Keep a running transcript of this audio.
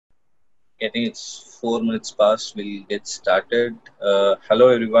I think it's 4 minutes past. We'll get started. Hello,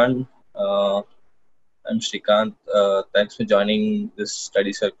 everyone. I'm Shrikant. Thanks for joining this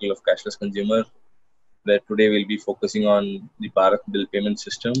study circle of Cashless Consumer, where today we'll be focusing on the Bharat Bill Payment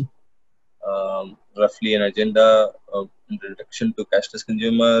System. Roughly an agenda of introduction to Cashless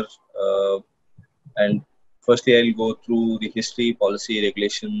Consumer, and firstly I'll go through the history, policy,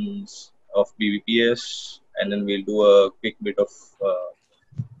 regulations of BBPS, and then we'll do a quick bit of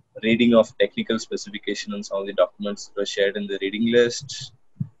reading of technical specification and some of the documents that were shared in the reading list.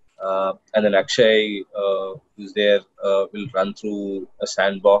 And then Akshay, who's there, will run through a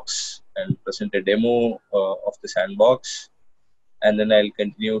sandbox and present a demo of the sandbox. And then I'll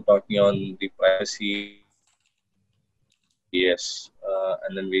continue talking on the privacy and BBPS.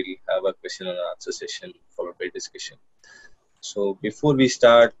 And then we'll have a question and answer session followed by discussion. So before we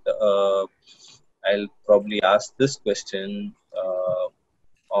start, I'll probably ask this question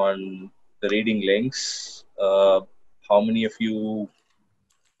on the reading links. How many of you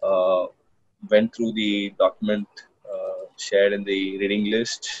went through the document shared in the reading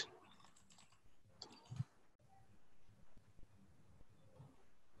list?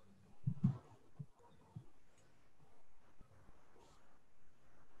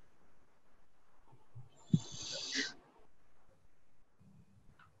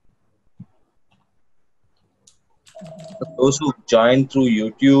 Those who joined through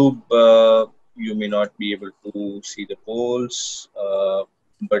YouTube, you may not be able to see the polls,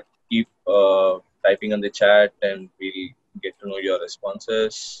 but keep typing on the chat and we'll get to know your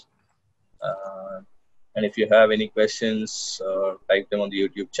responses. And if you have any questions, type them on the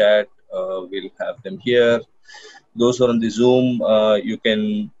YouTube chat. We'll have them here. Those who are on the Zoom, you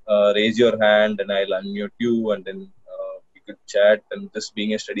can raise your hand and I'll unmute you, and then we could chat. And this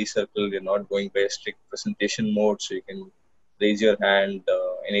being a study circle, we're not going by a strict presentation mode, so you can raise your hand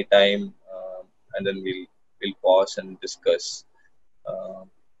anytime, and then we'll pause and discuss.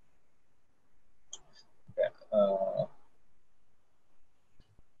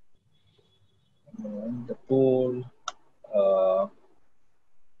 The poll. I'm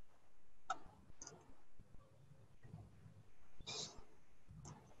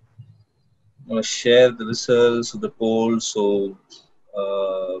going to share the results of the poll. So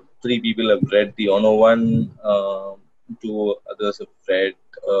 3 people have read the Ono one, 2 others have read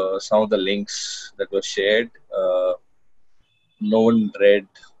some of the links that were shared. No one read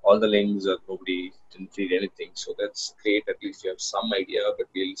all the links, or nobody didn't read anything. So that's great. At least you have some idea, but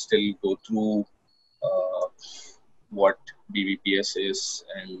we'll still go through what BBPS is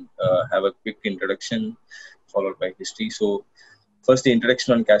and have a quick introduction followed by history. So first, the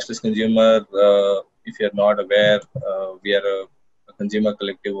introduction on Cashless Consumer. If you're not aware, we are a consumer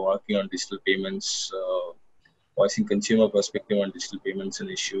collective working on digital payments, voicing consumer perspective on digital payments and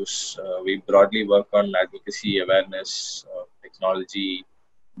issues. We broadly work on advocacy, awareness, technology,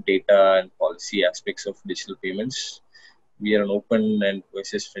 data, and policy aspects of digital payments. We are an open and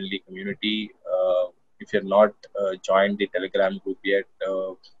voices-friendly community. If you're not joined the Telegram group yet,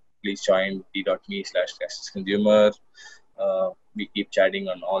 please join t.me/cashlessconsumer. We keep chatting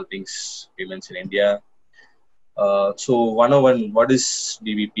on all things payments in India. So 101, what is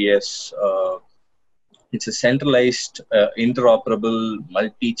BBPS? It's a centralized, interoperable,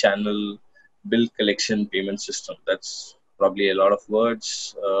 multi-channel bill collection payment system. That's probably a lot of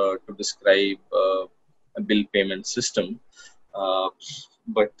words to describe a bill payment system.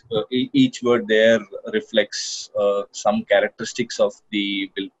 But each word there reflects some characteristics of the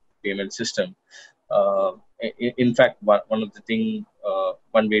bill payment system. In fact, one of the thing,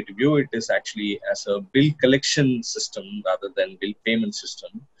 one way to view it is actually as a bill collection system rather than bill payment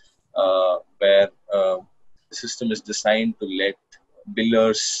system, where the system is designed to let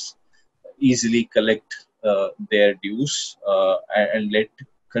billers easily collect their dues and let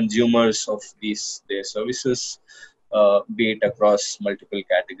consumers of their services, be it across multiple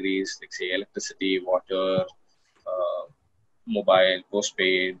categories, like say electricity, water, mobile,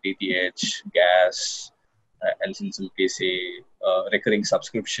 postpaid, DTH, gas, and in some cases, recurring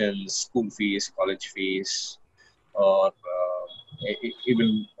subscriptions, school fees, college fees, or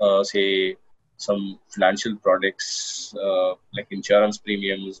even say some financial products like insurance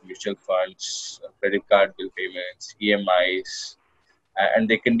premiums, mutual funds, credit card bill payments, EMIs, and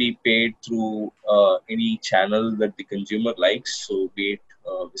they can be paid through any channel that the consumer likes. So be it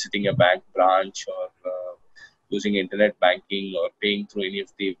visiting a bank branch, or using internet banking, or paying through any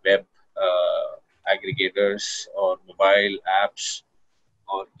of the web aggregators or mobile apps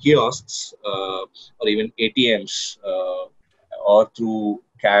or kiosks, or even ATMs, or through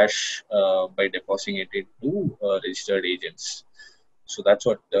cash by depositing it into registered agents. So that's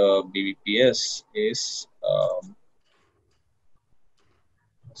what BBPS is.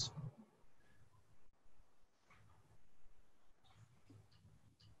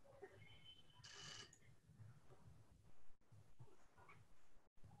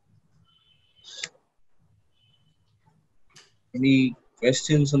 Any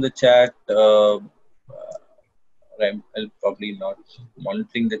questions on the chat? I'll probably not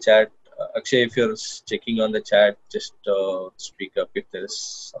monitoring the chat. Akshay, if you're checking on the chat, just speak up if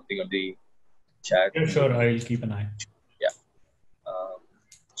there's something on the chat. Yeah, sure. I'll keep an eye. Yeah. Um,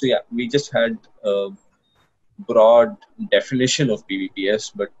 so yeah, we just had a broad definition of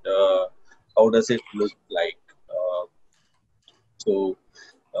BBPS, but how does it look like? So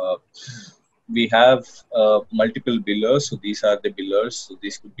uh, we have multiple billers. So these are the billers. So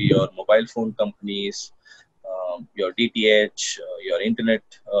these could be your mobile phone companies, your DTH, your internet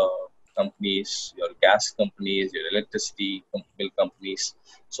companies, your gas companies, your electricity bill companies.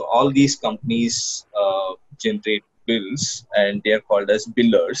 So all these companies generate bills, and they are called as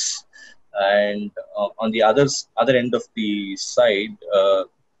billers. And on the other end of the side,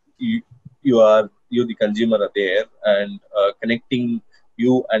 you you the consumer are there, and connecting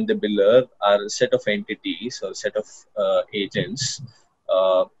you and the biller are a set of entities or set of agents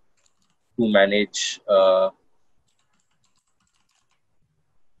uh, who manage.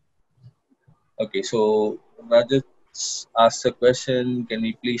 Okay, so Rajat asked a question. Can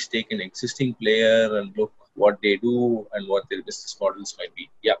we please take an existing player and look what they do and what their business models might be?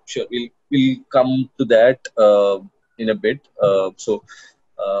 Yeah, sure. We'll come to that in a bit. Uh,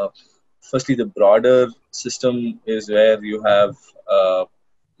 firstly, the broader system is where you have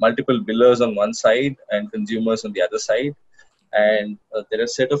multiple billers on one side and consumers on the other side, and there are a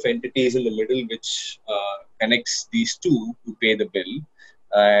set of entities in the middle which connects these two to pay the bill,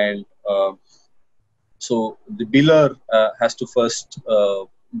 and so the biller has to first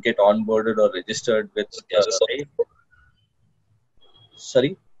get onboarded or registered with.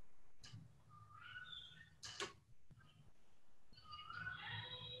 Sorry.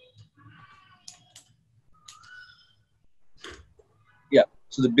 Yeah.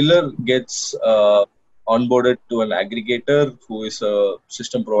 So the biller gets onboarded to an aggregator who is a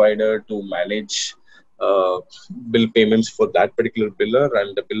system provider to manage uh, bill payments for that particular biller,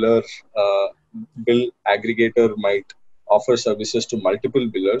 and the biller bill aggregator might offer services to multiple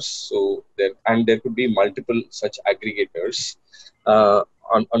billers. So there could be multiple such aggregators on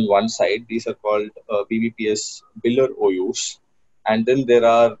one side. These are called BBPS biller OUs, and then there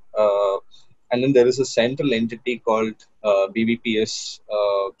is a central entity called BBPS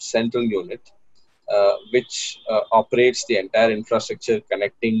Central Unit, which operates the entire infrastructure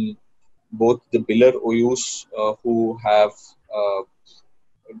connecting both the biller OUs who have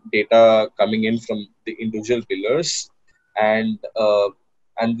data coming in from the individual billers, and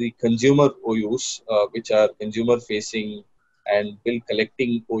the consumer OUs, which are consumer facing and bill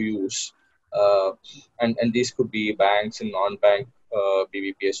collecting OUs, and these could be banks and non-bank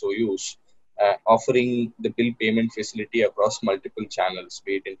BBPS OUs. Offering the bill payment facility across multiple channels,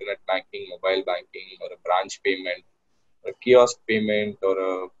 be it internet banking, mobile banking, or a branch payment, a kiosk payment, or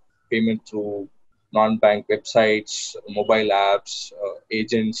a payment through non-bank websites, mobile apps,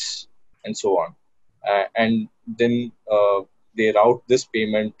 agents, and so on. And then they route this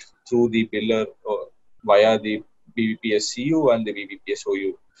payment through the biller via the BBPS CU and the BBPS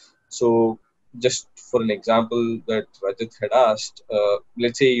OU. So, just for an example that Rajat had asked,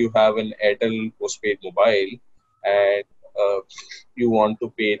 let's say you have an Airtel postpaid mobile, and you want to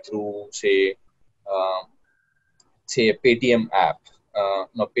pay through, um, say a Paytm app.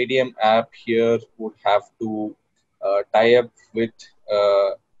 Now, Paytm app here would have to tie up with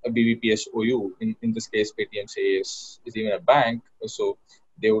a BBPS OU. In this case, Paytm is even a bank, so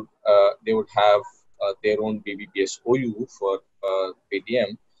they would have their own BBPS OU for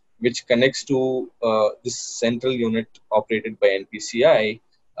Paytm, which connects to this central unit operated by NPCI,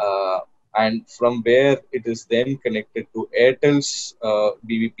 and from where it is then connected to Airtel's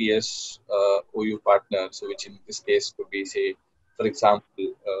BBPS OU partner, so which in this case could be, say, for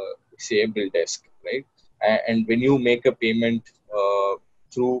example, say a bill desk, right? And when you make a payment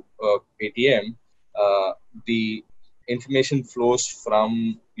through Paytm, the information flows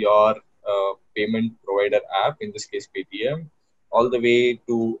from your payment provider app, in this case Paytm, all the way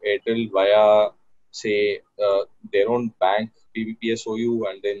to Airtel via, say, their own bank BBPS OU,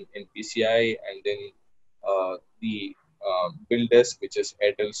 and then NPCI, and then the bill desk, which is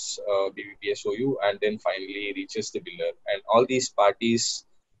Airtel's BBPS OU, and then finally reaches the biller. And all these parties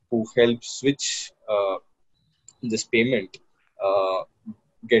who help switch this payment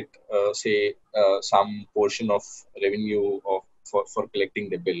get, say, some portion of revenue of for collecting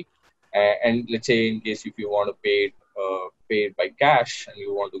the bill. And let's say in case if you want to pay it by cash and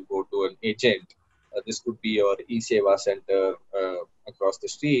you want to go to an agent, this could be your e-seva center across the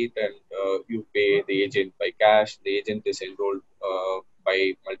street, and you pay the agent by cash. The agent is enrolled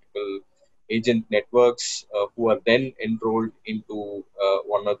by multiple agent networks who are then enrolled into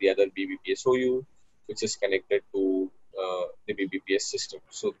one or the other BBPS OU, which is connected to the BBPS system.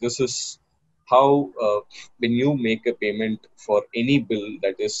 So this is how when you make a payment for any bill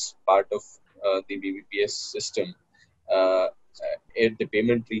that is part of the BBPS system, if the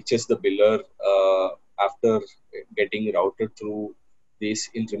payment reaches the biller after getting routed through these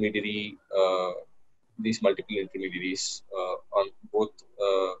intermediary, these multiple intermediaries on both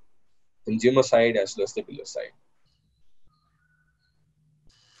consumer side as well as the biller side.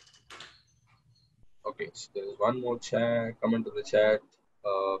 Okay, so there is one more chat comment to the chat.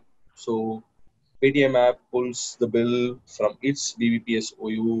 So Paytm app pulls the bill from its BBPS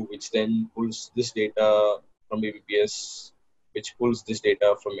OU, which then pulls this data from BBPS, which pulls this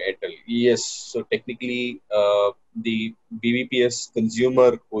data from Airtel. Yes, so technically, the BBPS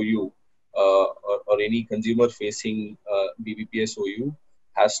consumer OU or any consumer-facing BBPS OU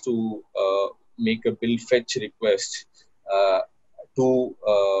has to make a bill fetch request to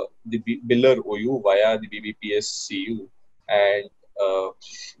the biller OU via the BBPS CU, and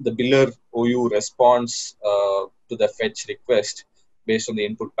the biller OU responds to the fetch request based on the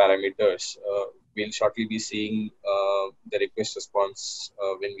input parameters. We'll shortly be seeing the request response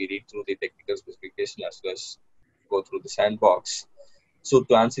when we read through the technical specification as well as go through the sandbox. So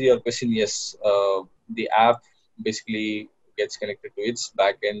to answer your question, yes, the app basically gets connected to its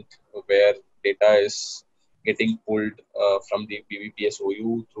backend where data is getting pulled from the BBPS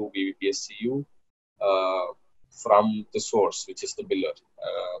OU through BBPS CU from the source, which is the biller.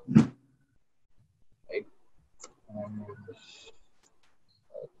 Right?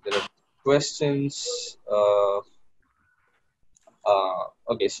 There are questions.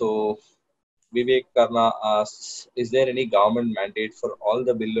 Okay, so Vivek Karna asks, is there any government mandate for all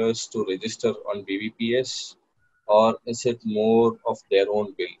the billers to register on BBPS, or is it more of their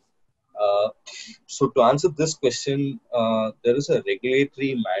own bill? So to answer this question, there is a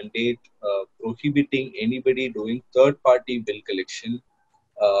regulatory mandate prohibiting anybody doing third-party bill collection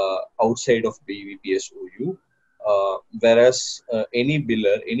outside of BBPS OU, whereas any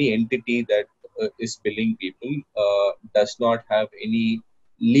biller, any entity that is billing people does not have any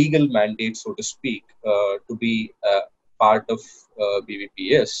legal mandate, so to speak, to be part of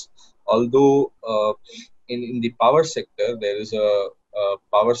BBPS. Although in the power sector, there is a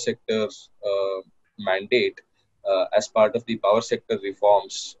power sector mandate as part of the power sector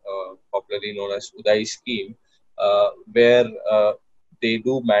reforms, popularly known as Uday scheme, where they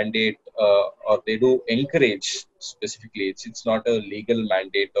do mandate or they do encourage specifically. It's not a legal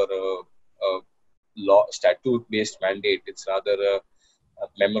mandate or a law statute based mandate. It's rather a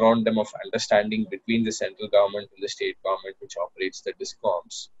memorandum of understanding between the central government and the state government, which operates the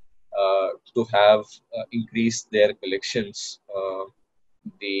discoms, to have increased their collections.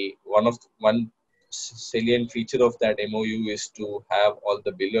 The one salient feature of that MOU is to have all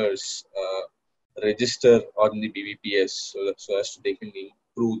the billers register on the BBPS so as to they can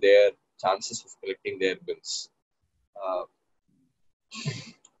improve their chances of collecting their bills.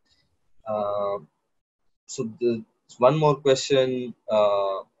 So one more question.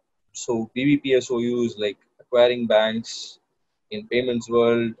 So BBPS OU is like acquiring banks in payments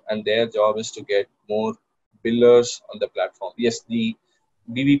world, and their job is to get more billers on the platform. Yes, the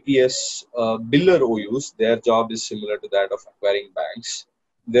BBPS biller OUs, their job is similar to that of acquiring banks.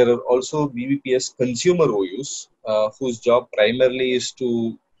 There are also BBPS consumer OUs whose job primarily is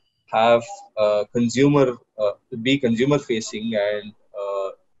to have be consumer facing and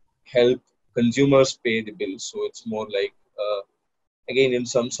help consumers pay the bills. So it's more like again in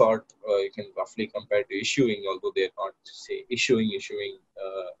some sort you can roughly compare to issuing, although they're not say issuing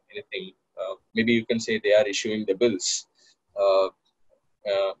anything. Maybe you can say they are issuing the bills.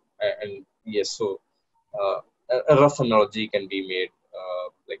 And yes, so a rough analogy can be made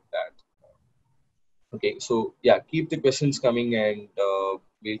like that. Okay, so yeah, keep the questions coming, and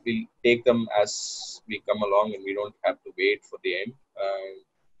we'll take them as we come along, and we don't have to wait for the end.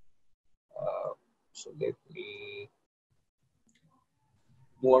 So let me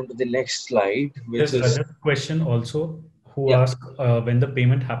move on to the next slide, which There's is another question also who yeah. asks when the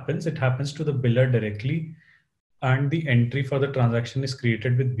payment happens, it happens to the biller directly, and the entry for the transaction is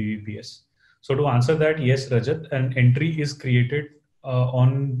created with BBPS. So to answer that, yes, Rajat, an entry is created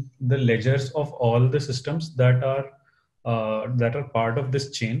on the ledgers of all the systems that are part of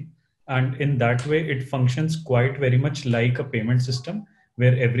this chain, And in that way, it functions quite very much like a payment system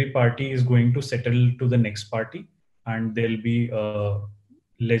where every party is going to settle to the next party, and there'll be a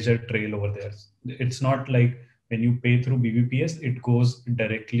ledger trail over there. It's not like when you pay through BBPS, it goes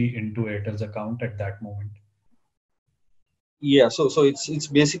directly into Airtel's account at that moment. Yeah, so it's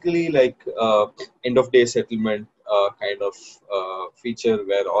basically like end of day settlement kind of feature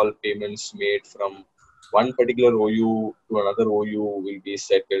where all payments made from one particular OU to another OU will be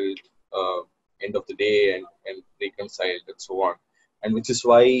settled end of the day and reconciled and so on. And which is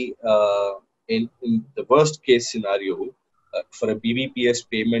why in the worst case scenario, for a BBPS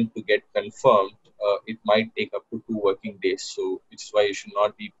payment to get confirmed, it might take up to 2 working days. So which is why you should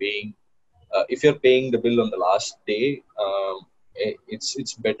not be paying if you're paying the bill on the last day,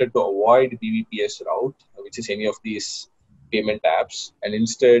 it's better to avoid BBPS route, which is any of these payment apps, and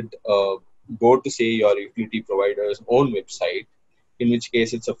instead go to say your utility provider's own website. In which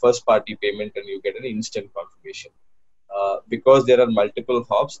case, it's a first-party payment, and you get an instant confirmation. Because there are multiple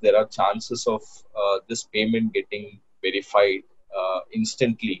hops, there are chances of this payment getting verified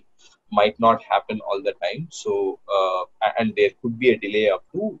instantly might not happen all the time. So, and there could be a delay up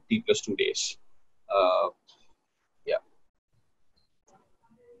to T+2 days. Uh, yeah.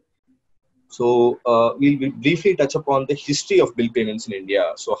 So we'll briefly touch upon the history of bill payments in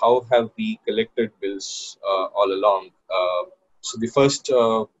India. So how have we collected bills all along? So the first,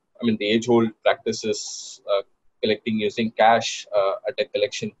 the age-old practice is collecting using cash at a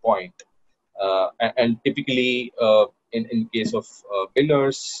collection point. And typically, in case of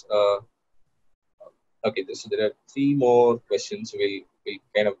billers, okay, so there are three more questions. We'll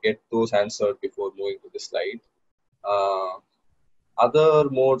kind of get those answered before moving to the slide. Uh, Other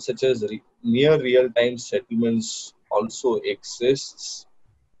modes such as near real-time settlements also exists,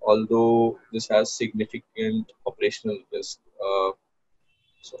 although this has significant operational risk.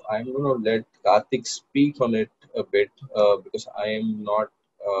 So I'm going to let Karthik speak on it a bit because I am not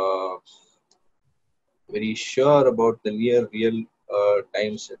uh, very sure about the near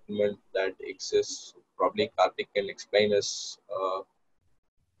real-time settlement that exists. Probably Karthik can explain us uh,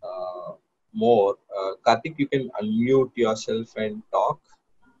 more. Karthik, you can unmute yourself and talk.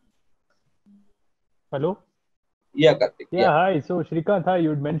 Hello? Yeah, Karthik. Yeah, Yeah. hi. So, Shrikant, hi,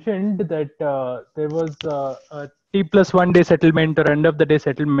 you'd mentioned that there was a T+1 day settlement or end of the day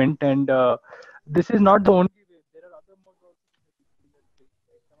settlement, and this is not the only way. There are other modes also in the digital industry.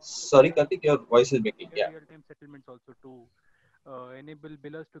 Like some of the Sorry, billers Karthik, your voice is breaking. near Yeah. real-time settlements also to enable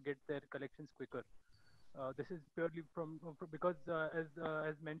billers to get their collections quicker. This is purely because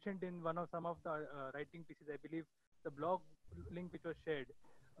as mentioned in one of some of the writing pieces, I believe the blog link which was shared,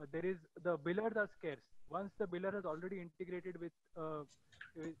 there is the billers are scarce. Once the biller has already integrated with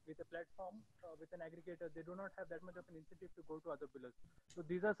a platform with an aggregator, they do not have that much of an incentive to go to other billers. So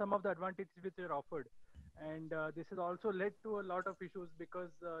these are some of the advantages which are offered, and this has also led to a lot of issues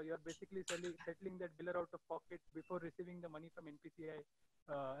because you're basically settling that biller out of pocket before receiving the money from NPCI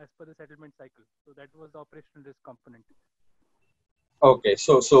as per the settlement cycle. So that was the operational risk component. Okay,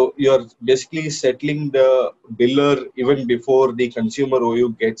 so you're basically settling the biller even before the consumer OU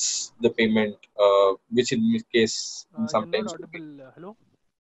gets the payment, which in this case You're not sometimes could be. audible. Hello?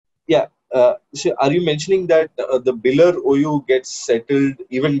 Yeah. So are you mentioning that the biller OU gets settled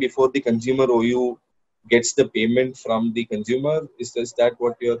even before the consumer OU gets the payment from the consumer? Is that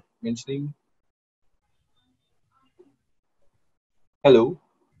what you're mentioning? Hello,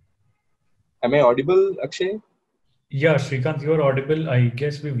 am I audible, Akshay? Yeah, Shrikant, you're audible. I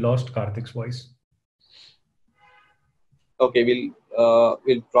guess we've lost Karthik's voice. Okay,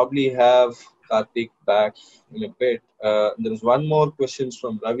 we'll probably have Karthik back in a bit. There's one more question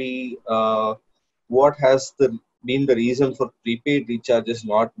from Ravi. What has been the reason for prepaid recharges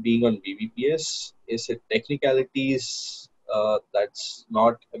not being on BBPS? Is it technicalities that's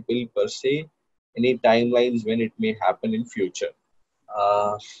not a bill per se? Any timelines when it may happen in future?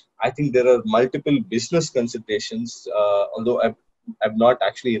 Uh, I think there are multiple business considerations, although I've not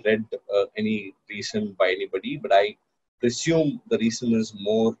actually read any reason by anybody, but I presume the reason is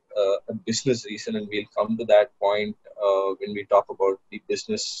more a business reason, and we'll come to that point when we talk about the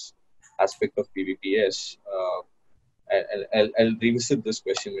business aspect of BBPS. And I'll revisit this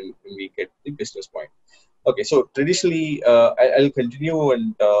question when we get to the business point. Okay, so traditionally, I'll continue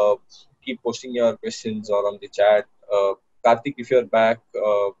and keep posting your questions or on the chat. Karthik, if you're back,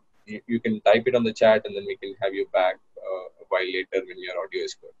 you can type it on the chat and then we can have you back a while later when your audio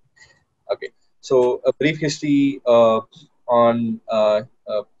is good. Okay, so a brief history on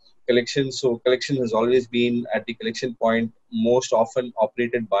collection. So collection has always been at the collection point, most often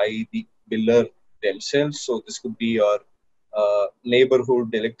operated by the biller themselves. So this could be your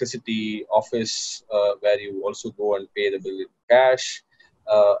neighborhood electricity office where you also go and pay the bill in cash,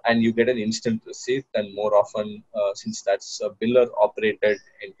 and you get an instant receipt. And more often, since that's a biller operated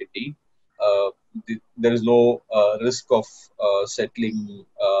entity, uh, there is no risk of settling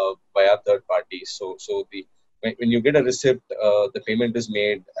via third parties. So when you get a receipt, the payment is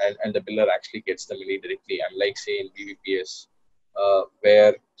made, and the biller actually gets the money directly. Unlike say in BBPS,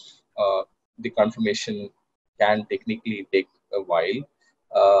 where the confirmation can technically take a while.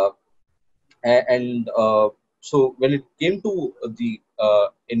 Uh, and so when it came to the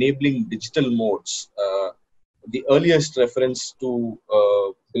enabling digital modes, the earliest reference to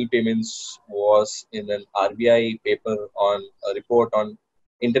bill payments was in an RBI paper on a report on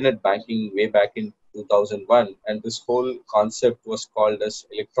internet banking way back in 2001, and this whole concept was called as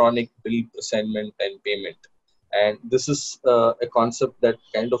electronic bill presentment and payment. And this is a concept that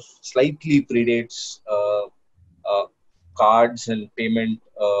kind of slightly predates uh, cards and payment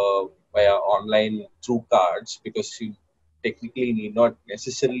via online through cards, because you technically need not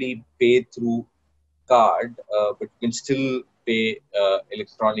necessarily pay through card, but you can still pay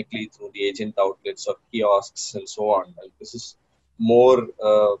electronically through the agent outlets or kiosks and so on. And this is more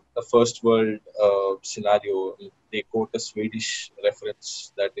a first world scenario. They quote a Swedish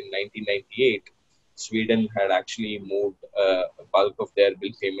reference that in 1998, Sweden had actually moved a bulk of their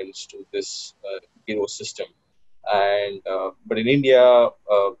bill payments to this Giro system. And but in India,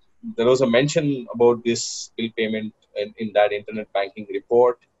 there was a mention about this bill payment in that internet banking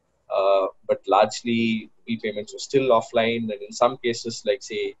report, but largely bill payments were still offline, and in some cases, like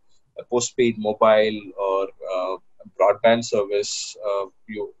say a postpaid mobile or broadband service,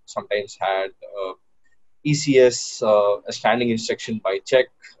 you sometimes had ECS, a standing instruction by check,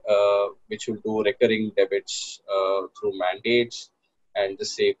 which will do recurring debits through mandates, and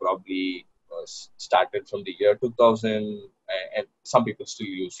this say probably started from the year 2000, and some people still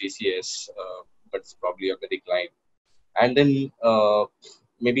use ECS, but it's probably on the decline. And then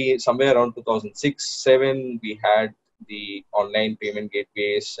maybe somewhere around 2006-7, we had the online payment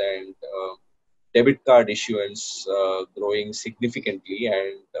gateways and debit card issuance growing significantly,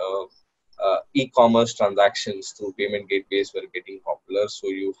 and e-commerce transactions through payment gateways were getting popular. So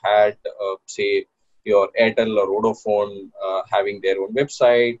you had, say, your Airtel or Vodafone having their own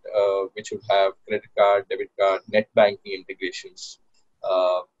website, which would have credit card, debit card, net banking integrations.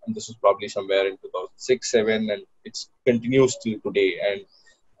 And this was probably somewhere in 2006-7, and it continues till today.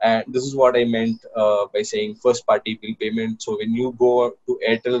 And this is what I meant by saying first party bill payment. So when you go to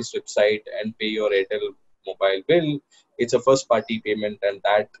Airtel's website and pay your Airtel mobile bill, it's a first party payment, and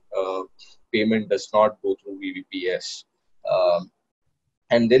that payment does not go through BBPS. Um,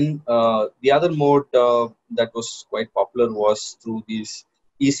 and then the other mode that was quite popular was through these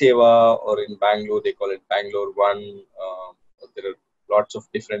e-seva, or in Bangalore they call it Bangalore One. There are lots of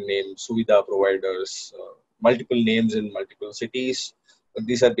different names, Suvidha providers, multiple names in multiple cities. But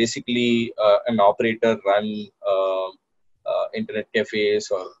these are basically an operator run internet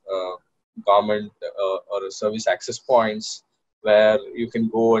cafes or government or service access points where you can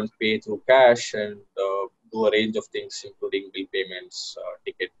go and pay through cash and do a range of things, including bill payments,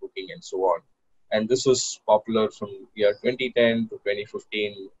 ticket booking, and so on. And this was popular from year 2010 to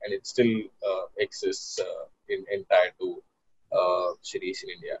 2015, and it still exists in entire two cities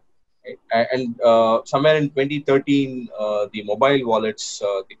in India. Right? And somewhere in 2013, the mobile wallets,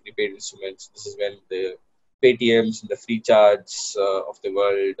 the prepaid instruments, this is when the Paytms and the free charge of the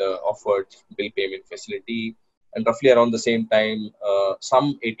world offered bill payment facility. And roughly around the same time,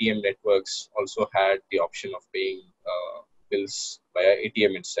 some ATM networks also had the option of paying bills via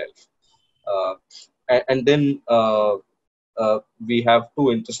ATM itself. Uh, and then we have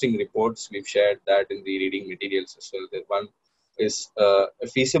two interesting reports. We've shared that in the reading materials as well. The one is a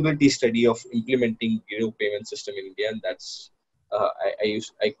feasibility study of implementing Giro payment system in India, and that's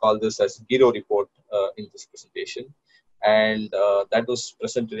I call this as Giro report in this presentation, and that was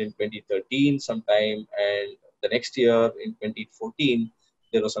presented in 2013 sometime, and the next year in 2014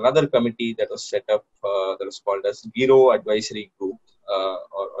 there was another committee that was set up that was called as Giro Advisory Group,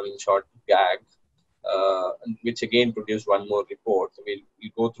 or in short GAG, which again produced one more report.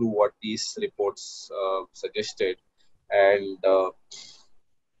 We'll go through what these reports suggested, and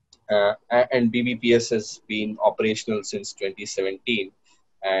and BBPS has been operational since 2017.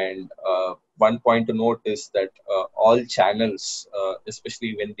 And one point to note is that all channels,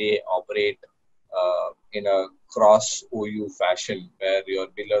 especially when they operate in a cross OU fashion, where your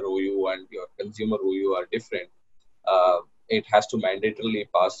biller OU and your consumer OU are different, uh, it has to mandatorily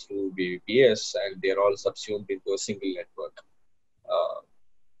pass through BBPS, and they're all subsumed into a single network. Uh,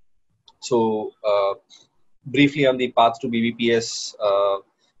 so briefly on the path to BBPS,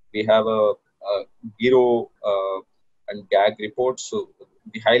 we have a Giro and GAG report. So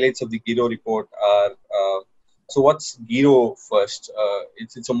the highlights of the Giro report are, so what's Giro first?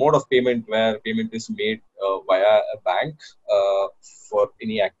 It's a mode of payment where payment is made via a bank for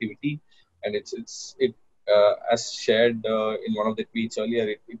any activity, and it as shared in one of the tweets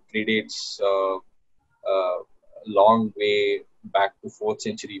earlier, it predates long way back to 4th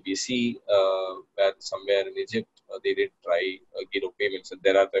century BC, where somewhere in Egypt they did try gyro payments, and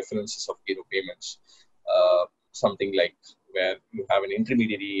there are references of gyro payments, something like where you have an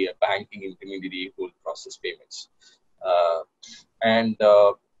intermediary, a banking intermediary who will process payments. And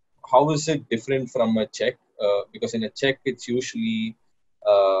how is it different from a check? Because in a check, it's usually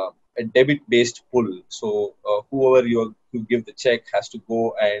a debit-based pull. So whoever you give the check has to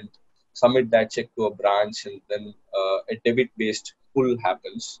go and submit that check to a branch, and then a debit-based pull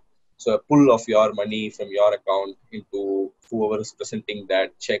happens. So a pull of your money from your account into whoever is presenting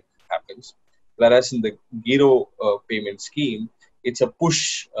that check happens. Whereas in the Giro payment scheme, it's a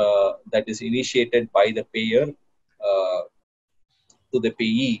push that is initiated by the payer to the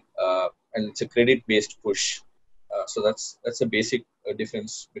payee, and it's a credit-based push. So that's a basic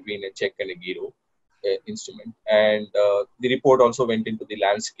difference between a check and a Giro instrument. And the report also went into the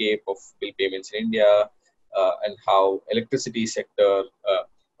landscape of bill payments in India, and how electricity sector,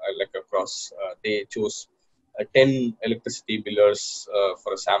 like across, they chose 10 electricity billers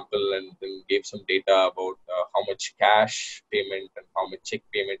for a sample, and then gave some data about how much cash payment and how much check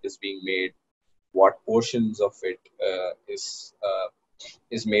payment is being made, what portions of it is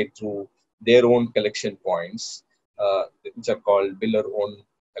made through their own collection points, which are called biller own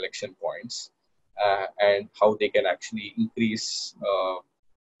collection points, and how they can actually increase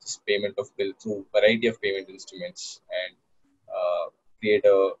this payment of bill through variety of payment instruments, and create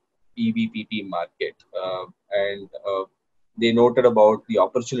a EBPP market. And they noted about the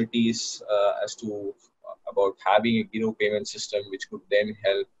opportunities as to about having a Giro payment system, which could then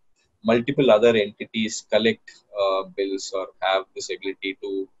help multiple other entities collect bills, or have this ability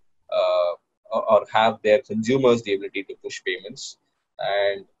to or have their consumers the ability to push payments.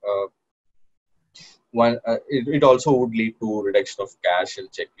 And it also would lead to reduction of cash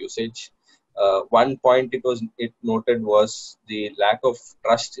and check usage. One point it noted was the lack of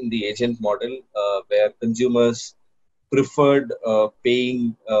trust in the agent model, where consumers preferred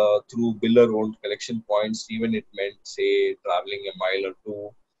paying through biller owned collection points, even it meant, say, traveling a mile or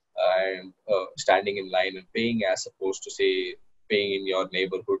two and standing in line and paying, as opposed to, say, paying in your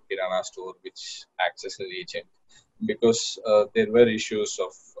neighborhood kirana store, which acts as an agent. Because there were issues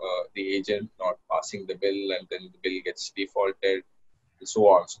of the agent not passing the bill, and then the bill gets defaulted, and so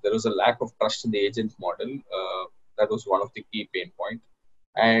on. So there was a lack of trust in the agent model. That was one of the key pain points.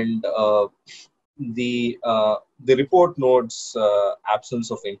 And the report notes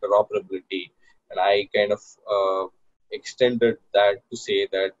absence of interoperability, and I kind of extended that to say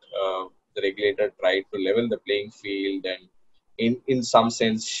that the regulator tried to level the playing field, and in some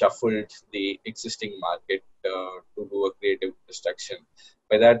sense shuffled the existing market to do a creative destruction.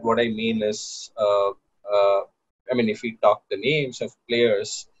 By that, what I mean is, I mean, if we talk the names of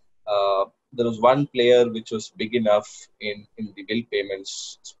players, there was one player which was big enough in the bill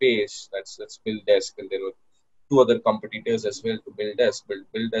payments space. That's BillDesk, and there were two other competitors as well to BillDesk.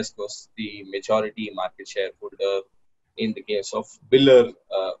 BillDesk was the majority market share holder in the case of biller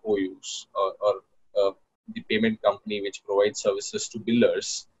OUs, or the payment company which provides services to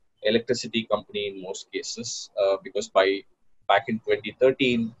billers, electricity company in most cases, because by back in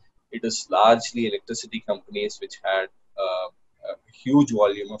 2013, it is largely electricity companies which had a huge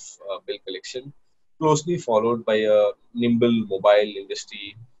volume of bill collection, closely followed by a nimble mobile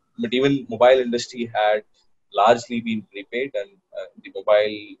industry. But even mobile industry had largely been prepaid, and the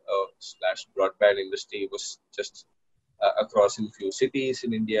mobile slash broadband industry was just across in few cities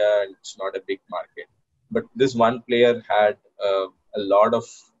in India, and it's not a big market. But this one player had a lot of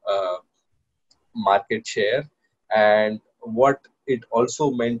uh, market share, and what it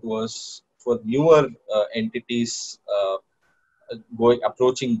also meant was for newer entities going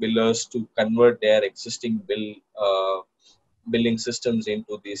approaching billers to convert their existing billing systems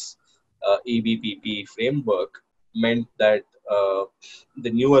into this EBPP framework, meant that the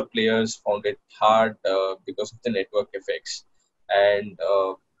newer players found it hard because of the network effects. And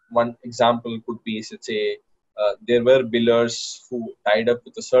one example could be, let's say, there were billers who tied up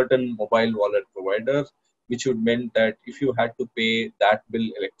with a certain mobile wallet provider, which would mean that if you had to pay that bill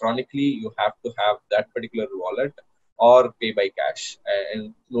electronically, you have to have that particular wallet or pay by cash,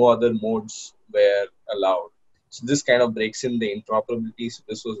 and no other modes were allowed. So this kind of breaks in the interoperability. So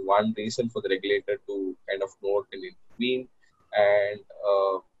this was one reason for the regulator to kind of note and intervene, and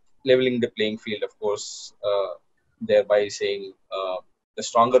leveling the playing field, of course, thereby saying the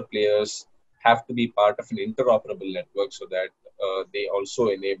stronger players have to be part of an interoperable network so that they also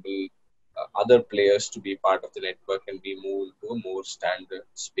enable other players to be part of the network and be moved to a more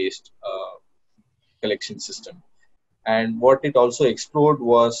standards-based collection system. And what it also explored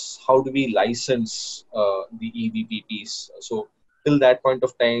was how do we license the EVPPs. So till that point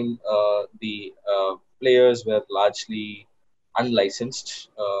of time, the players were largely unlicensed.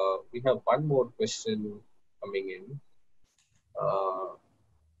 We have one more question coming in.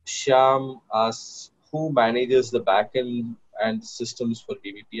 Sham asks, who manages the backend and systems for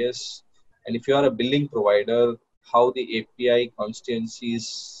BBPS? And if you are a billing provider, how the API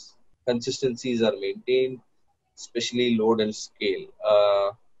consistencies are maintained, especially load and scale.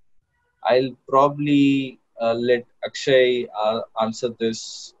 I'll probably let Akshay answer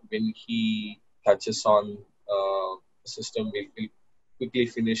this when he touches on the system. We'll quickly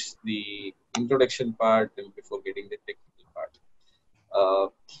finish the introduction part and before getting the technical part.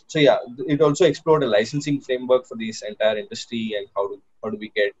 So yeah, it also explored a licensing framework for this entire industry and how do we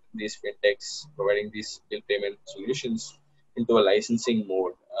get these fintechs providing these bill payment solutions into a licensing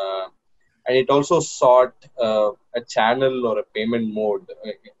mode. And it also sought a channel or a payment mode,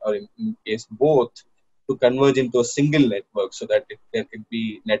 or in case both, to converge into a single network so that there could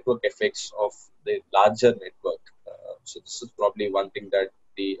be network effects of the larger network. So this is probably one thing that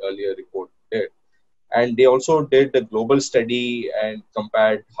the earlier report did. And they also did a global study and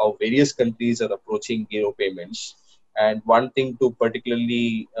compared how various countries are approaching Giro payments. And one thing to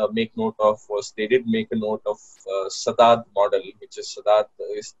particularly make note of was they did make a note of Sadat model, which is Sadat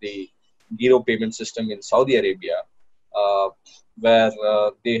is the Giro payment system in Saudi Arabia, uh, where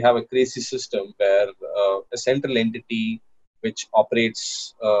they have a crazy system where a central entity which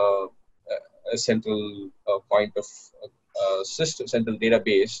operates a central point of system, central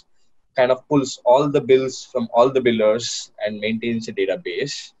database, kind of pulls all the bills from all the billers and maintains a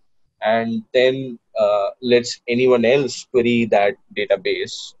database, and then lets anyone else query that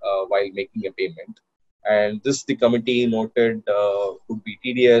database while making a payment. And this, the committee noted, could be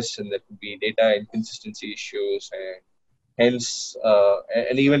tedious and there could be data inconsistency issues, and hence,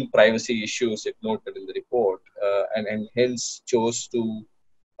 and even privacy issues it noted in the report, and hence chose to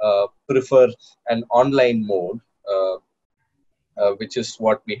prefer an online mode, which is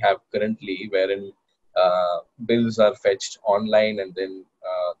what we have currently, wherein bills are fetched online and then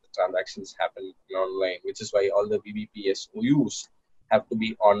the transactions happen online, which is why all the BBPS OUs have to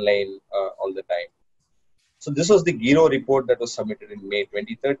be online all the time. So this was the Giro report that was submitted in May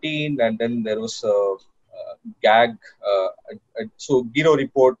 2013, and then there was a, GAG. So Giro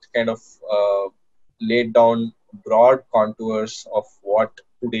report kind of laid down broad contours of what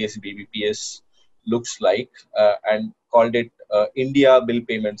today's BBPS looks like, and called it India Bill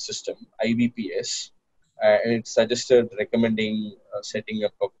Payment System (IBPS), and it suggested recommending setting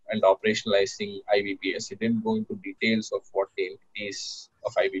up and operationalizing IBPS. It didn't go into details of what the entities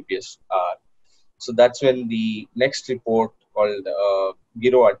of IBPS are. So that's when the next report called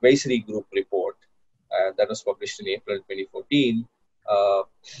Giro Advisory Group report that was published in April 2014 uh,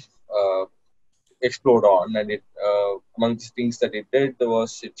 uh, explored on, and it among the things that it did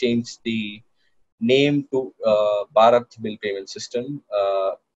was it changed the name to Bharat Bill Payment System,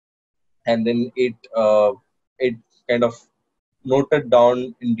 and then it kind of noted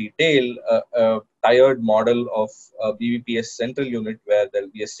down in detail a tiered model of BBPS central unit where there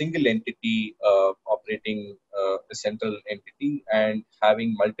will be a single entity operating a central entity and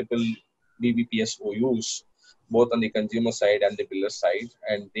having multiple BBPS OUs, both on the consumer side and the biller side,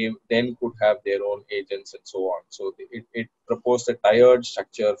 and they then could have their own agents and so on. So it proposed a tiered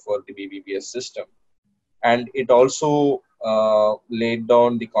structure for the BBPS system, and it also laid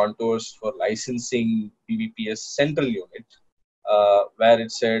down the contours for licensing BBPS central unit, where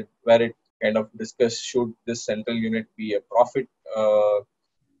it kind of discussed should this central unit be a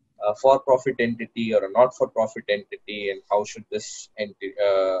for-profit entity or a not-for-profit entity, and how should this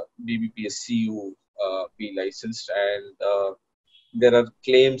BBPS CU be licensed. And there are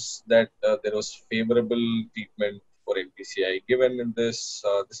claims that there was favorable treatment for NPCI given in this.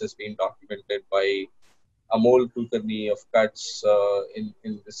 This has been documented by Amol Kulkarni of Cuts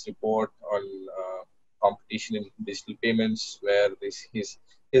in this report on competition in digital payments, where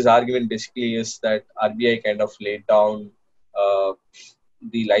his argument basically is that RBI kind of laid down uh,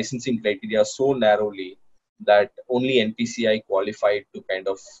 the licensing criteria so narrowly that only NPCI qualified to kind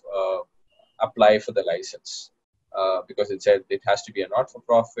of apply for the license. because it said it has to be a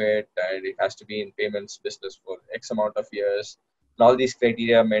not-for-profit and it has to be in payments business for X amount of years. And all these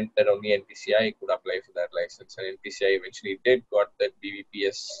criteria meant that only NPCI could apply for that license, and NPCI eventually did got that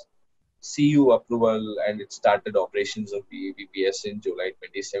BBPS CU approval, and it started operations of BBPS in July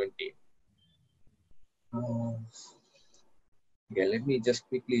 2017. Okay, let me just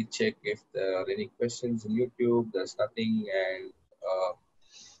quickly check if there are any questions on YouTube. There's nothing, and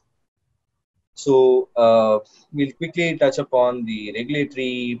so we'll quickly touch upon the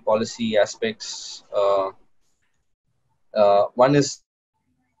regulatory policy aspects. One is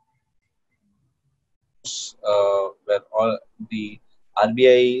where all the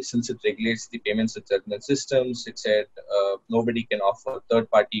RBI, since it regulates the payments and settlement systems, it said nobody can offer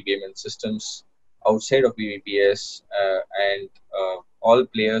third-party payment systems outside of BBPS, and all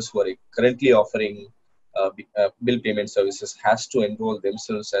players who are currently offering bill payment services has to enroll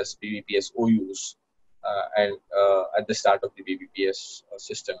themselves as BBPS OUs and at the start of the BBPS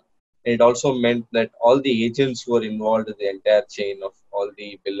system. And it also meant that all the agents who are involved in the entire chain of all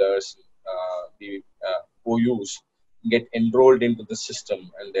the billers, the OUs, get enrolled into the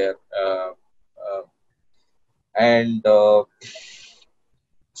system, and they're and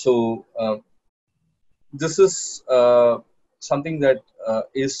so this is something that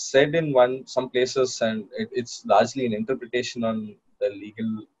is said in some places, and it's largely an interpretation on the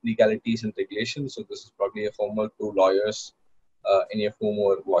legalities and regulations. So this is probably a homework to lawyers, any of whom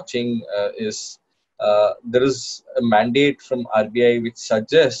are watching. Is there is a mandate from RBI which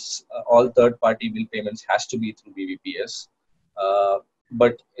suggests all third-party bill payments has to be through BBPS.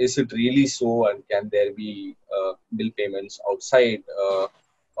 But is it really so, and can there be bill payments outside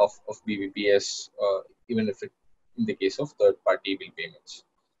of BBPS, even if it in the case of third-party bill payments?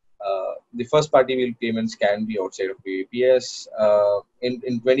 The first-party bill payments can be outside of BBPS. In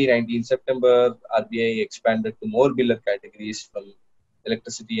 2019 September, RBI expanded to more biller categories from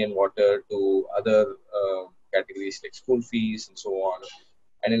electricity and water to other categories like school fees and so on.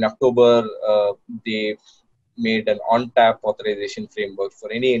 And in October, they made an on-tap authorization framework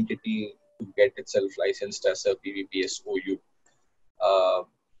for any entity to get itself licensed as a BBPS OU.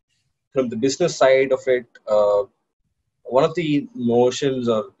 From the business side of it, one of the notions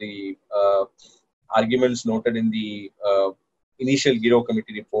or the arguments noted in the initial Giro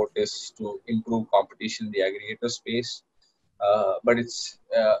committee report is to improve competition in the aggregator space. But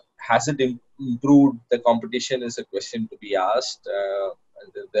has it improved the competition is a question to be asked.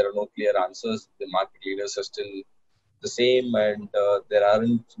 And there are no clear answers. The market leaders are still the same, and there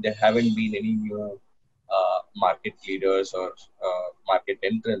haven't been any new market leaders or market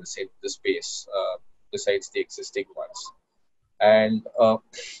entrants into the space besides the existing ones. And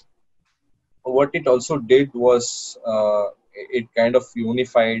what it also did was it kind of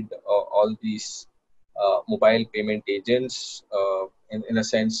unified all these mobile payment agents in a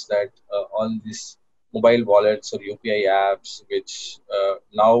sense that all these mobile wallets or UPI apps, which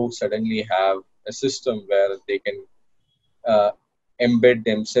now suddenly have a system where they can embed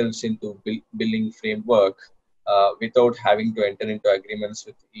themselves into billing framework without having to enter into agreements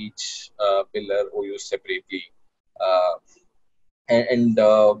with each biller or use separately. And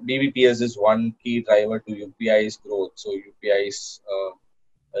BBPS is one key driver to UPI's growth. So UPI's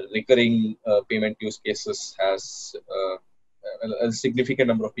recurring payment use cases has a significant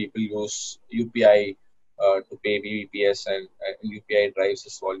number of people use UPI to pay BBPS, and UPI drives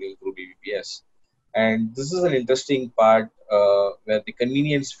this volume through BBPS. And this is an interesting part where the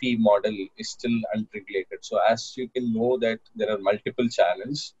convenience fee model is still unregulated. So as you can know that there are multiple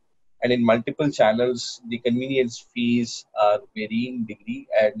channels, and in multiple channels, the convenience fees are varying degree,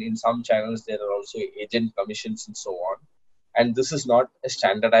 and in some channels there are also agent commissions and so on. And this is not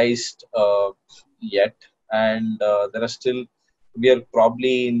standardized yet, and there are still, we are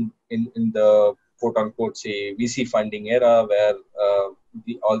probably in the quote unquote say VC funding era where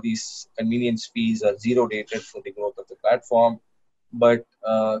all these convenience fees are zero dated for the growth of the platform. But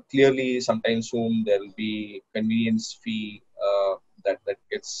clearly, sometime soon there will be convenience fee that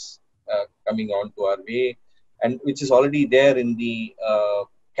gets coming on to our way, and which is already there in the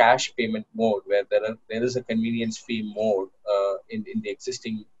cash payment mode, where there is a convenience fee mode in the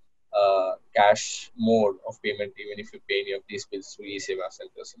existing cash mode of payment, even if you pay any of these bills through e-Seva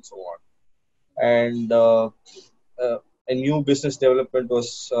centers and so on. And a new business development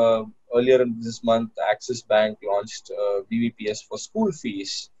was earlier in this month. Axis Bank launched BBPS for school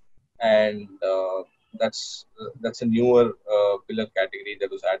fees, and that's a newer pillar category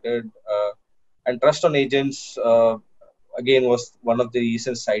that was added. And trust on agents again was one of the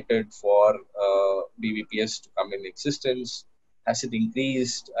reasons cited for BBPS to come in existence. Has it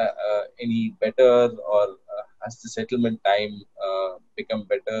increased any better, or as the settlement time become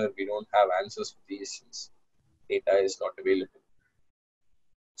better, we don't have answers for these since data is not available.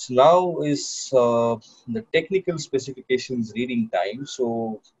 So now is the technical specifications reading time.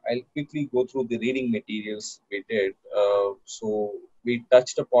 So I'll quickly go through the reading materials we did. So we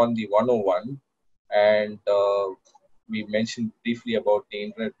touched upon the 101, and we mentioned briefly about the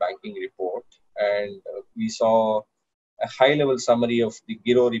internet banking report, and we saw a high level summary of the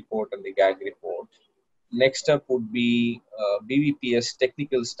Giro report and the GAG report. Next up would be BBPS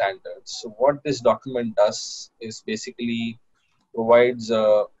technical standards. So what this document does is basically provides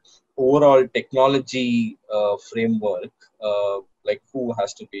a overall technology framework, like who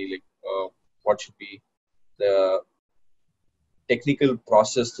has to be like what should be the technical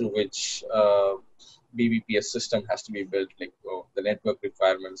process through which BBPS system has to be built, like the network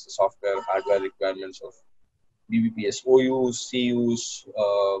requirements, the software, hardware requirements of BBPS OUs, CUs,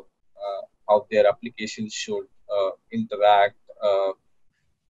 how their applications should interact,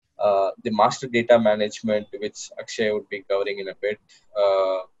 the master data management, which Akshay would be covering in a bit,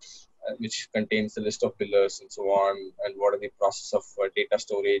 which contains the list of pillars and so on, and what are the process of data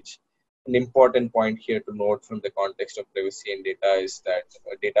storage. An important point here to note from the context of privacy and data is that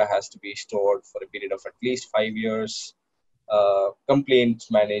data has to be stored for a period of at least 5 years.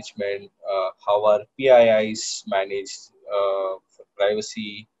 Complaints management, how are PIIs managed for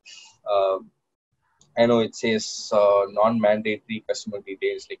privacy. Uh, I know it says non-mandatory customer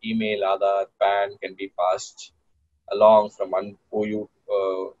details like email, Aadhaar, PAN can be passed along from one OU,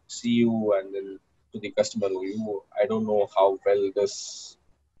 CU, and then to the customer OU. I don't know how well this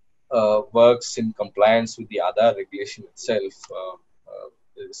works in compliance with the Aadhaar regulation itself.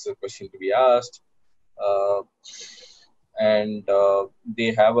 This is a question to be asked. Uh, and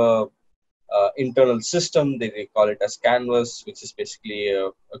they have a internal system. They call it as Canvas, which is basically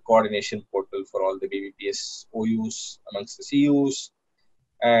a coordination portal for all the BBPS OUs amongst the CUs,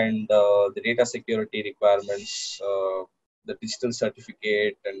 and the data security requirements, the digital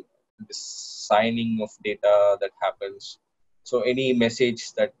certificate, and the signing of data that happens. So any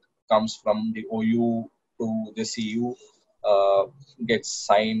message that comes from the OU to the CU gets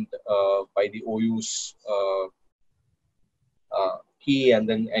signed by the OU's key and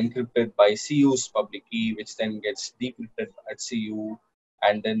then encrypted by CU's public key, which then gets decrypted at CU,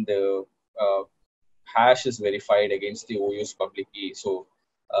 and then the uh, hash is verified against the OU's public key. So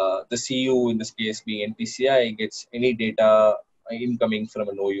the CU, in this case being NPCI, gets any data incoming from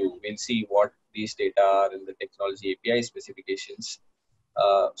an OU. We'll see what these data are in the technology API specifications.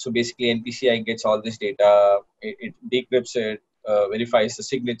 So basically, NPCI gets all this data, it decrypts it, verifies the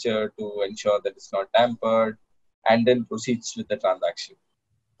signature to ensure that it's not tampered, and then proceeds with the transaction,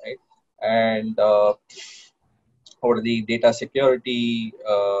 right? And what are the data security,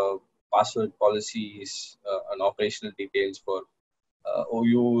 password policies, and operational details for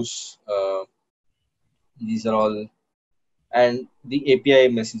OUs. These are all, and the API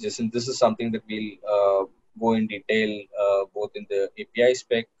messages. And this is something that we'll go in detail both in the API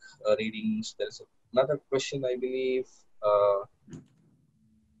spec readings. There's another question, I believe.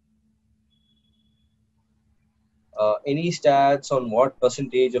 Any stats on what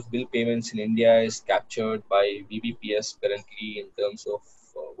percentage of bill payments in India is captured by BBPS currently in terms of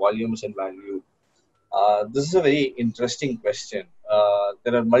volumes and value? This is a very interesting question.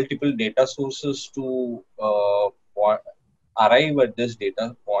 There are multiple data sources to arrive at this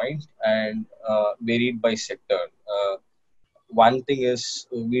data point, and varied by sector. One thing is,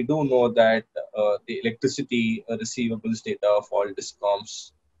 we do know that the electricity receivables data of all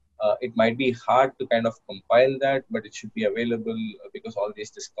discoms, it might be hard to kind of compile that, but it should be available because all these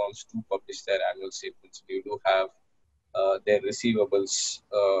discoms do publish their annual statements. You do have their receivables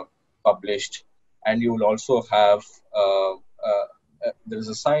published, and you will also have there is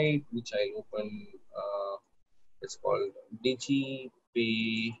a site which I open. It's called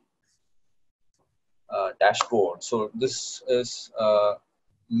DGPay dashboard. So this is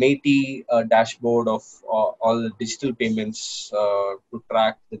matey dashboard of all the digital payments to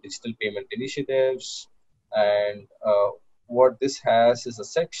track the digital payment initiatives. And what this has is a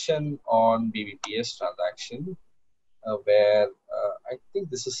section on BBPS transaction, where I think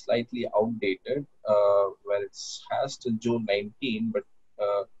this is slightly outdated, where it has till June 19, but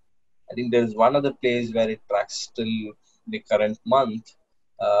I think there's one other place where it tracks till the current month.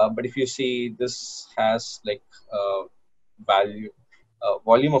 But if you see, this has like value,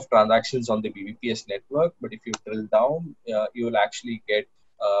 volume of transactions on the BBPS network. But if you drill down, you will actually get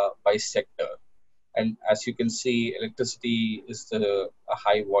by sector. And as you can see, electricity is a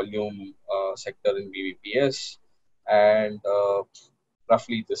high volume sector in BBPS, and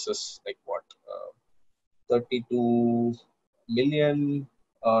roughly this is like what 32 million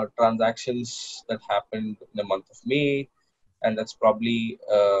transactions that happened in the month of May, and that's probably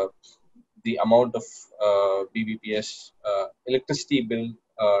the amount of BBPS electricity bill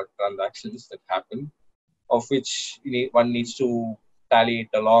transactions that happen, of which one needs to tally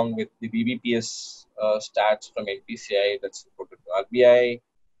it along with the BBPS stats from NPCI that's reported to RBI,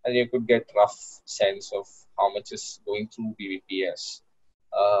 and you could get rough sense of how much is going through BBPS.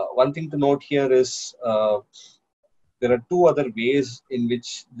 One thing to note here is there are two other ways in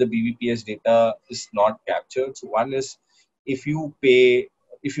which the BBPS data is not captured. So one is if you pay,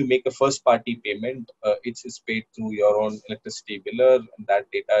 if you make a first party payment, it's paid through your own electricity biller, and that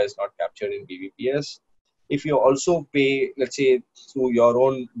data is not captured in BBPS. If you also pay, let's say, through your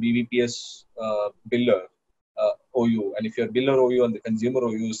own BBPS biller OU, and if your biller OU and the consumer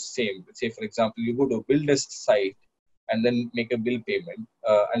OU is same, let's say, for example, you go to a bill desk site and then make a bill payment,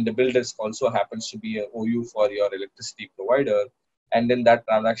 and the bill desk also happens to be a OU for your electricity provider, and then that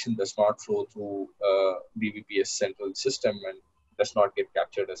transaction does not flow through BBPS central system and does not get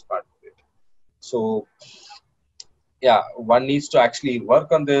captured as part of it. So yeah, one needs to actually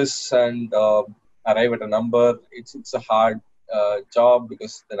work on this and arrive at a number. It's a hard job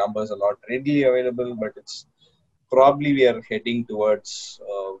because the numbers are not readily available, but it's probably we are heading towards.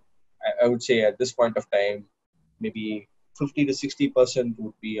 I would say at this point of time, maybe 50 to 60%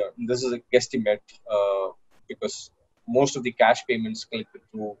 would be. This is a guesstimate because most of the cash payments collected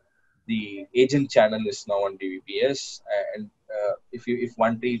through the agent channel is now on BBPS, and if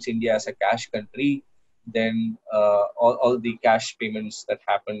one treats India as a cash country, then all the cash payments that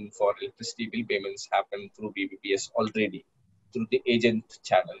happen for electricity bill payments happen through BBPS already through the agent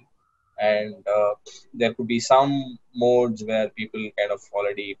channel, and there could be some modes where people kind of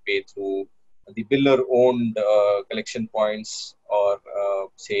already pay through the biller owned collection points or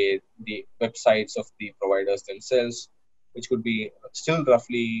say the websites of the providers themselves, which could be still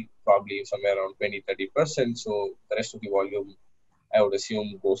roughly probably somewhere around 20-30%. So the rest of the volume I would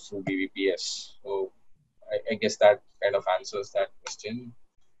assume goes through BBPS. So I guess that kind of answers that question.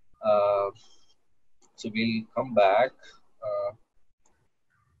 Uh, so we'll come back.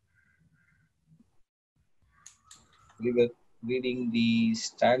 We were reading the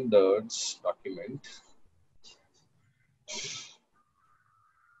standards document.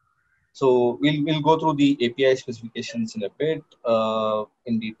 So we'll go through the API specifications in a bit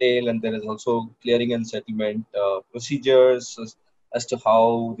in detail, and there is also clearing and settlement procedures as to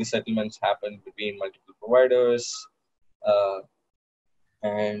how the settlements happen between multiple providers, uh,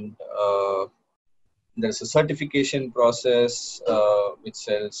 and there's a certification process which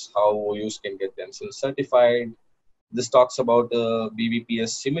says how OUs can get themselves certified. This talks about the BBPS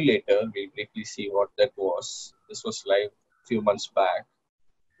simulator. We'll briefly see what that was. This was live a few months back.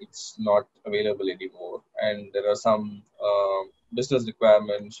 It's not available anymore, and there are some business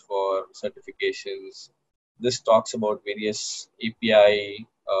requirements for certifications. This talks about various API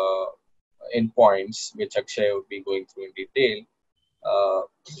endpoints, which Akshay would be going through in detail, uh,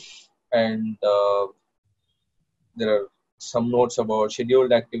 and there are some notes about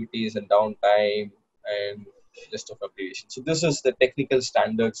scheduled activities and downtime and list of abbreviations. So this is the technical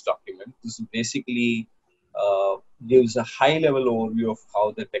standards document. This is basically gives a high level overview of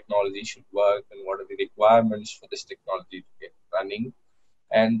how the technology should work and what are the requirements for this technology to get running.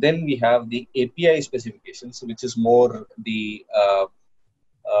 And then we have the API specifications, which is more the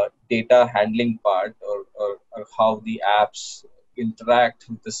data handling part, or how the apps interact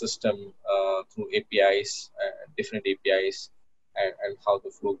with the system through APIs, different APIs, and how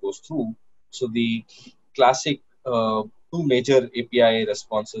the flow goes through. So the classic two major API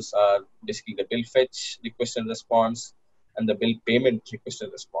responses are basically the bill fetch request and response and the bill payment request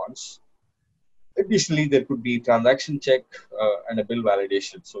and response. Additionally, there could be transaction check and a bill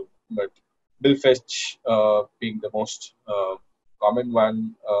validation. So, but bill fetch being the most common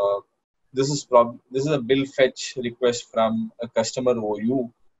one. This is a bill fetch request from a customer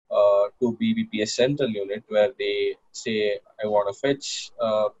OU to BBPS central unit, where they say, I want to fetch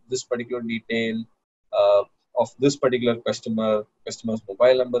this particular detail of this particular customer. Customer's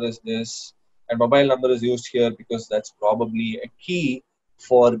mobile number is this, and mobile number is used here because that's probably a key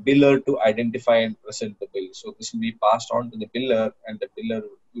for biller to identify and present the bill. So this will be passed on to the biller, and the biller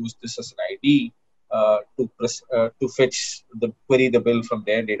will use this as an ID to fetch the query the bill from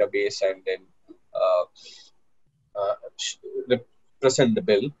their database and then uh, present the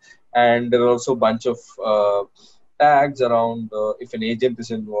bill. And there are also a bunch of tags around if an agent is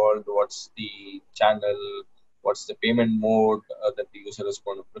involved, what's the channel, what's the payment mode that the user is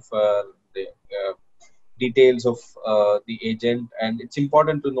going to prefer, the details of the agent. And it's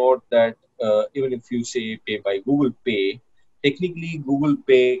important to note that even if you say pay by Google Pay, technically Google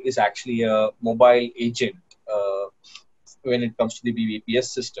Pay is actually a mobile agent when it comes to the BBPS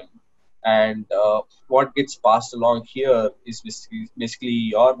system. And what gets passed along here is basically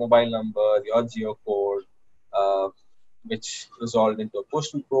your mobile number, your geocode, uh, which resolved into a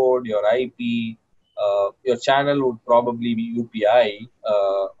postal code, your IP. Your channel would probably be UPI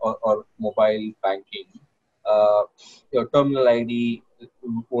or mobile banking. Uh, your terminal ID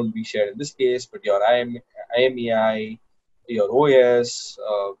won't be shared in this case, but your IMEI, your OS,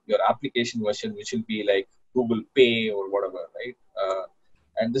 your application version, which will be like Google Pay or whatever, right?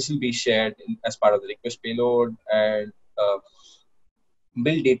 And this will be shared as part of the request payload. And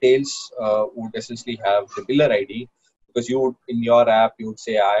bill details would essentially have the biller ID, because you would, in your app, you would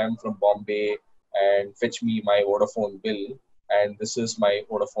say, I am from Bombay and fetch me my Vodafone bill, and this is my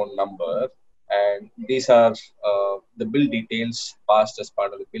Vodafone number. And these are the bill details passed as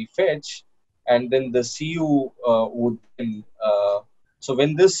part of the bill fetch. And then the CU would then, so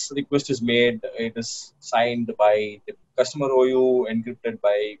when this request is made, it is signed by the customer OU, encrypted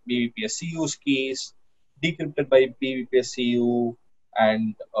by BBPS CU's keys, decrypted by BBPS CU,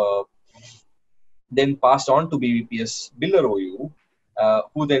 and then passed on to BBPS biller OU,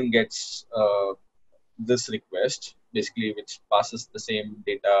 who then gets this request, basically, which passes the same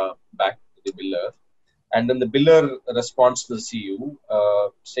data back to the biller. And then the biller responds to the CU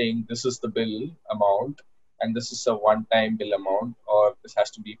saying this is the bill amount, and this is a one-time bill amount, or this has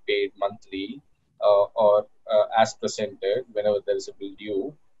to be paid monthly, or as presented whenever there is a bill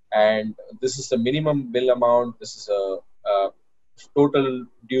due. And this is the minimum bill amount. This is a total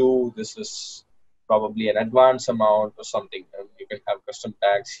due. This is probably an advance amount or something. And you can have custom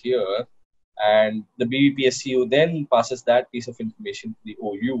tags here. And the BBPSCU then passes that piece of information to the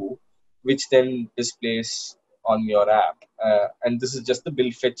OU, which then displays on your app. And this is just the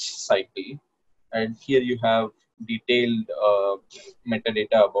bill fetch cycle. And here you have detailed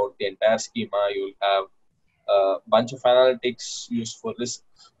metadata about the entire schema. You'll have a bunch of analytics used for risk,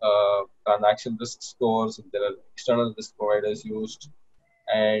 transaction risk scores. There are external risk providers used,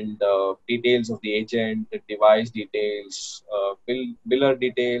 and details of the agent, the device details, biller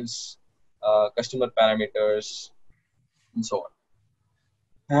details, customer parameters, and so on.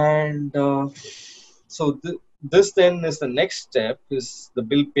 And so this then is the next step, is the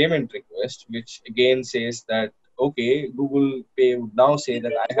bill payment request, which again says that, okay, Google Pay would now say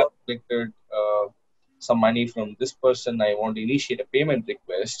that I have collected some money from this person. I want to initiate a payment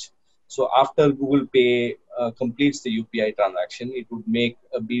request. So after Google Pay completes the UPI transaction, it would make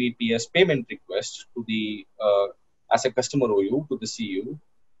a BBPS payment request to the as a customer OU to the CU,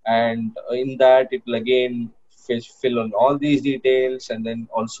 and in that it will again fill in all these details, and then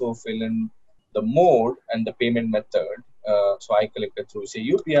also fill in the mode and the payment method. So I collected through, say,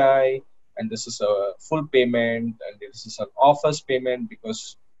 UPI, and this is a full payment, and this is an offers payment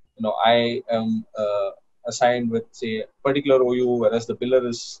because I am assigned with, say, particular OU, whereas the biller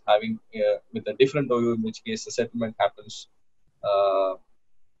is having with a different OU, in which case the settlement happens.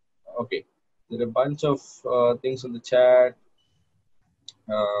 Okay, there are a bunch of things in the chat.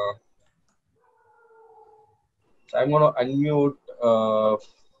 I'm going to unmute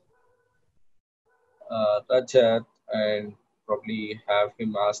Rajat and probably have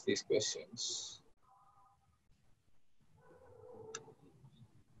him ask these questions.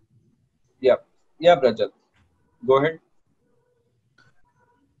 Yeah, Rajat, go ahead.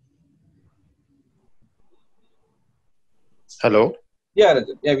 Hello. Yeah,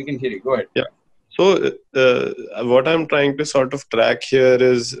 Rajat. Yeah, we can hear you. Go ahead. Yeah. So what I'm trying to sort of track here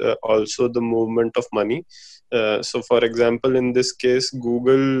is also the movement of money. So for example, in this case,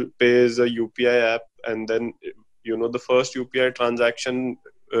 Google pays a UPI app, and then the first UPI transaction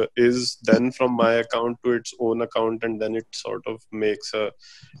is then from my account to its own account, and then it sort of makes a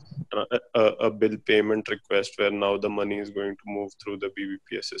bill payment request where now the money is going to move through the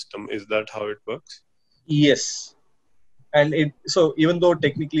BBPS system. Is that how it works? Yes. And so even though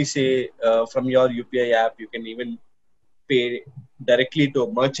technically, say, from your UPI app, you can even pay directly to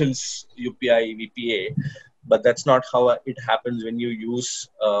a merchant's UPI VPA, but that's not how it happens when you use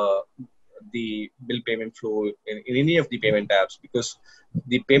the bill payment flow in any of the payment apps, because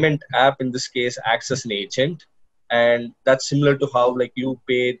the payment app in this case acts as an agent, and that's similar to how, like, you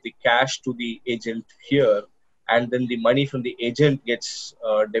pay the cash to the agent here, and then the money from the agent gets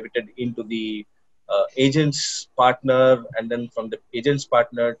debited into the agent's partner, and then from the agent's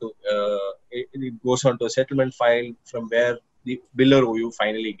partner to it goes on to a settlement file from where the biller OU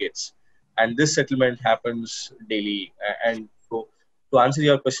finally gets. And this settlement happens daily. And so to answer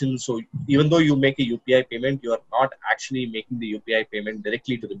your question, so even though you make a UPI payment, you are not actually making the UPI payment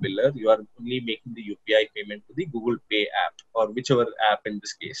directly to the biller. You are only making the UPI payment to the Google Pay app or whichever app in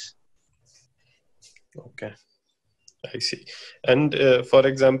this case. Okay. I see. And for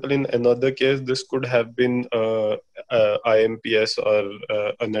example, in another case, this could have been IMPS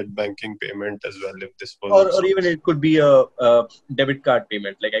or a net banking payment as well, if this was Or even it could be a debit card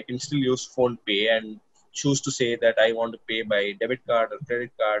payment. Like I can still use phone pay and choose to say that I want to pay by debit card or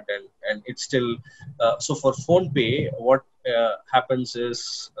credit card, and it's still so for phone pay what happens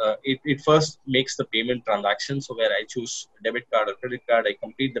is it first makes the payment transaction. So where I choose debit card or credit card, I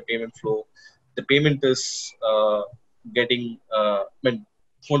complete the payment flow. The payment is getting when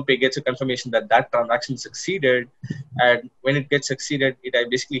phone pay gets a confirmation that that transaction succeeded, and when it gets succeeded, it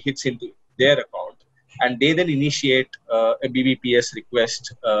basically hits into their account, and they then initiate a BBPS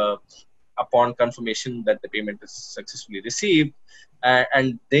request upon confirmation that the payment is successfully received.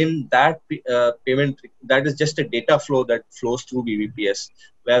 And then that payment, that is just a data flow that flows through BBPS,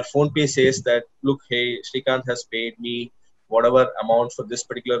 where PhonePe says that, look, hey, Srikanth has paid me whatever amount for this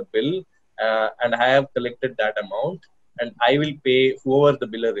particular bill, and I have collected that amount, and I will pay whoever the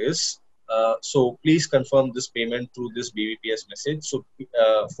biller is. So please confirm this payment through this BBPS message. So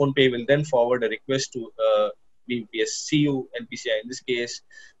PhonePe will then forward a request to BBPS CU, NPCI in this case,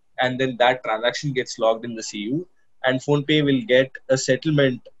 and then that transaction gets logged in the CU. And PhonePe will get a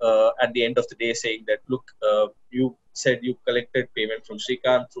settlement at the end of the day saying that, look, you said you collected payment from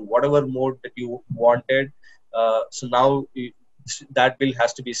Srikanth through whatever mode that you wanted. So now that bill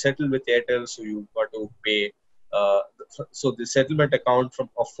has to be settled with Airtel, so you've got to pay. So the settlement account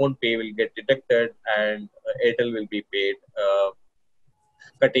of PhonePe will get deducted, and Airtel will be paid,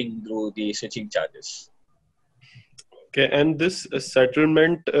 cutting through the switching charges. Okay, and this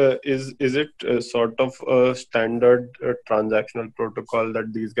settlement is it sort of a standard transactional protocol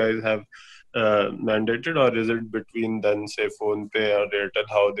that these guys have mandated, or is it between then say PhonePe or Airtel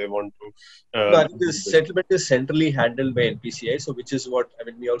how they want to? No, I think this settlement is centrally handled by NPCI. So, which is what I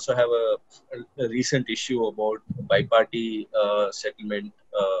mean. We also have a recent issue about bi-party settlement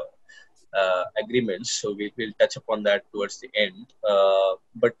agreements. So we'll touch upon that towards the end.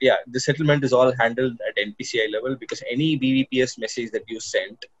 But yeah, the settlement is all handled at NPCI level, because any BBPS message that you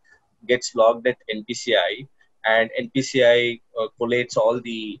sent gets logged at NPCI, and NPCI collates all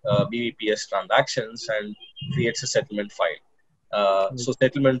the BBPS transactions and creates a settlement file. So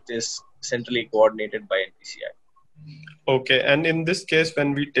settlement is centrally coordinated by NPCI. Okay, and in this case,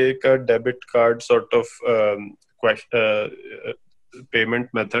 when we take a debit card sort of payment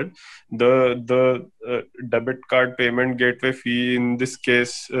method, the debit card payment gateway fee in this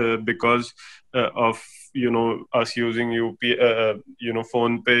case, because of us using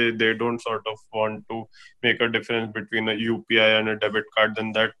phone pay, they don't sort of want to make a difference between a UPI and a debit card,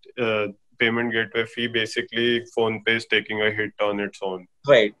 then that payment gateway fee, basically phone pay is taking a hit on its own.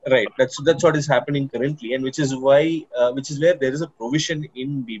 Right. That's what is happening currently, and which is why which is where there is a provision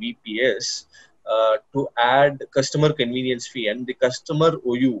in BBPS to add customer convenience fee, and the customer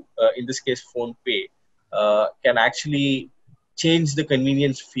OU, in this case PhonePe, can actually change the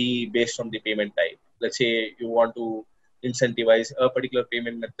convenience fee based on the payment type. Let's say you want to incentivize a particular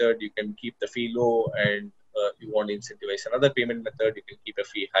payment method, you can keep the fee low, and you want to incentivize another payment method, you can keep a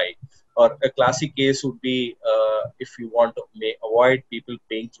fee high. Or a classic case would be if you want to avoid people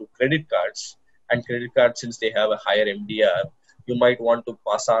paying through credit cards, and credit cards, since they have a higher MDR, you might want to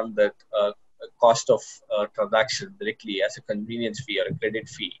pass on that cost of transaction directly as a convenience fee or a credit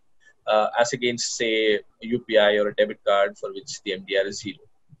fee, as against say a UPI or a debit card for which the MDR is 0.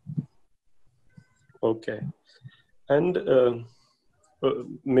 Okay, and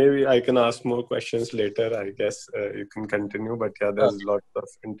maybe I can ask more questions later. I guess you can continue, but yeah, there's lots of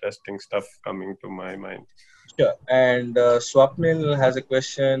interesting stuff coming to my mind. Sure. And Swapnil has a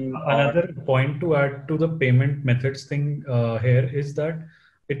question. Another point to add to the payment methods thing here is that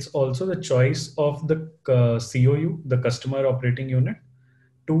it's also the choice of the COU, the customer operating unit,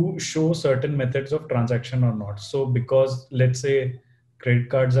 to show certain methods of transaction or not. So because let's say credit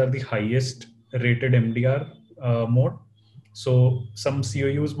cards are the highest rated MDR mode, so some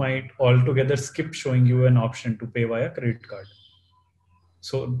COUs might altogether skip showing you an option to pay via credit card.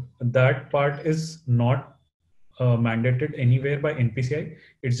 So that part is not mandated anywhere by NPCI.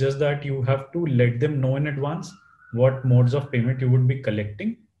 It's just that you have to let them know in advance what modes of payment you would be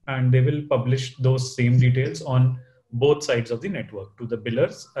collecting, and they will publish those same details on both sides of the network, to the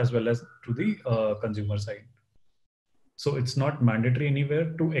billers as well as to the consumer side. So it's not mandatory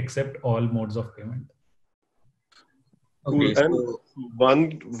anywhere to accept all modes of payment. Cool. Okay, And so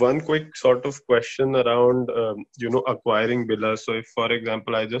one quick sort of question around acquiring billers. So if, for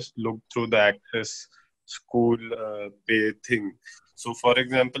example, I just look through the Access School pay thing. So for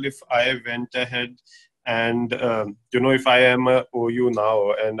example, if I went ahead and if I am a OU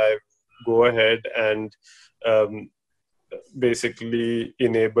now and I go ahead and um, basically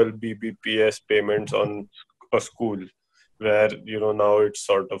enable BBPS payments on a school, where now it's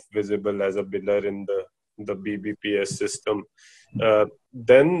sort of visible as a biller in the BBPS system,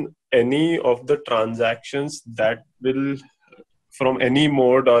 then any of the transactions that will from any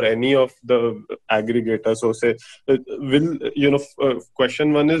mode or any of the aggregators. So say, will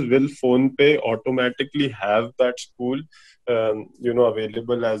question one is, will phone pay automatically have that school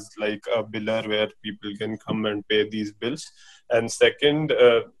available as like a biller where people can come and pay these bills? And second,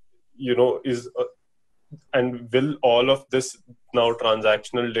 is and will all of this now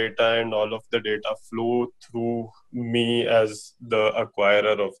transactional data and all of the data flow through me as the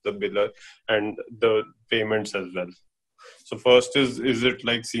acquirer of the biller and the payments as well? So first is it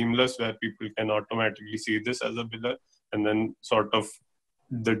like seamless where people can automatically see this as a biller, and then sort of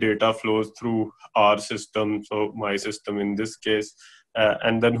the data flows through our system, so my system in this case,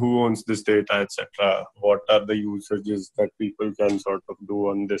 and then who owns this data, etc. What are the usages that people can sort of do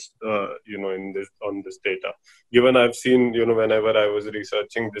on this, in this on this data? Given I've seen, whenever I was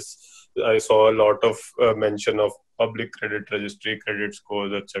researching this, I saw a lot of mention of public credit registry, credit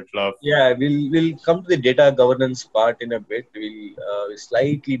scores, etc. yeah, we'll come to the data governance part in a bit. We're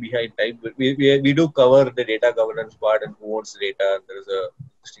slightly behind time, but we do cover the data governance part and who owns the data. There is a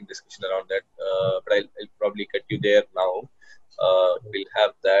interesting discussion around that, but I'll probably cut you there now. We'll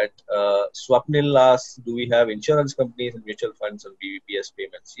have that. Swapnil asks, do we have insurance companies and mutual funds on BBPS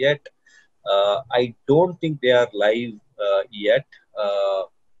payments yet? I don't think they are live yet,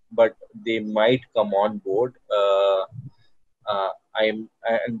 but they might come on board. And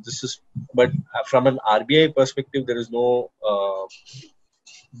this is, but from an RBI perspective, there is no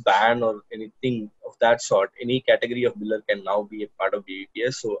ban or anything of that sort. Any category of biller can now be a part of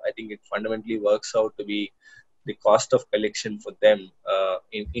BBPS. So I think it fundamentally works out to be the cost of collection for them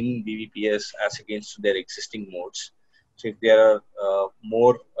in BBPS as against their existing modes. So if they are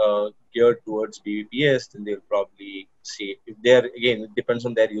more geared towards BBPS, then they'll probably see, if they're, again, it depends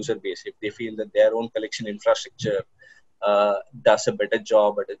on their user base. If they feel that their own collection infrastructure does a better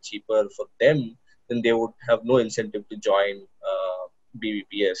job at a cheaper for them, then they would have no incentive to join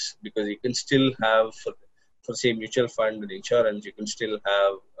BBPS, because you can still have for say mutual fund and insurance, you can still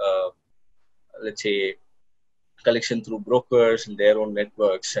have let's say collection through brokers and their own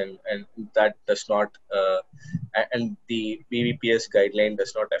networks, and that does not and the BBPS guideline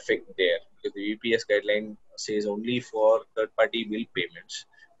does not affect there, because the BBPS guideline says only for third party bill payments,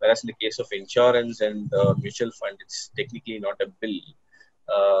 whereas in the case of insurance and mutual fund, it's technically not a bill.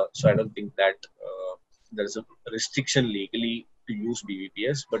 So I don't think that there's a restriction legally to use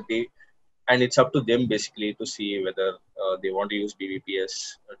BBPS, but and it's up to them basically to see whether they want to use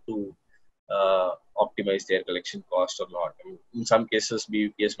BBPS to optimize their collection cost or not. I mean, in some cases,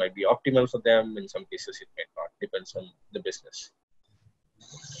 BBPS might be optimal for them. In some cases, it might not. Depends on the business.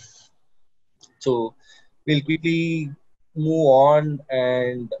 So we'll quickly move on,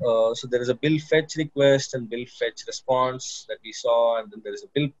 and so there is a bill fetch request and bill fetch response that we saw, and then there is a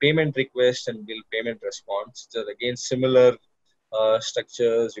bill payment request and bill payment response. So again, similar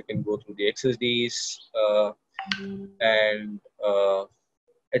structures. You can go through the XSDs and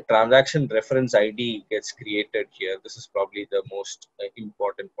a transaction reference ID gets created here. This is probably the most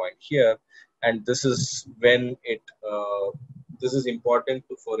important point here, and this is when it this is important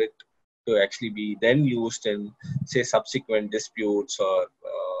for it to actually be then used in, say, subsequent disputes or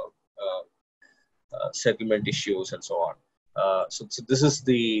settlement issues and so on. So this is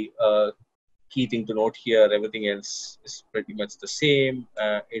the key thing to note here. Everything else is pretty much the same.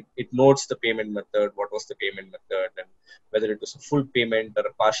 It notes the payment method, what was the payment method, and whether it was a full payment or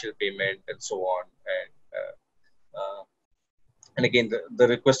a partial payment, and so on. And again, the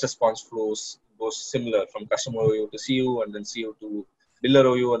request response flows goes similar from customer OU to CU, and then CU to biller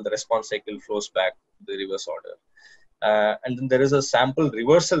OU, and the response cycle flows back to the reverse order. And then there is a sample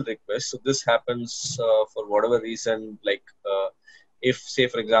reversal request. So this happens for whatever reason, like if, say,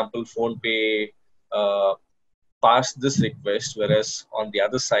 for example, PhonePe passed this request, whereas on the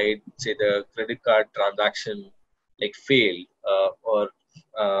other side, say the credit card transaction like failed, or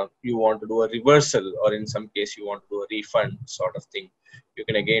you want to do a reversal, or in some case you want to do a refund sort of thing, you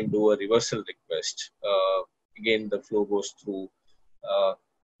can again do a reversal request. Again, the flow goes through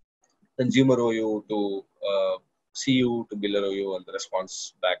consumer OU to CU to biller OU, and the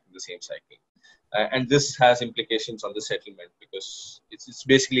response back in the same cycle. And this has implications on the settlement because it's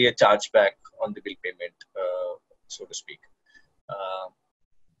basically a chargeback on the bill payment, so to speak. Uh,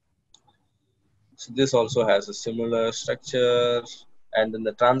 so this also has a similar structure. And then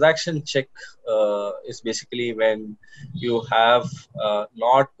the transaction check is basically when you have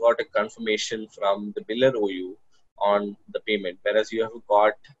not got a confirmation from the biller OU on the payment, whereas you have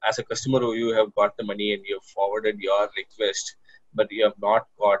got, as a customer OU, you have got the money and you have forwarded your request, but you have not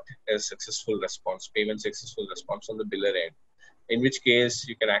got a successful response, payment successful response on the biller end. In which case,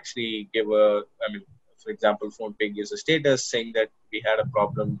 you can actually give a, I mean, for example, PhonePe gives a status saying that we had a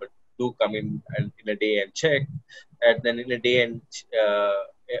problem, but do come in and in a day and check. And then in a day and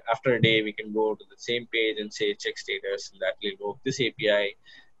after a day, we can go to the same page and say check status, and that will invoke this API,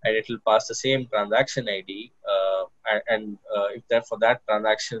 and it will pass the same transaction ID. And if that for that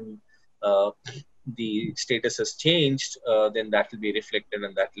transaction the status has changed, then that will be reflected,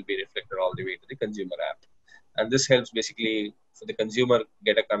 and that will be reflected all the way to the consumer app. And this helps basically for the consumer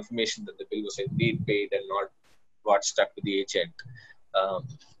get a confirmation that the bill was indeed paid and not got stuck with the agent. Um,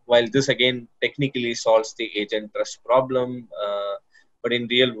 while this again technically solves the agent trust problem, but in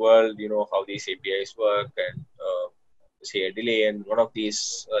real world, you know how these APIs work, and say a delay in one of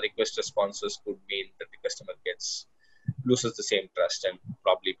these request responses could mean that the customer loses the same trust and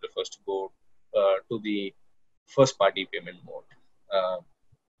probably prefers to go to the first party payment mode.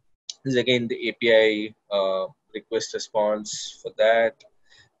 This is again the API request response for that.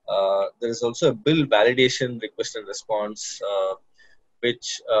 There is also a bill validation request and response,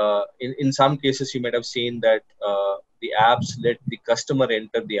 which in some cases you might have seen that the apps let the customer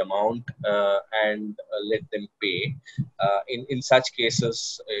enter the amount and let them pay. In such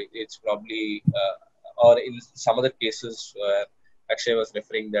cases, it's probably, or in some other cases where actually I was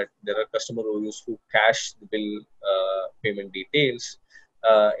referring that there are customer OUs who cache the bill payment details.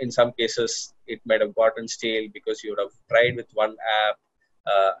 In some cases, it might have gotten stale because you would have tried with one app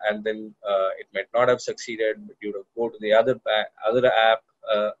and then it might not have succeeded, but you would go to the other app,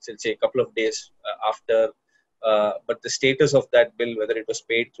 say a couple of days after, but the status of that bill, whether it was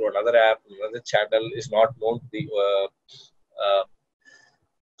paid through another app, another channel, is not known to the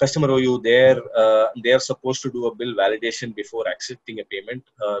customer OU. They're supposed to do a bill validation before accepting a payment.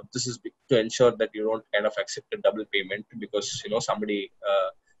 This is to ensure that you don't kind of accept a double payment because somebody,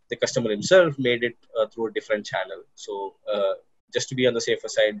 the customer himself, made it through a different channel. So just to be on the safer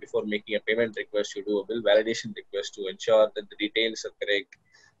side, before making a payment request, you do a bill validation request to ensure that the details are correct,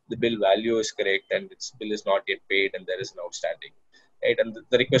 the bill value is correct, and its bill is not yet paid, and there is an outstanding. Right, and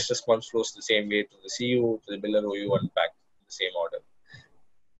the request response flows the same way to the CU, to the biller OU, and back in the same order.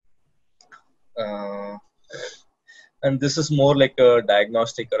 And this is more like a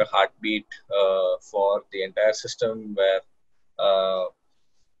diagnostic or a heartbeat for the entire system, where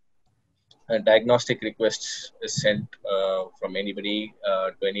a diagnostic request is sent from anybody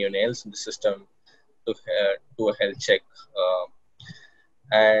to anyone else in the system to do a health check.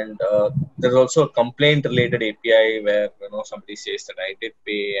 And there's also a complaint related API where somebody says that I did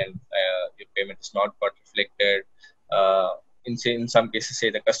pay and your payment is not got reflected. In some cases, say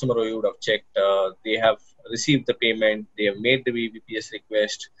the customer OU would have checked, they have received the payment, they have made the BBPS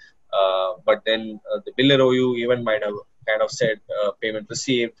request, but then the biller OU even might have kind of said payment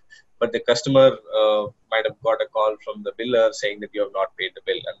received, but the customer might have got a call from the biller saying that you have not paid the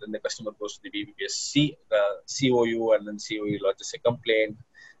bill, and then the customer goes to the BBPS COU, and then COU lodges a complaint,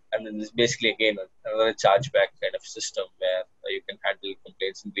 and then there's basically again another chargeback kind of system where you can handle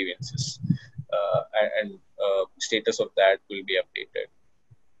complaints and grievances, and status of that will be updated.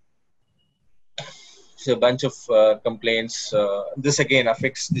 So a bunch of complaints. This again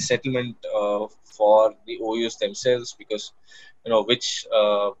affects the settlement for the OUs themselves, because which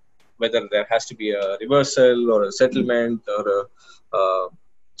whether there has to be a reversal or a settlement or a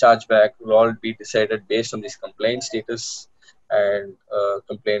chargeback will all be decided based on this complaint status, and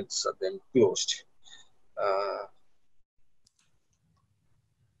complaints are then closed.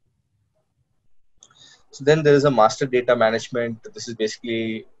 So then there is a master data management. This is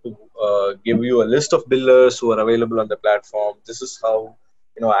basically to give you a list of billers who are available on the platform. This is how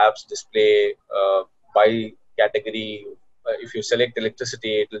apps display by category. If you select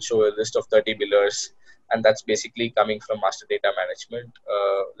electricity, it will show a list of 30 billers, and that's basically coming from master data management.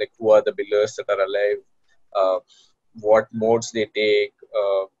 Like who are the billers that are alive, what modes they take,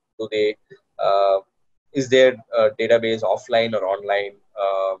 do they is their database offline or online.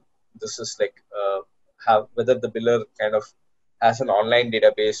 This is like have whether the biller kind of has an online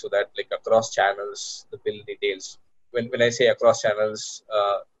database, so that like across channels the bill details. When I say across channels,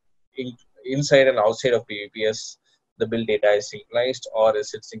 inside and outside of BBPS, the bill data is synchronized, or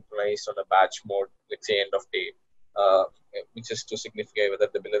is it synchronized on a batch mode, let's say end of day, uh, which is to signify whether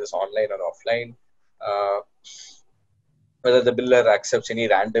the biller is online or offline, uh, whether the biller accepts any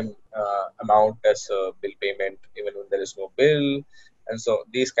random amount as a bill payment even when there is no bill. And so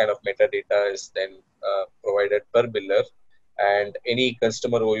these kind of metadata is then provided per biller, and any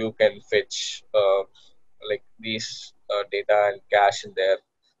customer OU can fetch like these data and cache in their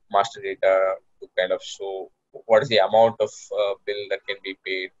master data to kind of show what is the amount of bill that can be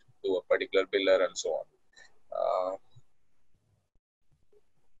paid to a particular biller and so on. Uh,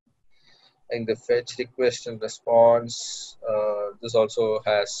 in the fetch request and response, this also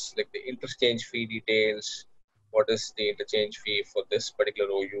has like the interchange fee details. What is the interchange fee for this particular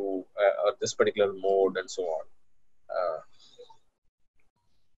OU or this particular mode and so on.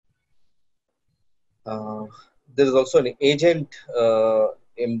 There is also an agent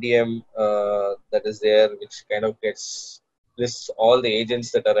MDM that is there, which kind of gets lists all the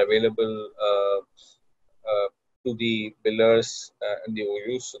agents that are available to the billers and the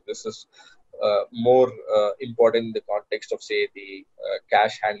OUs. So this is more important in the context of, say, the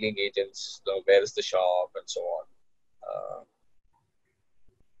cash handling agents, where is the shop, and so on.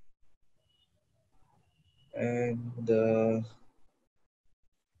 And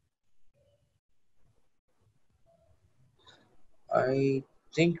I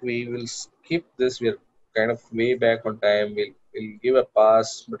think we will skip this. We're kind of way back on time. We'll give a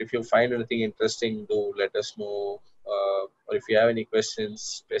pass. But if you find anything interesting, do let us know. Or if you have any questions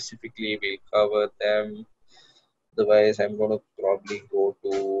specifically, we'll cover them. Otherwise, I'm going to probably go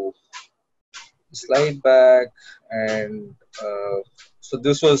to slide back. And so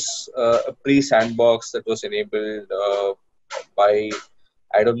this was a pre-sandbox that was enabled by,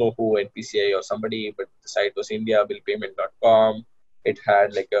 I don't know who, NPCI or somebody, but the site was indiabillpayment.com. It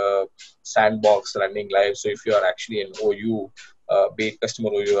had like a sandbox running live. So if you are actually an OU, be it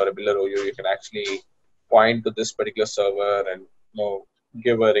customer OU or a biller OU, you can actually point to this particular server and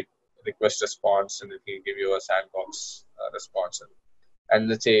give a request response, and it will give you a sandbox response. And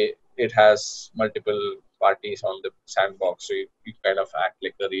let's say it has multiple parties on the sandbox, so you kind of act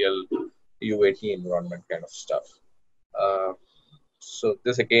like a real UAT environment kind of stuff. So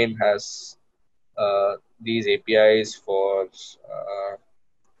this again has these APIs for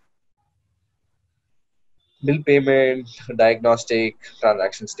bill payment, diagnostic,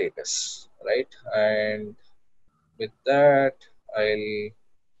 transaction status, right? And with that,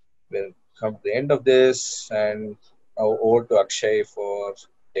 will come to the end of this, and now over to Akshay for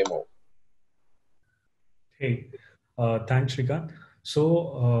demo. Hey, thanks, Shrikant.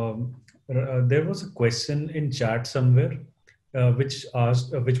 So there was a question in chat somewhere, which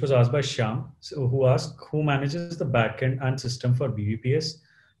was asked by Shyam, who asked who manages the backend and system for BBPS,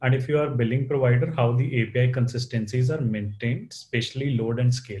 and if you are billing provider, how the API consistencies are maintained, especially load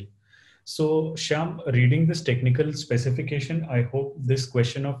and scale. So Shyam, reading this technical specification, I hope this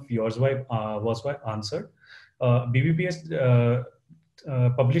question of yours was answered. BBPS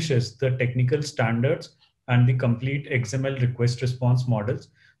publishes the technical standards and the complete XML request response models,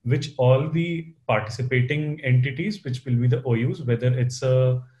 which all the participating entities, which will be the OUs, whether it's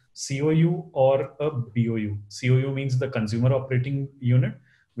a COU or a BOU. COU means the consumer operating unit,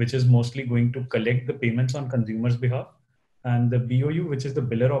 which is mostly going to collect the payments on consumers' behalf, and the BOU, which is the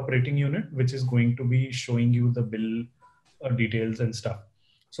biller operating unit, which is going to be showing you the bill details and stuff.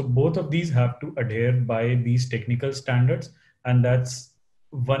 So both of these have to adhere by these technical standards, and that's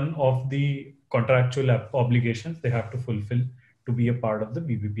one of the contractual obligations they have to fulfill to be a part of the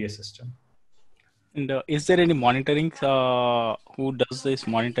BBPS system. And is there any monitoring? Who does this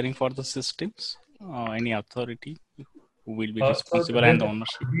monitoring for the systems? Any authority who will be responsible and the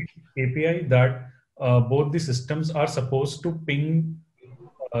ownership? API that both the systems are supposed to ping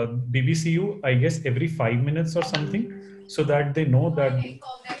BBCU, I guess, every 5 minutes or something, so that they know that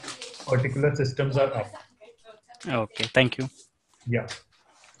particular systems are up. Okay, thank you. Yeah.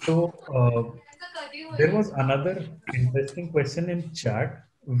 So there was another interesting question in chat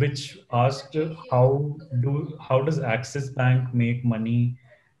which asked how does Axis Bank make money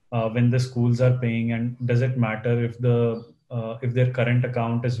when the schools are paying, and does it matter if their current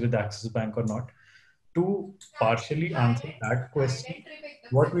account is with Axis Bank or not? To partially answer that question,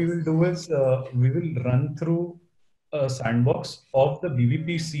 what we will do is we will run through a sandbox of the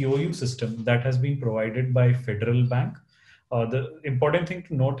BBP COU system that has been provided by Federal Bank. The important thing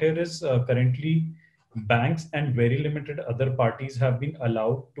to note here is currently banks and very limited other parties have been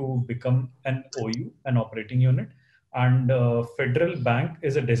allowed to become an OU, an operating unit, and Federal Bank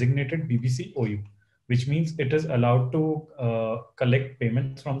is a designated BBC OU, which means it is allowed to collect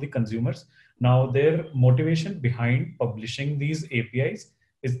payments from the consumers Now, their motivation behind publishing these APIs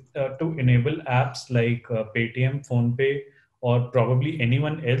is to enable apps like Paytm, PhonePe, or probably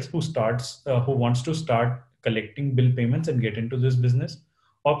anyone else who wants to start collecting bill payments and get into this business,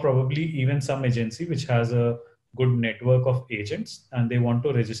 or probably even some agency which has a good network of agents and they want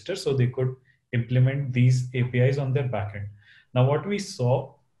to register so they could implement these APIs on their backend. Now, what we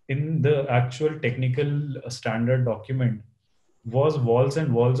saw in the actual technical standard document was walls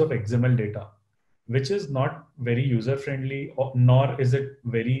and walls of XML data, which is not very user friendly, nor is it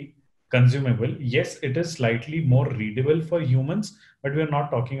very consumable. Yes, it is slightly more readable for humans, but we're not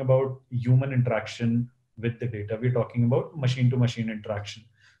talking about human interaction with the data. We're talking about machine to machine interaction.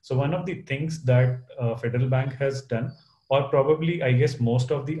 So one of the things that Federal Bank has done, or probably I guess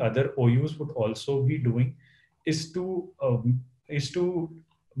most of the other OUs would also be doing, is to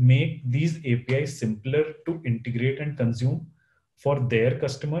make these APIs simpler to integrate and consume for their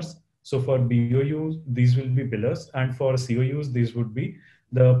customers. So for BOUs, these will be billers, and for COUs, these would be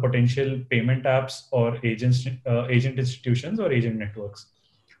the potential payment apps or agent institutions or agent networks.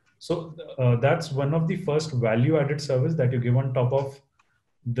 So that's one of the first value-added service that you give on top of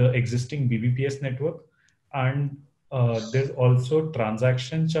the existing BBPS network. And there's also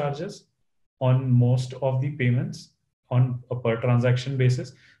transaction charges on most of the payments on a per transaction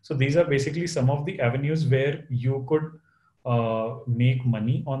basis. So these are basically some of the avenues where you could make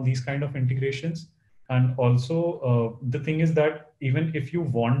money on these kind of integrations. And also the thing is that even if you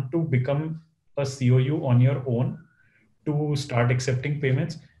want to become a COU on your own to start accepting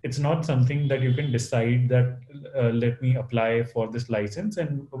payments, it's not something that you can decide that let me apply for this license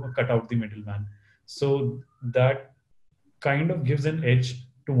and cut out the middleman. So that kind of gives an edge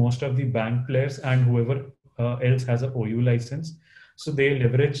to most of the bank players and whoever else has a OU license. So they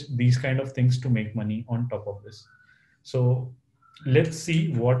leverage these kind of things to make money on top of this. So let's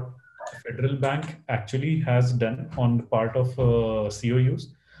see what Federal Bank actually has done on the part of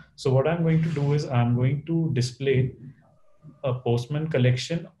COUs. So what I'm going to do is I'm going to display a Postman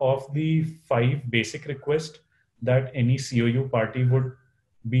collection of the 5 basic requests that any COU party would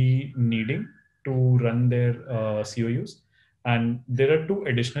be needing to run their COUs. And there are 2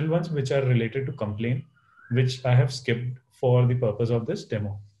 additional ones which are related to complaint, which I have skipped for the purpose of this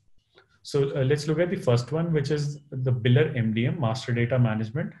demo. So let's look at the first one, which is the biller MDM, master data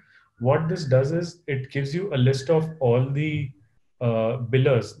management. What this does is it gives you a list of all the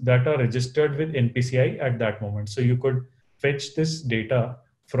billers that are registered with NPCI at that moment. So you could fetch this data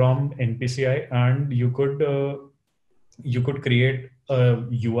from NPCI and you could create a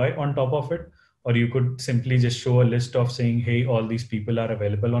UI on top of it, or you could simply just show a list of saying, hey, all these people are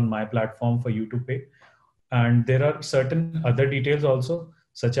available on my platform for you to pay. And there are certain other details also,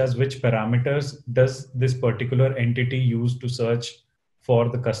 such as which parameters does this particular entity use to search for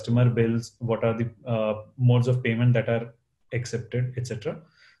the customer bills, what are the modes of payment that are accepted, etc.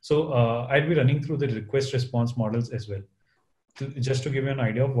 So I'll be running through the request response models as well, just to give you an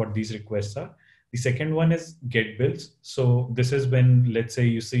idea of what these requests are. The second one is get bills. So this is when, let's say,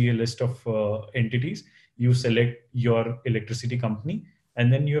 you see a list of entities, you select your electricity company,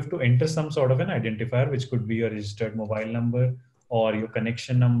 and then you have to enter some sort of an identifier, which could be your registered mobile number or your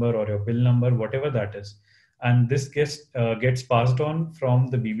connection number or your bill number, whatever that is. And this gets passed on from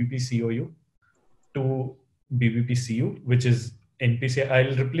the BBP COU to BBPCU, which is NPCI.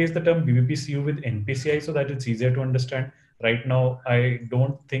 I'll replace the term BBPCU with NPCI so that it's easier to understand. Right now, I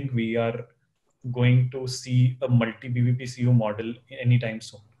don't think we are going to see a multi-BBPCU model anytime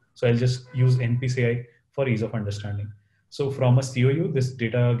soon. So I'll just use NPCI for ease of understanding. So from a COU, this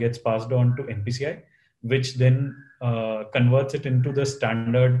data gets passed on to NPCI, which then converts it into the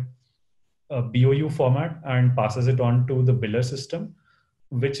standard BOU format and passes it on to the biller system,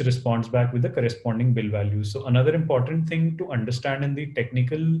 which responds back with the corresponding bill values. So another important thing to understand in the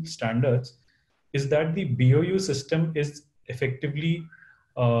technical standards is that the BOU system is effectively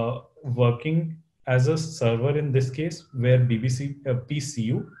working as a server in this case, where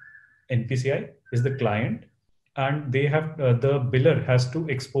PCU, NPCI is the client, and they have the biller has to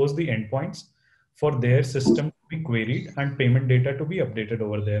expose the endpoints for their system to be queried and payment data to be updated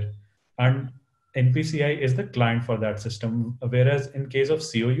over there. And NPCI is the client for that system. Whereas in case of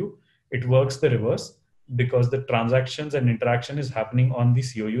COU, it works the reverse because the transactions and interaction is happening on the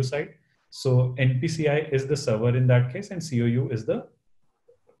COU side. So NPCI is the server in that case, and COU is the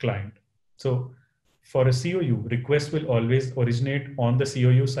client. So for a COU, request will always originate on the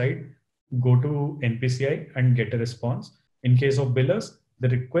COU side, go to NPCI and get a response. In case of billers, the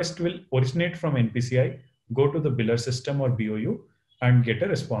request will originate from NPCI, go to the biller system or BOU and get a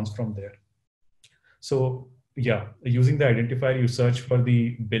response from there. So yeah, using the identifier, you search for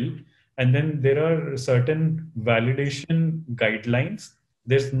the bill And then there are certain validation guidelines.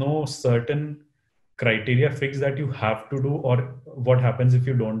 There's no certain criteria fix that you have to do, or what happens if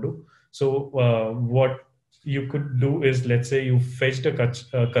you don't do. So what you could do is, let's say you fetched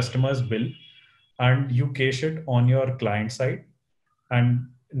a customer's bill and you cache it on your client side, and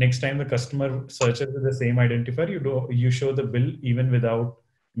next time the customer searches with the same identifier, you show the bill even without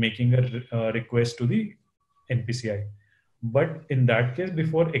making a request to the NPCI. But in that case,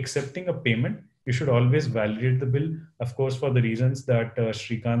 before accepting a payment, you should always validate the bill, of course, for the reasons that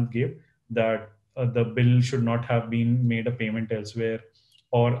Shrikant gave, that the bill should not have been made a payment elsewhere,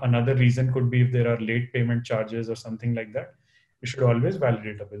 or another reason could be if there are late payment charges or something like that. You should always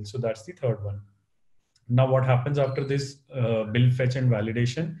validate a bill. So that's the third one. Now, what happens after this bill fetch and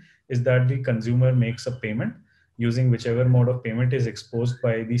validation is that the consumer makes a payment using whichever mode of payment is exposed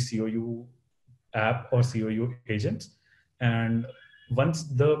by the COU app or COU agents. And once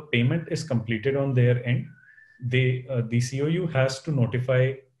the payment is completed on their end, the COU has to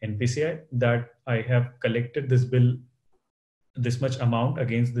notify NPCI that I have collected this bill, this much amount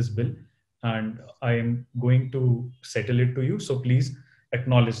against this bill, and I am going to settle it to you. So please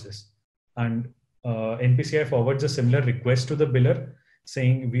acknowledge this. And NPCI forwards a similar request to the biller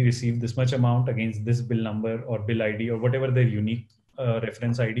saying we received this much amount against this bill number or bill ID or whatever their unique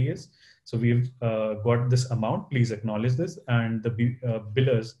reference ID is. So we've got this amount, please acknowledge this. And the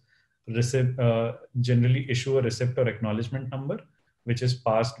billers generally issue a receipt or acknowledgement number, which is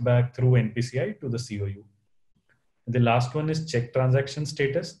passed back through NPCI to the COU. The last one is check transaction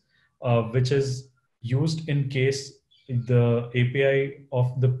status, which is used in case the API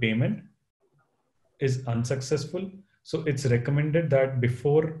of the payment is unsuccessful. So it's recommended that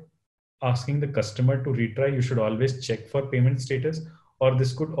before asking the customer to retry, you should always check for payment status. Or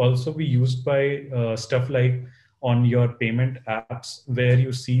this could also be used by stuff like on your payment apps where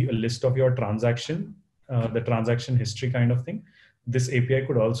you see a list of your transaction, the transaction history kind of thing. This API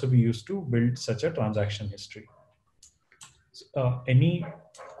could also be used to build such a transaction history. Any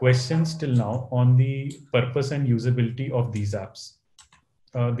questions till now on the purpose and usability of these apps,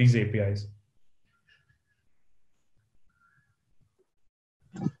 these APIs?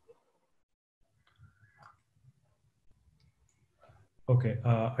 Okay,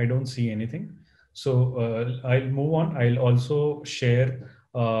 I don't see anything. So I'll move on. I'll also share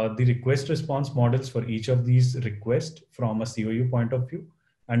the request response models for each of these requests from a COU point of view.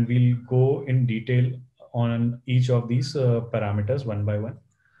 And we'll go in detail on each of these parameters one by one.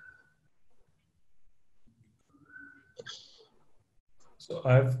 So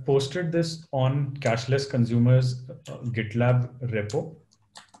I've posted this on Cashless Consumers GitLab repo.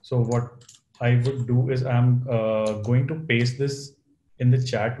 So what I would do is I'm going to paste this in the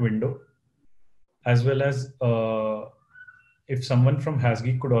chat window, as well as if someone from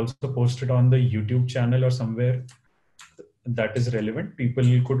HasGeek could also post it on the YouTube channel or somewhere that is relevant, people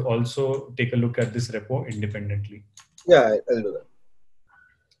could also take a look at this repo independently. Yeah, I'll do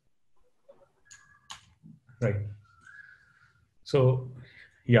that. Right. So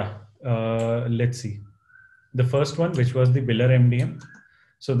yeah, let's see. The first one, which was the biller MDM.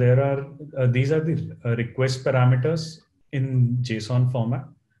 So there are, these are the request parameters in JSON format,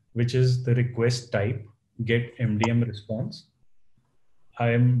 which is the request type, get MDM response. I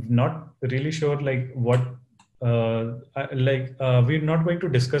am not really sure like what, we're not going to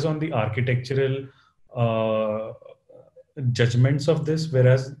discuss on the architectural judgments of this,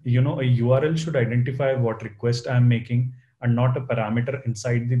 whereas, you know, a URL should identify what request I'm making and not a parameter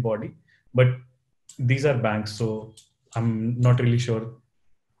inside the body. But these are banks, so I'm not really sure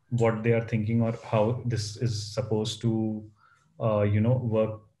what they are thinking or how this is supposed to,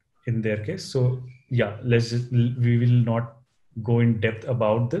 work in their case. So yeah, we will not go in depth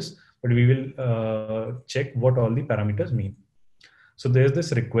about this, but we will check what all the parameters mean. So there's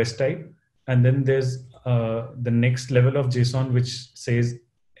this request type, and then there's the next level of JSON, which says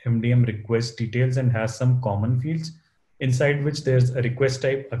MDM request details and has some common fields, inside which there's a request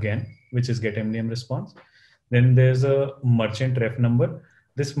type again, which is get MDM response. Then there's a merchant ref number.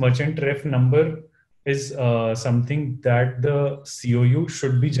 This merchant ref number is something that the COU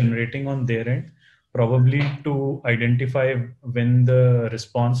should be generating on their end, probably to identify when the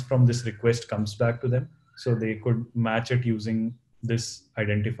response from this request comes back to them. So they could match it using this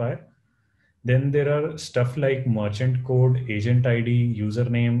identifier. Then there are stuff like merchant code, agent ID,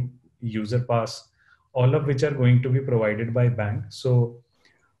 username, user pass, all of which are going to be provided by bank. So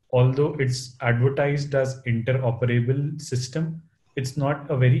although it's advertised as interoperable system, it's not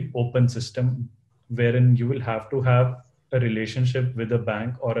a very open system wherein you will have to have a relationship with a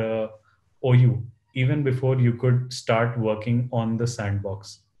bank or a OU even before you could start working on the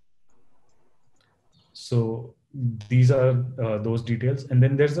sandbox. So these are those details. And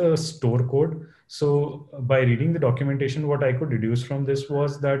then there's a store code. So by reading the documentation, what I could deduce from this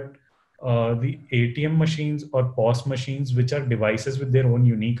was that the ATM machines or POS machines, which are devices with their own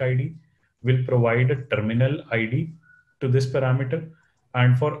unique ID, will provide a terminal ID to this parameter.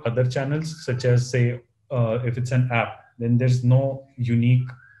 And for other channels, such as say, if it's an app, then there's no unique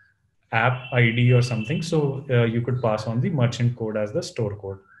app ID or something. So you could pass on the merchant code as the store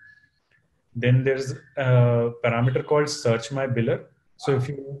code. Then there's a parameter called search my biller. So if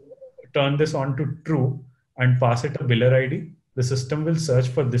you turn this on to true and pass it a biller ID, the system will search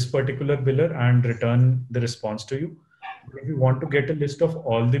for this particular biller and return the response to you. If you want to get a list of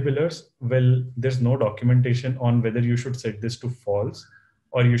all the billers, well, there's no documentation on whether you should set this to false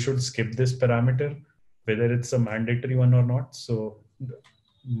or you should skip this parameter, whether it's a mandatory one or not. So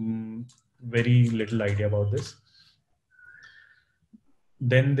very little idea about this.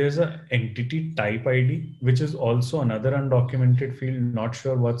 Then there's a entity type ID, which is also another undocumented field. Not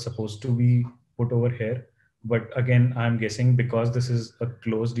sure what's supposed to be put over here. But again, I'm guessing because this is a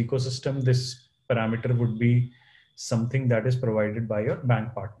closed ecosystem, this parameter would be something that is provided by your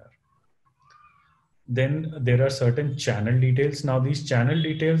bank partner. Then there are certain channel details. Now these channel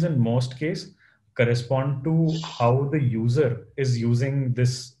details in most cases correspond to how the user is using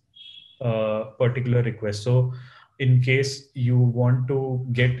this particular request. So in case you want to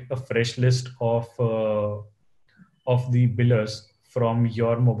get a fresh list of the billers from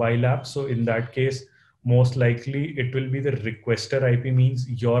your mobile app, so in that case, most likely it will be the requester IP, means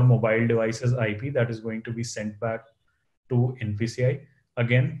your mobile device's IP, that is going to be sent back to NPCI.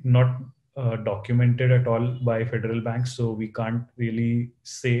 Again, not documented at all by federal banks, so we can't really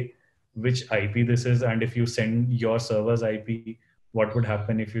say which IP this is. And if you send your server's IP, what would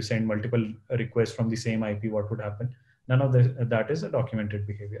happen? If you send multiple requests from the same IP, what would happen? None of that is a documented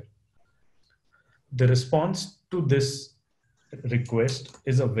behavior. The response to this request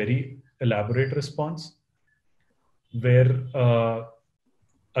is a very elaborate response where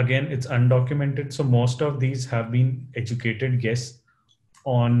again, it's undocumented. So most of these have been educated guess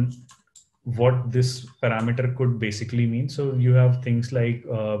on what this parameter could basically mean. So you have things like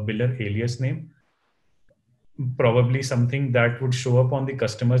biller alias name, probably something that would show up on the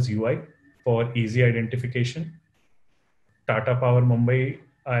customer's UI for easy identification. Tata Power Mumbai,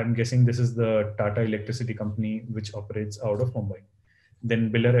 I'm guessing this is the Tata Electricity Company which operates out of Mumbai.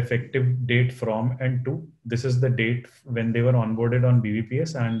 Then biller effective date from and to. This is the date when they were onboarded on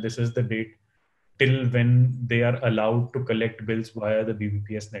BBPS, and this is the date till when they are allowed to collect bills via the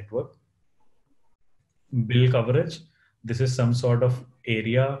BBPS network. Bill coverage. This is some sort of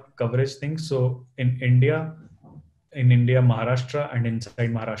area coverage thing. So in India, Maharashtra, and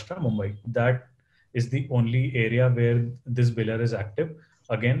inside Maharashtra, Mumbai, that is the only area where this biller is active.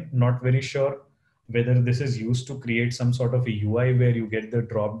 Again, not very sure whether this is used to create some sort of a UI where you get the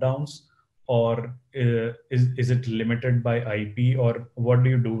drop downs, or is it limited by IP, or what do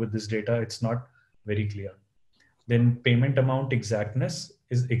you do with this data? It's not very clear. Then payment amount exactness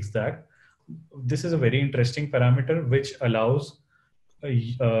is exact. This is a very interesting parameter which allows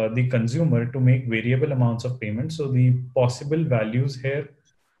the consumer to make variable amounts of payment. So the possible values here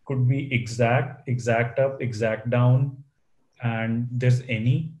could be exact, exact up, exact down, and there's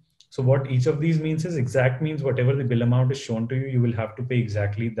any. So what each of these means is exact means whatever the bill amount is shown to you, you will have to pay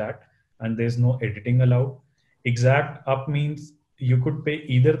exactly that, and there's no editing allowed. Exact up means you could pay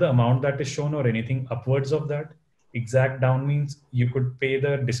either the amount that is shown or anything upwards of that. Exact down means you could pay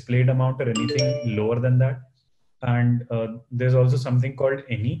the displayed amount or anything lower than that. And there's also something called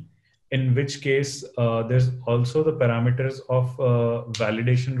any, in which case there's also the parameters of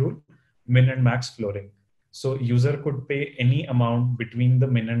validation rule, min and max flooring. So user could pay any amount between the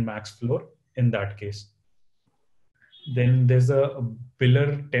min and max floor in that case. Then there's a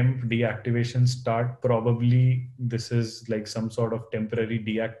biller temp deactivation start. Probably this is like some sort of temporary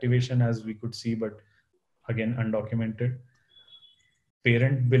deactivation, as we could see, but again, undocumented.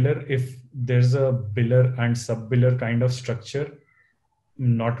 Parent biller, if there's a biller and sub biller kind of structure,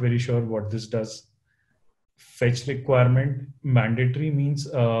 not very sure what this does. Fetch requirement mandatory means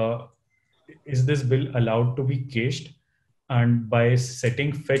is this bill allowed to be cached? And by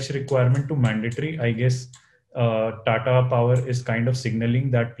setting fetch requirement to mandatory, I guess Tata Power is kind of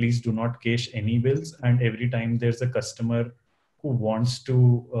signaling that please do not cache any bills, and every time there's a customer who wants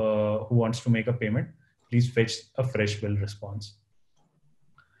to make a payment, please fetch a fresh bill response.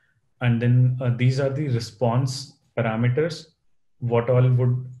 And then these are the response parameters. What all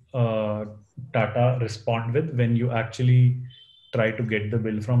would Tata respond with when you actually try to get the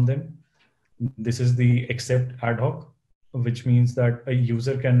bill from them? This is the accept ad hoc, which means that a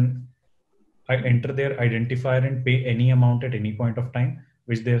user can enter their identifier and pay any amount at any point of time,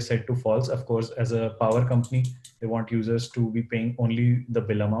 which they have set to false. Of course, as a power company, they want users to be paying only the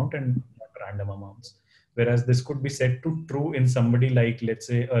bill amount and not random amounts. Whereas this could be set to true in somebody like, let's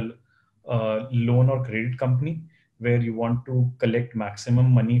say, a loan or credit company, where you want to collect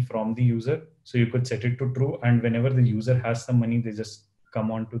maximum money from the user. So you could set it to true, and whenever the user has some money, they just come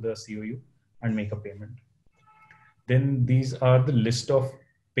on to the COU and make a payment. Then these are the list of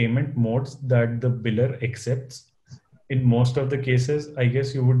payment modes that the biller accepts. In most of the cases, I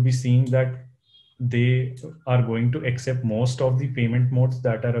guess you would be seeing that they are going to accept most of the payment modes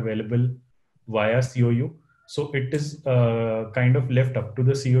that are available via COU. So it is kind of left up to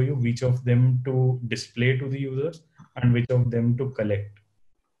the COU which of them to display to the users and which of them to collect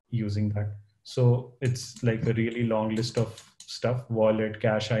using that. So it's like a really long list of stuff: wallet,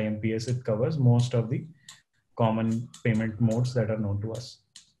 cash, IMPS. It covers most of the common payment modes that are known to us.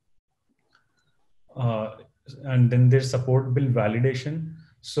 And then there's support bill validation.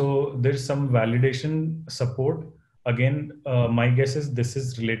 So there's some validation support. Again, my guess is this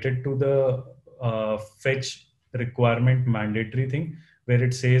is related to the fetch requirement mandatory thing, where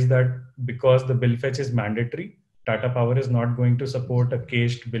it says that because the bill fetch is mandatory, Tata Power is not going to support a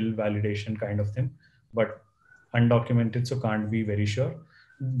cached bill validation kind of thing, but undocumented, so can't be very sure.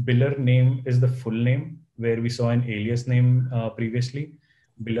 Biller name is the full name, where we saw an alias name previously.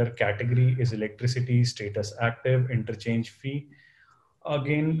 Biller category is electricity, status active, interchange fee.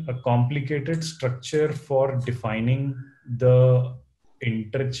 Again, a complicated structure for defining the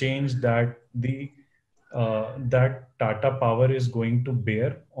interchange that that Tata Power is going to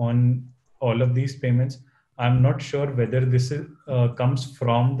bear on all of these payments. I'm not sure whether this comes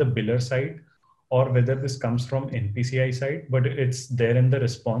from the biller side or whether this comes from NPCI side, but it's there in the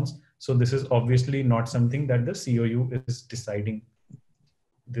response. So this is obviously not something that the COU is deciding.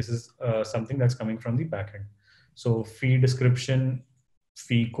 This is something that's coming from the backend. So fee description,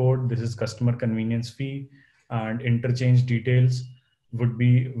 fee code, this is customer convenience fee, and interchange details would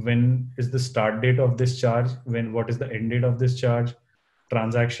be when is the start date of this charge, what is the end date of this charge,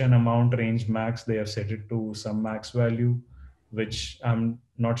 transaction amount range max, they have set it to some max value, which I'm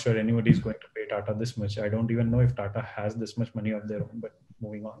not sure anybody is going to pay Tata this much. I don't even know if Tata has this much money of their own, but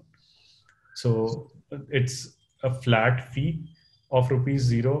moving on. So it's a flat fee of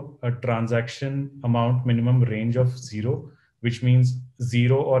 ₹0, a transaction amount minimum range of 0, which means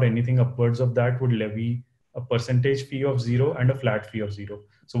 0 or anything upwards of that would levy a percentage fee of 0 and a flat fee of 0.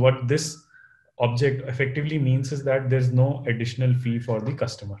 So what this object effectively means is that there's no additional fee for the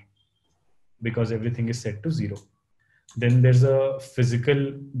customer because everything is set to 0. Then there's a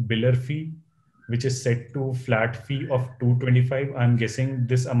physical biller fee, which is set to flat fee of 225. I'm guessing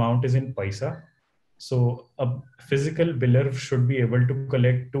this amount is in paisa. So a physical biller should be able to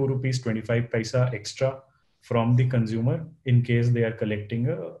collect ₹2.25 extra from the consumer in case they are collecting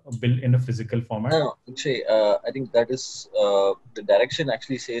a bill in a physical format. No, Akshay, I think that is the direction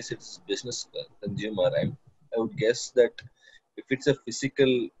actually says it's business consumer. I would guess that if it's a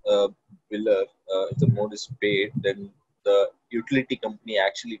physical biller, if the mode is paid, then the utility company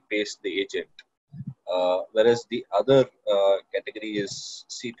actually pays the agent. Whereas the other category is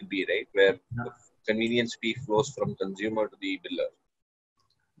C2B, right, where the convenience fee flows from consumer to the biller.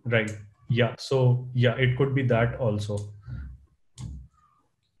 Right. Yeah. So yeah, it could be that also.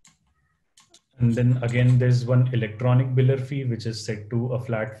 And then again, there's one electronic biller fee, which is set to a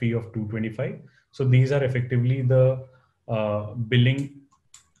flat fee of 225. So these are effectively the billing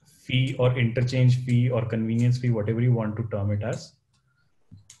fee or interchange fee or convenience fee, whatever you want to term it as.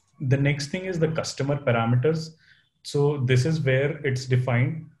 The next thing is the customer parameters. So this is where it's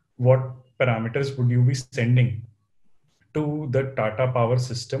defined what parameters would you be sending to the Tata Power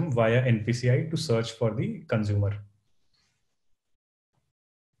system via NPCI to search for the consumer.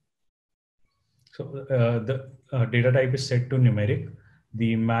 So the data type is set to numeric.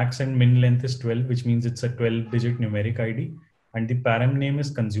 The max and min length is 12, which means it's a 12-digit numeric ID. And the param name is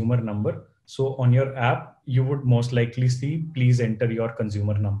consumer number. So on your app, you would most likely see, please enter your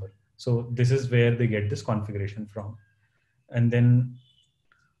consumer number. So this is where they get this configuration from. And then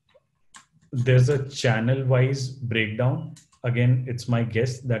there's a channel-wise breakdown. Again, it's my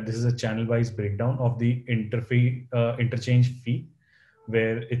guess that this is a channel-wise breakdown of the interchange fee,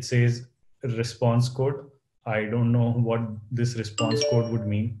 where it says response code. I don't know what this response code would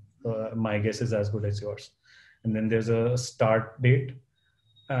mean. My guess is as good as yours. And then there's a start date,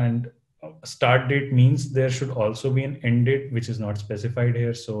 and start date means there should also be an end date, which is not specified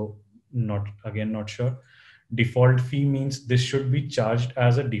here. So not sure. Default fee means this should be charged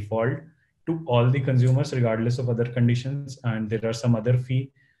as a default to all the consumers regardless of other conditions. And there are some other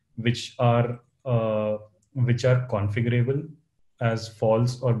fee which are configurable as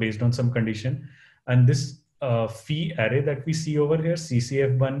false or based on some condition. And this fee array that we see over here,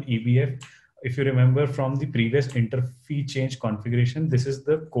 CCF1, EBF, if you remember from the previous interfee change configuration, this is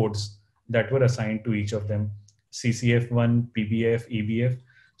the codes that were assigned to each of them: CCF1, PBF, EBF.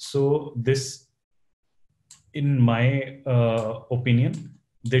 So this, in my opinion,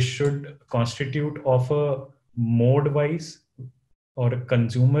 this should constitute of a mode wise or a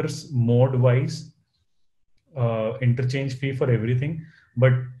consumer's mode wise interchange fee for everything.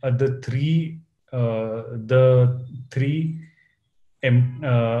 But the three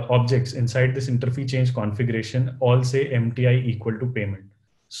objects inside this interfee change configuration all say MTI equal to payment.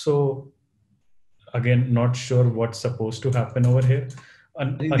 So again, not sure what's supposed to happen over here. I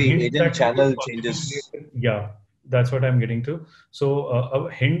think the agent channel changes. Yeah, that's what I'm getting to. So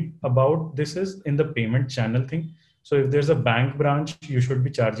a hint about this is in the payment channel thing. So if there's a bank branch, you should be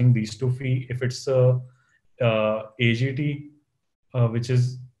charging these two fee. If it's a AGT, which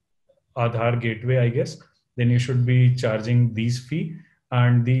is Aadhaar gateway, I guess, then you should be charging these fee.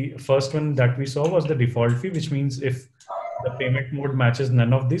 And the first one that we saw was the default fee, which means if the payment mode matches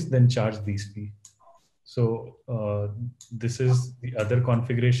none of these, then charge these fee. So this is the other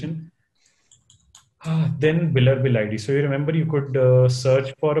configuration. Then biller bill ID. So you remember you could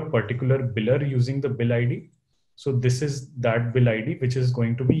search for a particular biller using the bill ID. So this is that bill ID, which is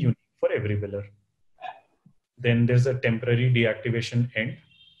going to be unique for every biller. Then there's a temporary deactivation end,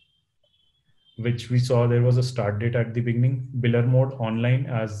 which we saw there was a start date at the beginning. Biller mode online,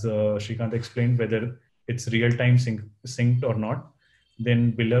 as Shrikant explained, whether it's real-time synced or not.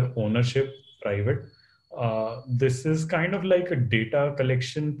 Then biller ownership, private. This is kind of like a data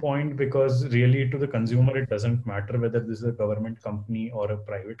collection point, because really to the consumer, it doesn't matter whether this is a government company or a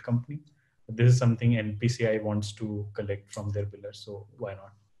private company. This is something NPCI wants to collect from their billers, so why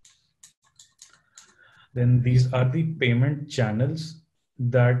not? Then these are the payment channels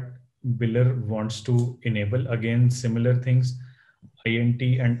that biller wants to enable. Again, similar things, INT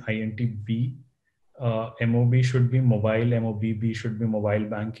and INTB. MOB should be mobile, MOBB should be mobile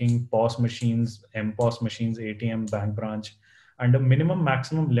banking, POS machines, MPOS machines, ATM, bank branch, and a minimum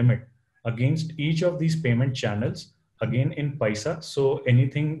maximum limit against each of these payment channels, again in paisa. So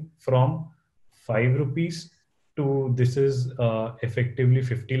anything from 5 rupees to this is effectively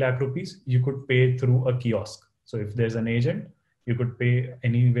 50 lakh rupees, you could pay through a kiosk. So if there's an agent, you could pay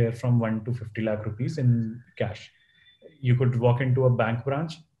anywhere from 1 to 50 lakh rupees in cash. You could walk into a bank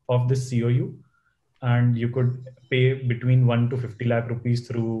branch of this COU and you could pay between 1 to 50 lakh rupees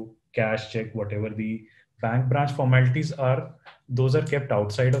through cash, check, whatever the bank branch formalities are. Those are kept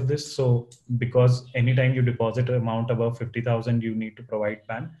outside of this. So because anytime you deposit an amount above 50,000, you need to provide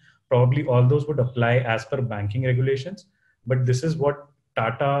PAN. Probably all those would apply as per banking regulations. But this is what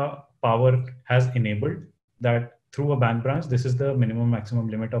Tata Power has enabled, that through a bank branch, this is the minimum maximum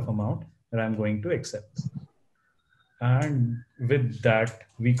limit of amount that I'm going to accept. And with that,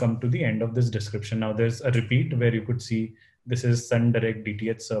 we come to the end of this description. Now there's a repeat where you could see this is Sun Direct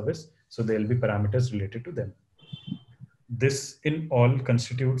DTH service. So there'll be parameters related to them. This in all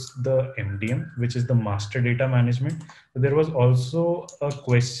constitutes the MDM, which is the master data management. There was also a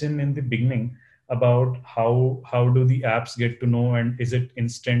question in the beginning about how do the apps get to know, and is it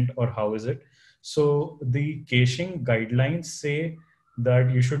instant or how is it? So the caching guidelines say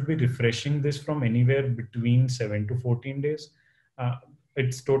that you should be refreshing this from anywhere between 7 to 14 days.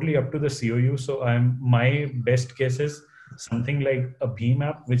 It's totally up to the COU. So my best guess is something like a Beam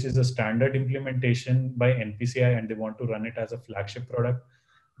app, which is a standard implementation by NPCI, and they want to run it as a flagship product.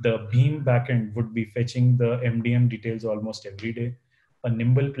 The Beam backend would be fetching the MDM details almost every day. A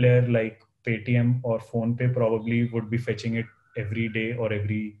nimble player like Paytm or PhonePe probably would be fetching it every day or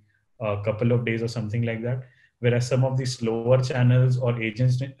every couple of days or something like that. Whereas some of the slower channels or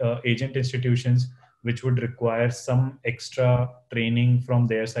agent institutions, which would require some extra training from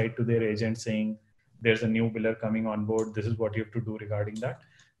their side to their agent saying, there's a new biller coming on board, this is what you have to do regarding that.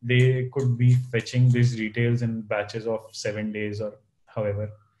 They could be fetching these details in batches of 7 days or however.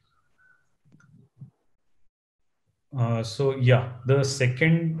 So yeah, the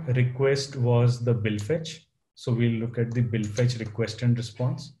second request was the bill fetch. So we'll look at the bill fetch request and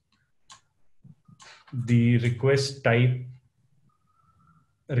response. The request type,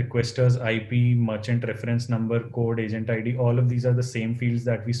 requester's IP, merchant reference number, code, agent ID, all of these are the same fields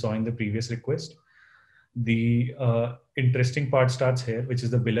that we saw in the previous request. The interesting part starts here, which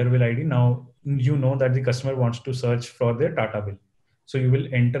is the biller bill ID. Now, you know that the customer wants to search for their Tata bill. So you will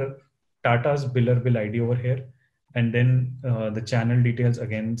enter Tata's biller bill ID over here. And then the channel details,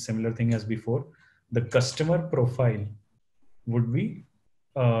 again, similar thing as before. The customer profile would be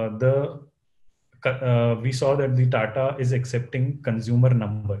we saw that the Tata is accepting consumer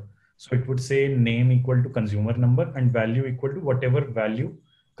number. So it would say name equal to consumer number and value equal to whatever value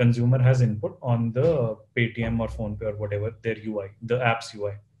consumer has input on the Paytm or PhonePe or whatever their UI, the app's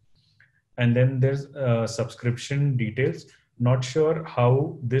UI. And then there's subscription details. Not sure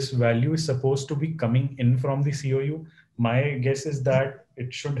how this value is supposed to be coming in from the COU. My guess is that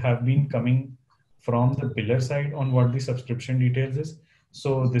it should have been coming from the biller side on what the subscription details is.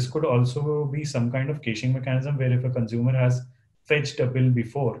 So this could also be some kind of caching mechanism where if a consumer has fetched a bill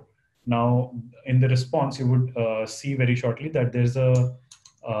before, now in the response you would see very shortly that there's a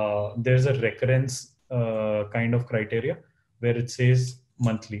recurrence kind of criteria where it says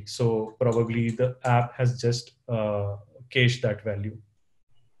monthly. So probably the app has just cached that value.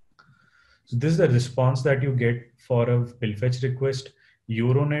 So this is the response that you get for a bill fetch request.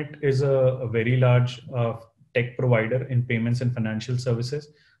 Euronet is a very large tech provider in payments and financial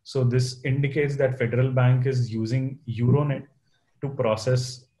services. So this indicates that Federal Bank is using Euronet to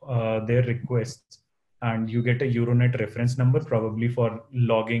process their requests, and you get a Euronet reference number probably for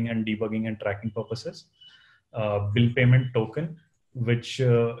logging and debugging and tracking purposes. Bill payment token, which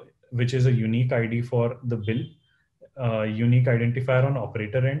is a unique ID for the bill. Unique identifier on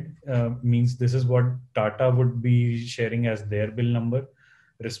operator end means this is what Tata would be sharing as their bill number.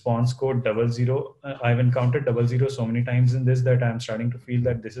 Response code 00. I've encountered 00 so many times in this that I'm starting to feel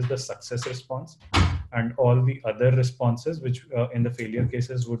that this is the success response, and all the other responses, which in the failure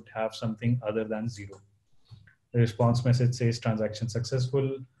cases would have something other than 0. The response message says transaction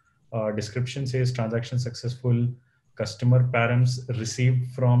successful. Description says transaction successful. Customer params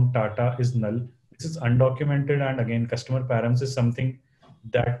received from Tata is null. This is undocumented, and again, customer params is something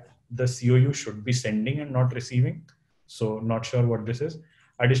that the COU should be sending and not receiving. So not sure what this is.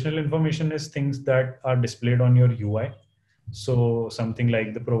 Additional information is things that are displayed on your UI. So something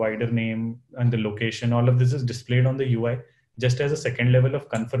like the provider name and the location, all of this is displayed on the UI just as a second level of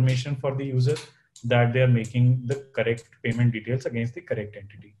confirmation for the user that they are making the correct payment details against the correct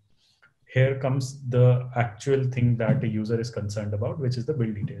entity. Here comes the actual thing that the user is concerned about, which is the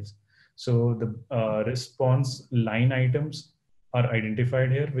bill details. So the response line items are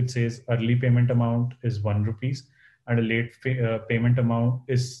identified here, which says early payment amount is 1 rupees and a late payment amount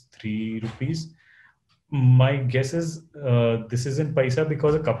is 3 rupees. My guess is this is in Paisa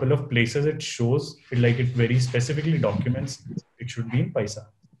because a couple of places it shows it very specifically documents it should be in Paisa.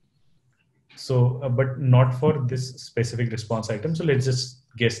 So, but not for this specific response item. So let's just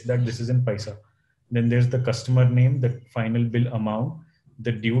guess that this is in Paisa. Then there's the customer name, the final bill amount,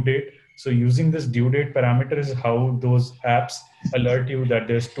 the due date. So using this due date parameter is how those apps alert you that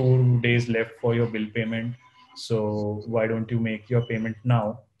there's 2 days left for your bill payment. So why don't you make your payment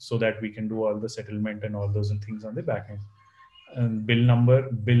now so that we can do all the settlement and all those things on the back end. And bill number,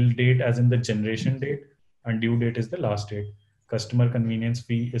 bill date as in the generation date, and due date is the last date. Customer convenience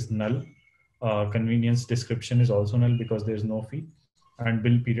fee is null. Convenience description is also null because there's no fee, and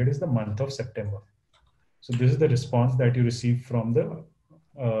bill period is the month of September. So this is the response that you receive from the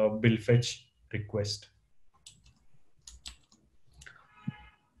bill fetch request.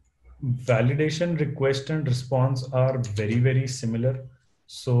 Validation request and response are very, very similar.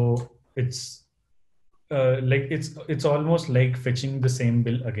 So it's it's almost like fetching the same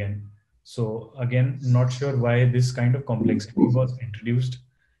bill again. So again, not sure why this kind of complexity was introduced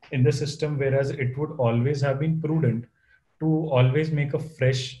in the system, whereas it would always have been prudent to always make a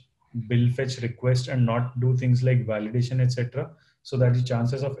fresh bill fetch request and not do things like validation, etc., so that the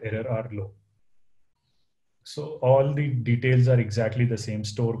chances of error are low. So all the details are exactly the same: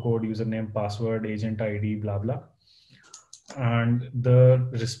 store code, username, password, agent ID, blah, blah. And the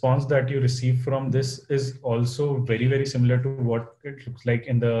response that you receive from this is also very, very similar to what it looks like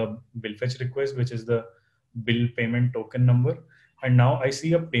in the bill fetch request, which is the bill payment token number. And now I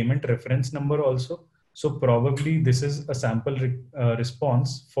see a payment reference number also. So probably this is a sample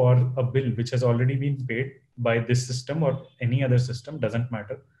response for a bill which has already been paid by this system or any other system, doesn't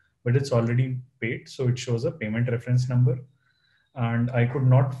matter, but it's already paid. So it shows a payment reference number. And I could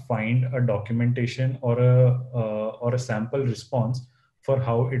not find a documentation or a sample response for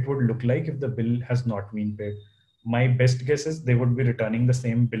how it would look like if the bill has not been paid. My best guess is they would be returning the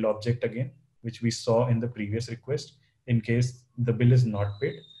same bill object again, which we saw in the previous request, in case the bill is not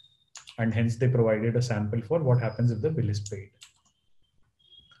paid, and hence they provided a sample for what happens if the bill is paid.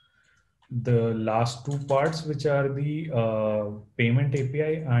 The last two parts, which are the payment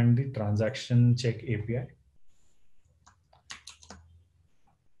API and the transaction check API.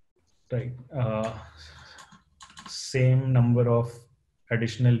 Right. Same number of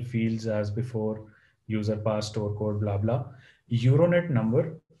additional fields as before: user pass, store code, blah, blah. Euronet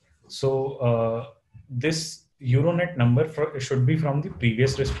number. So this Euronet number should be from the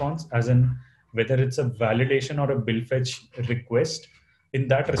previous response, as in whether it's a validation or a bill fetch request. In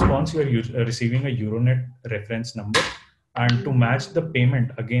that response, you are receiving a Euronet reference number, and to match the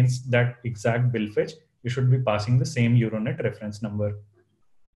payment against that exact bill fetch, you should be passing the same Euronet reference number.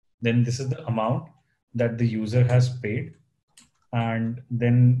 Then this is the amount that the user has paid, and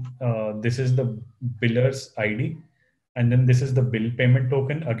then this is the biller's ID, and then this is the bill payment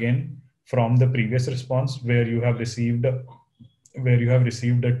token, again from the previous response, where you have received a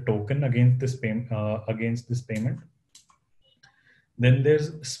token against this payment. Then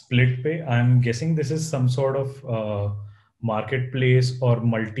there's split pay. I'm guessing this is some sort of marketplace or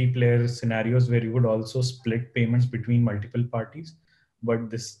multiplayer scenarios where you would also split payments between multiple parties, but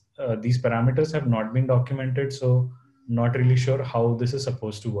these parameters have not been documented, so not really sure how this is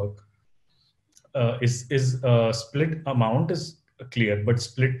supposed to work. Split amount is clear, but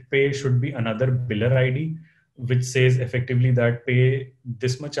split pay should be another biller ID, which says effectively that pay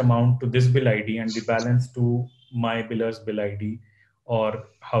this much amount to this bill ID and the balance to my biller's bill ID, or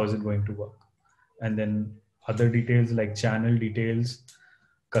how is it going to work? And then other details like channel details,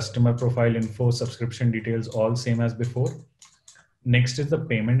 customer profile info, subscription details, all same as before. Next is the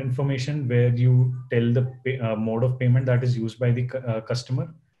payment information, where you tell the mode of payment that is used by the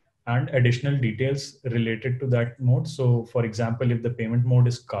customer and additional details related to that mode. So for example, if the payment mode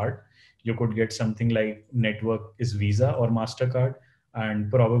is card, you could get something like network is Visa or MasterCard, and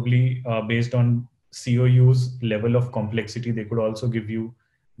probably based on COU's level of complexity, they could also give you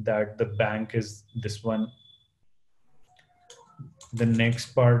that the bank is this one. The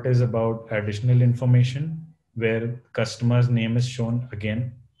next part is about additional information, where customer's name is shown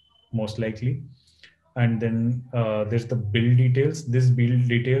again, most likely. And then there's the bill details. These bill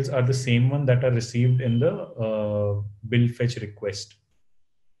details are the same one that are received in the bill fetch request.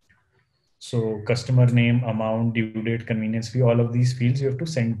 So customer name, amount, due date, convenience fee, all of these fields you have to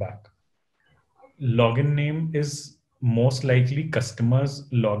send back. Login name is most likely customer's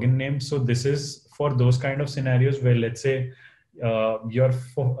login name. So this is for those kind of scenarios where, let's say, your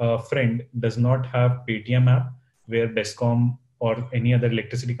friend does not have Paytm app where Bescom or any other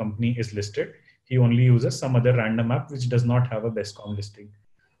electricity company is listed. He only uses some other random app which does not have a Bescom listing.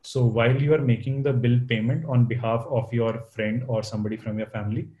 So while you are making the bill payment on behalf of your friend or somebody from your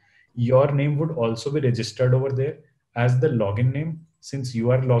family, your name would also be registered over there as the login name, since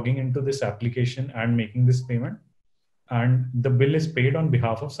you are logging into this application and making this payment, and the bill is paid on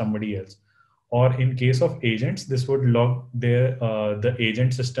behalf of somebody else. Or in case of agents, this would log the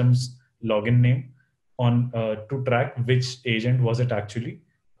agent system's login name on to track which agent was it actually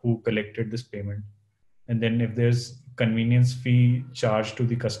who collected this payment. And then if there's convenience fee charged to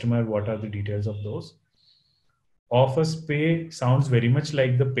the customer, what are the details of those? Offers pay sounds very much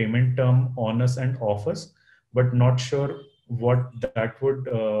like the payment term on us and offers, but not sure what that would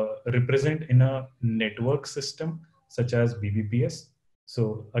represent in a network system such as BBPS.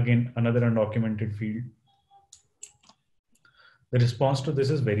 So again, another undocumented field. The response to this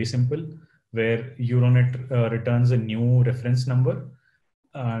is very simple, where Euronet returns a new reference number.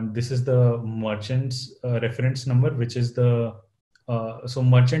 And this is the merchant's reference number, which is the, so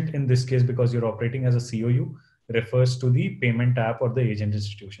merchant in this case, because you're operating as a COU, refers to the payment app or the agent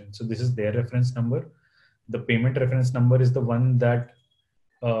institution. So this is their reference number. The payment reference number is the one that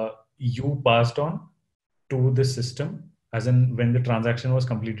you passed on to the system, as in when the transaction was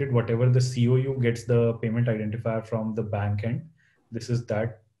completed, whatever the COU gets the payment identifier from the bank end. This is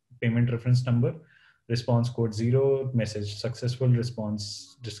that payment reference number. Response code 0, message successful,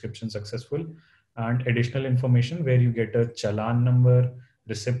 response description successful, and additional information where you get a challan number,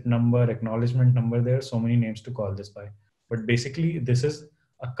 receipt number, acknowledgement number. There are so many names to call this by. But basically, this is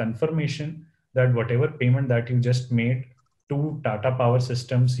a confirmation that whatever payment that you just made to Tata Power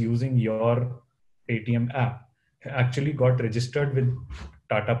Systems using your Paytm app actually got registered with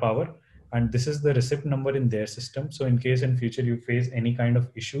Tata Power, and this is the receipt number in their system. So in case in future you face any kind of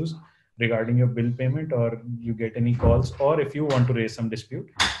issues regarding your bill payment, or you get any calls, or if you want to raise some dispute,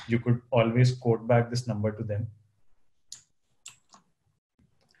 you could always quote back this number to them.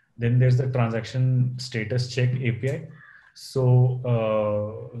 Then there's the transaction status check API.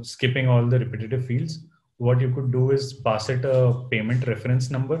 So skipping all the repetitive fields, what you could do is pass it a payment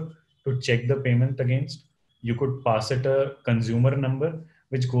reference number to check the payment against. You could pass it a consumer number,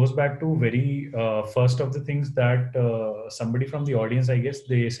 which goes back to very first of the things that somebody from the audience, I guess,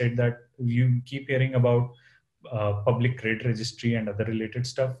 they said that you keep hearing about public credit registry and other related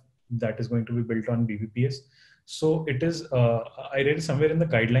stuff that is going to be built on BBPS. So it is, I read somewhere in the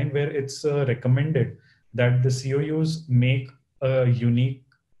guideline where it's recommended that the COUs make a unique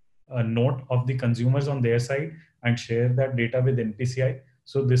note of the consumers on their side and share that data with NPCI.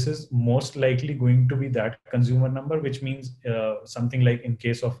 So this is most likely going to be that consumer number, which means something like in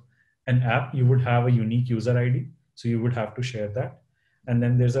case of an app, you would have a unique user ID. So you would have to share that. And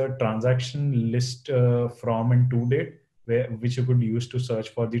then there's a transaction list from and to date, which you could use to search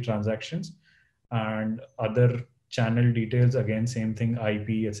for the transactions, and other channel details, again, same thing,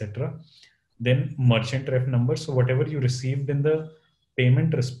 IP, etc. Then merchant ref number. So whatever you received in the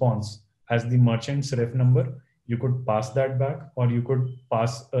payment response as the merchant's ref number, you could pass that back, or you could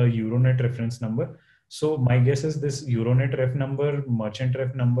pass a Euronet reference number. So my guess is this Euronet ref number, merchant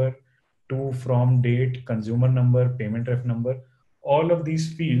ref number, to, from, date, consumer number, payment ref number, all of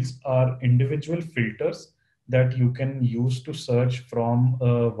these fields are individual filters that you can use to search from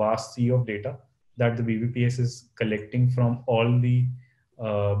a vast sea of data that the BBPS is collecting from all the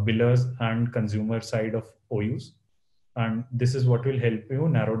billers and consumer side of OUs. And this is what will help you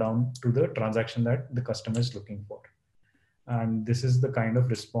narrow down to the transaction that the customer is looking for. And this is the kind of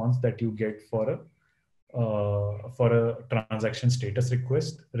response that you get for a transaction status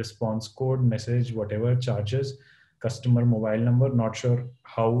request, response code, message, whatever, charges, customer mobile number. Not sure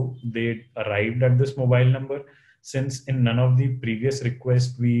how they arrived at this mobile number, since in none of the previous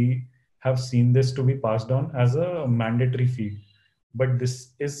requests we have seen this to be passed on as a mandatory field. But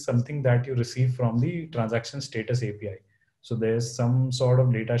this is something that you receive from the transaction status API. So there's some sort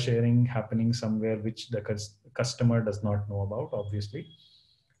of data sharing happening somewhere which the customer does not know about, obviously.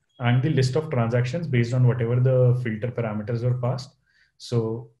 And the list of transactions based on whatever the filter parameters were passed.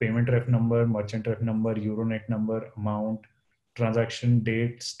 So payment ref number, merchant ref number, Euronet number, amount, transaction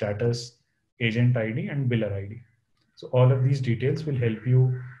date, status, agent ID, and biller ID. So all of these details will help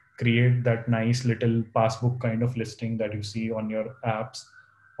you create that nice little passbook kind of listing that you see on your apps.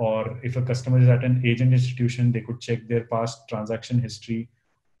 Or if a customer is at an agent institution, they could check their past transaction history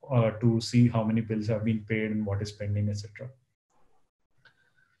to see how many bills have been paid and what is pending, etc.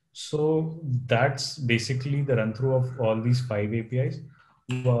 So that's basically the run through of all these 5 APIs.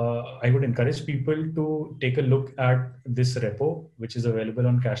 I would encourage people to take a look at this repo, which is available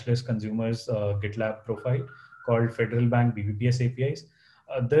on Cashless Consumer's GitLab profile, called Federal Bank BBPS APIs.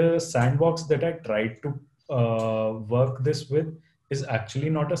 The sandbox that I tried to work this with is actually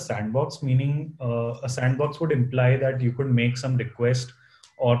not a sandbox, meaning a sandbox would imply that you could make some request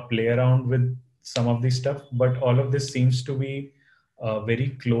or play around with some of this stuff. But all of this seems to be a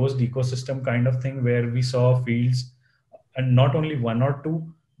very closed ecosystem kind of thing, where we saw fields, and not only one or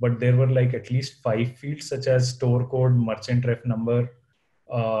two, but there were like at least 5 fields, such as store code, merchant ref number,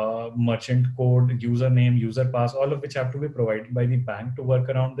 merchant code, username, user pass, all of which have to be provided by the bank to work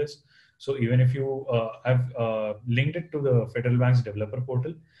around this. So even if you have linked it to the Federal Bank's developer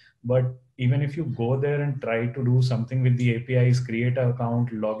portal, but even if you go there and try to do something with the APIs, create an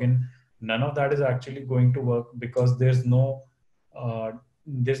account, login, none of that is actually going to work, because there's no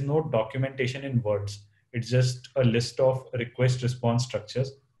documentation in words. It's just a list of request response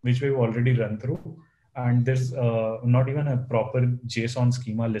structures, which we've already run through. And there's not even a proper JSON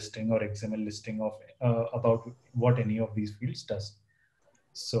schema listing or XML listing of about what any of these fields does.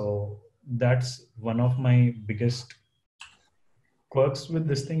 So that's one of my biggest quirks with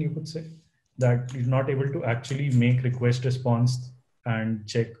this thing, you could say, that you're not able to actually make request response and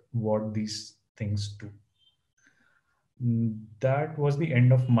check what these things do. That was the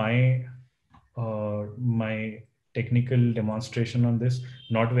end of my my technical demonstration on this.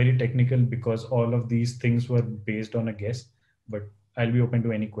 Not very technical, because all of these things were based on a guess, but I'll be open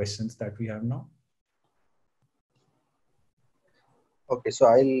to any questions that we have now. Okay, so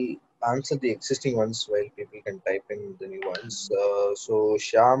I'll answer the existing ones while people can type in the new ones. So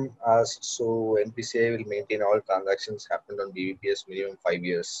Shyam asked, so NPCI will maintain all transactions happened on BBPS minimum 5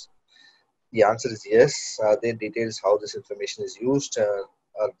 years. The answer is yes. Are there details how this information is used?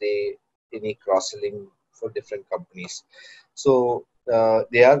 Are they any cross-selling for different companies? So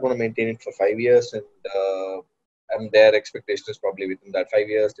they are going to maintain it for 5 years, and their expectation is probably within that 5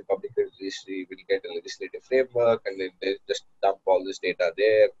 years, the public registry will get a legislative framework, and then they just dump all this data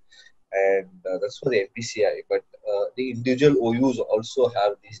there. And that's for the NPCI. But the individual OUs also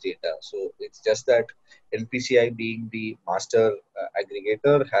have these data. So it's just that NPCI, being the master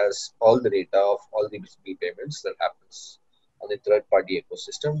aggregator, has all the data of all the bill payments that happens on the third-party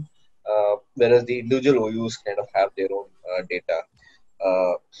ecosystem, whereas the individual OUs kind of have their own data.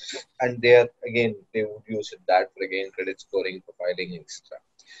 And they would use that for again credit scoring, profiling, etc.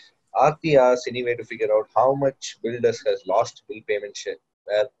 Aarti asks, any way to figure out how much bill desk has lost bill payment share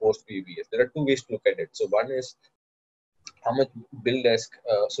post BBPS? There are two ways to look at it. So one is how much bill desk.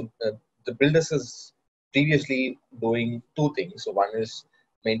 The bill desk is previously doing two things. So one is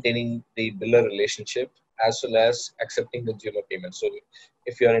maintaining the biller relationship as well as accepting consumer payments. So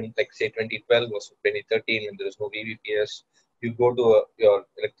if you're in like say 2012 or 2013 when there is no BBPS, you go to your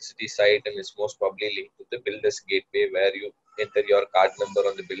electricity site and it's most probably linked to the builder's gateway where you enter your card number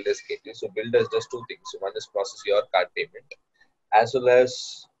on the builder's gateway. So builders does two things. So one is process your card payment as well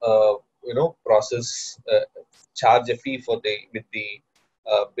as process charge a fee for the with the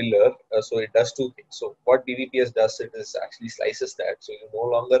biller. So it does two things. So what BBPS does, it is actually slices that. So you no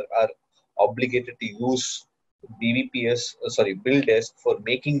longer are obligated to use BBPS, sorry, bill desk for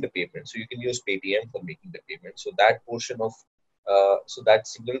making the payment. So you can use Paytm for making the payment. So that portion of so that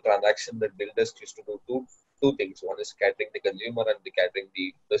single transaction that bill desk used to do two things. One is catering the consumer and the catering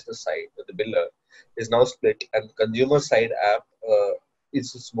the business side, the biller is now split. And the consumer side app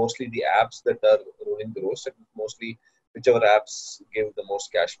is mostly the apps that are ruling the roast, and mostly whichever apps give the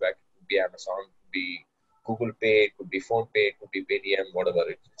most cashback. It could be Amazon, it could be Google Pay, it could be Phone Pay, it could be Paytm, whatever.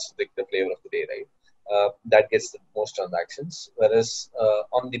 It's like the flavor of the day, right? That gets the most transactions. Whereas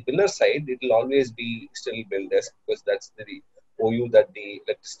on the biller side, it will always be still bill desk because that's the OU that the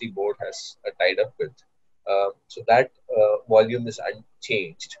electricity board has tied up with. So that volume is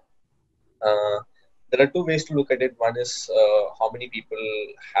unchanged. Uh, there are two ways to look at it. One is how many people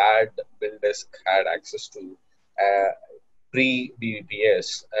had bill desk had access to uh, pre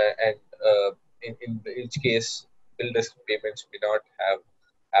BBPS, and in each case, bill desk payments may not have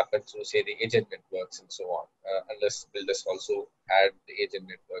happened through say the agent networks and so on, unless bill desk also had the agent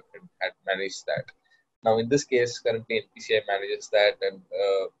network and had managed that. Now, in this case, currently NPCI manages that, and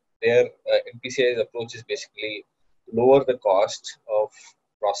their NPCI's approach is basically lower the cost of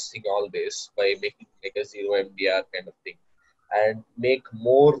processing all this by making like a zero MDR kind of thing, and make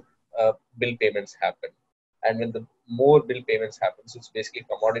more bill payments happen. And when the more bill payments happens, it's basically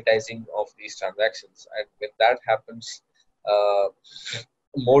commoditizing of these transactions. And when that happens, uh,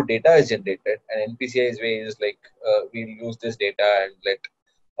 more data is generated, and NPCI's way is like we'll use this data and let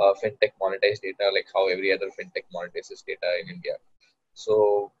fintech monetize data like how every other fintech monetizes data in India.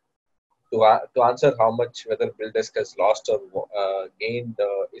 So to answer how much whether BillDesk has lost or gained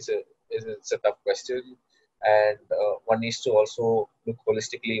is a tough question, and one needs to also look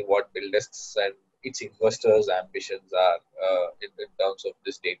holistically what BillDesk's and its investors' ambitions are in terms of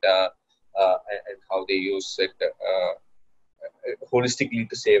this data and how they use it holistically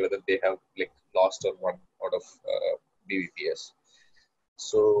to say whether they have like lost or won out of BBPS.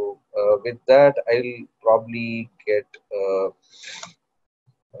 So with that, I'll probably get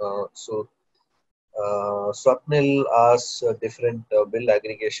so Swapnil asks different bill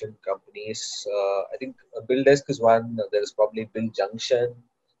aggregation companies. I think BillDesk is one. There is probably Bill Junction,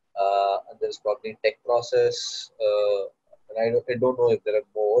 and there's probably Tech Process. And I don't know if there are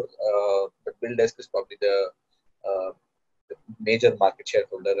more, but BillDesk is probably the major market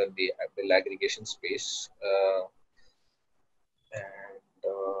shareholder in the bill aggregation space. And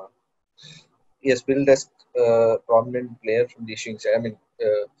yes, BillDesk, prominent player from the issuing side. I mean,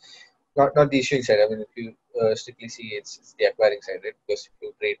 not the issuing side. I mean, if you strictly see, it's the acquiring side, right? Because if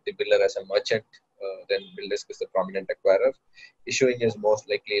you treat the biller as a merchant, then BillDesk is the prominent acquirer. Issuing is most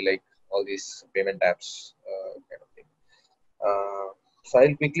likely like all these payment apps kind of thing. So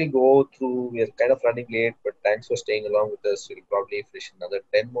I'll quickly go through. We are kind of running late, but thanks for staying along with us. We'll probably finish another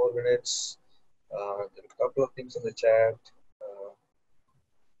 10 more minutes. There are a couple of things in the chat.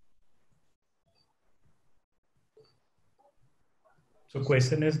 So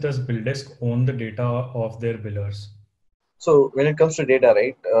question is, does BillDesk own the data of their billers? So when it comes to data,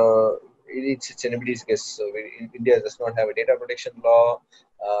 right, it's anybody's guess. So India does not have a data protection law.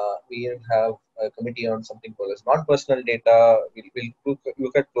 We even have a committee on something called as non-personal data. We'll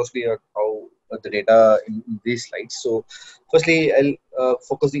look at closely at how the data in these slides. So firstly, I'll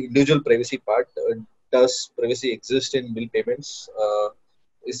focus the individual privacy part. Does privacy exist in bill payments?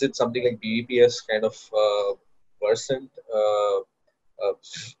 Is it something like BBPS kind of percent? Uh,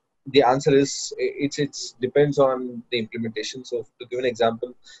 the answer is it's depends on the implementation. So to give an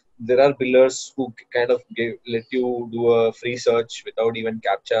example, there are billers who kind of let you do a free search without even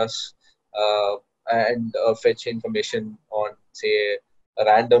captchas, and fetch information on say a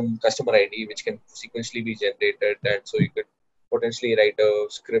random customer ID which can sequentially be generated, and so you could potentially write a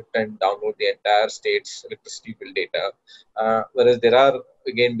script and download the entire state's electricity bill data. Whereas there are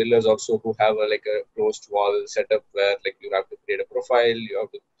again billers also who have like a closed wall setup where like you have to create a profile, you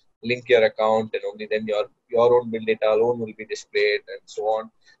have to link your account, and only then your own bill data alone will be displayed and so on.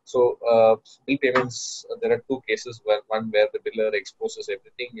 So bill payments, there are two cases where one where the biller exposes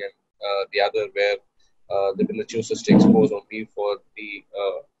everything, and the other where the biller chooses to expose only for the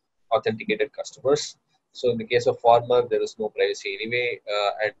authenticated customers. So in the case of farmer, there is no privacy anyway,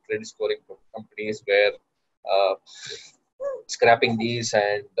 and credit scoring companies were uh, scrapping these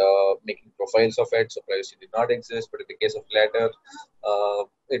and making profiles of it. So privacy did not exist. But in the case of latter,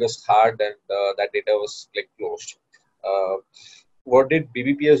 it was hard, and that data was like closed. Uh, what did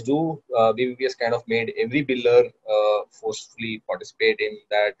BBPS do? BBPS kind of made every biller forcefully participate in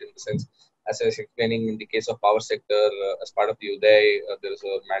that, in the sense, as I was explaining, in the case of power sector, as part of the Uday, there is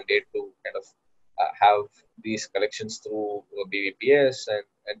a mandate to kind of have these collections through BBPS,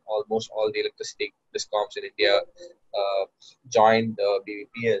 and almost all the electricity discoms in India joined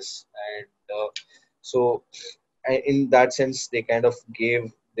BBPS. And so, in that sense, they kind of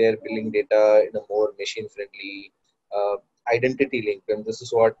gave their billing data in a more machine friendly uh, identity link. And this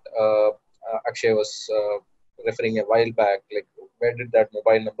is what Akshay was referring a while back, like where did that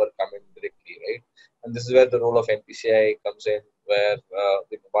mobile number come in directly, right? And this is where the role of NPCI comes in, where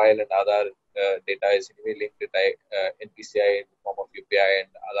the mobile and Aadhaar data is anyway linked to NPCI in the form of UPI and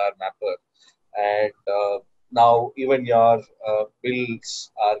Aadhaar mapper. And now even your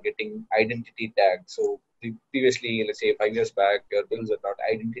bills are getting identity tagged. So previously, let's say 5 years back, your bills are not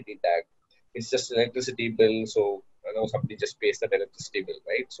identity tagged. It's just an electricity bill. So somebody just pays that electricity bill,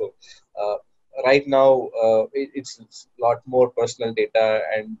 right? So right now, it's a lot more personal data,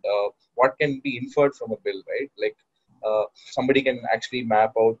 and what can be inferred from a bill, right? Like somebody can actually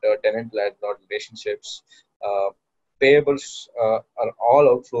map out tenant landlord relationships. Uh, Payables are all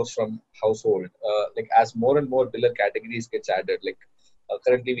outflows from household. Like as more and more biller categories gets added, like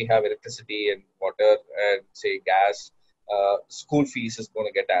currently we have electricity and water and say gas. School fees is going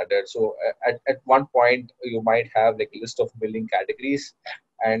to get added. So at one point you might have like a list of billing categories,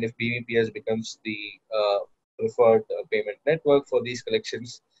 and if BBPS becomes the preferred payment network for these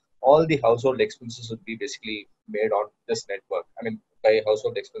collections, all the household expenses would be basically made on this network. I mean, by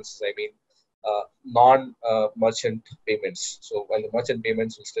household expenses, I mean non-merchant payments. So while the merchant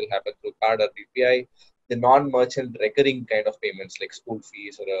payments will still happen through card or UPI, the non-merchant recurring kind of payments like school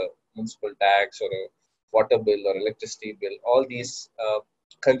fees or a municipal tax or a water bill or electricity bill, all these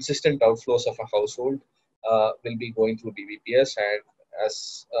consistent outflows of a household will be going through BBPS, and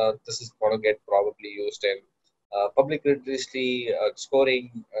as this is going to get probably used in public literacy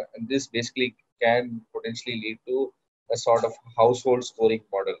scoring, and this basically can potentially lead to a sort of household scoring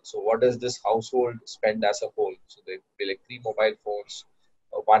model. So what does this household spend as a whole? So they be like three mobile phones,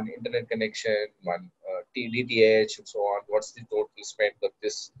 one internet connection, one DTH, and so on. What's the total spend of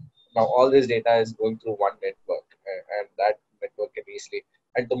this? Now all this data is going through one network, and that network can easily.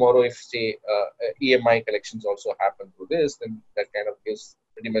 And tomorrow, if say EMI collections also happen through this, then that kind of gives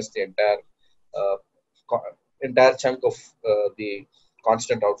pretty much the uh, entire chunk of the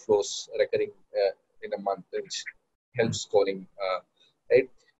constant outflows recurring in a month, which helps scoring, right?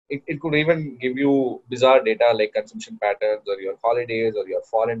 It could even give you bizarre data like consumption patterns or your holidays or your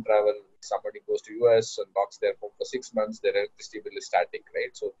foreign travel. Somebody goes to US and locks their home for 6 months, their electricity bill is static,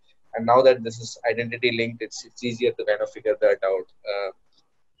 right? So, and now that this is identity linked, it's easier to kind of figure that out.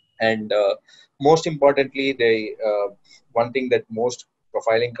 And most importantly, they one thing that most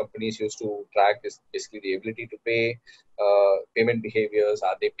profiling companies used to track is basically the ability to pay, payment behaviors.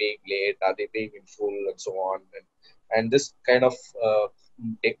 Are they paying late? Are they paying in full? And so on. And this kind of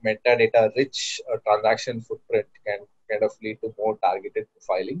metadata rich transaction footprint can kind of lead to more targeted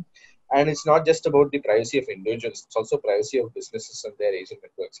profiling. And it's not just about the privacy of individuals, it's also privacy of businesses and their agent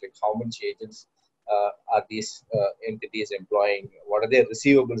networks, like how much agents are these entities employing, what are their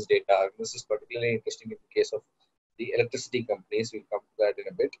receivables data. This is particularly interesting in the case of the electricity companies. We'll come to that in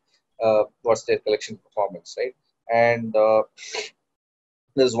a bit. What's their collection performance, right? And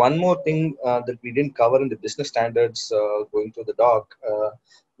there's one more thing that we didn't cover in the business standards going through the doc.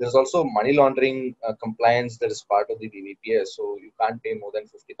 There's also money laundering compliance that is part of the BBPS. So you can't pay more than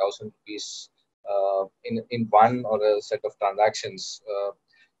 50,000 rupees in one or a set of transactions.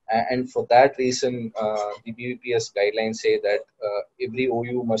 And for that reason, the BBPS guidelines say that every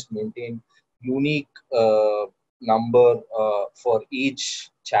OU must maintain unique number for each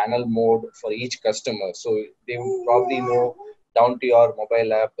channel mode for each customer. So they would probably know down to your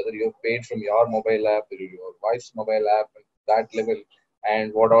mobile app whether you've paid from your mobile app or your wife's mobile app at that level,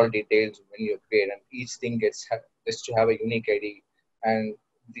 and what all details when you've paid. And each thing gets to have a unique ID. And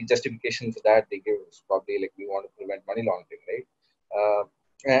the justification for that they give is probably like we want to prevent money laundering, right?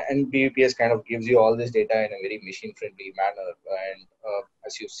 And BBPS kind of gives you all this data in a very machine friendly manner. And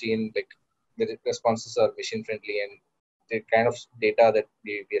as you've seen, like the responses are machine friendly, and the kind of data that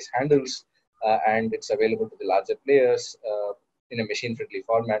BBPS handles and it's available to the larger players in a machine friendly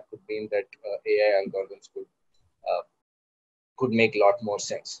format could mean that AI algorithms could could make a lot more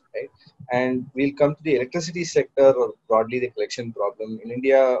sense, right? And we'll come to the electricity sector or broadly the collection problem in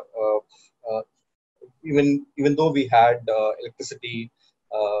India. Uh, even though we had electricity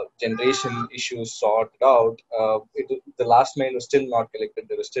generation issues sorted out, the last mile was still not collected.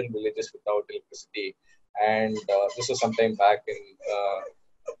 There were still villages without electricity, and this was sometime back in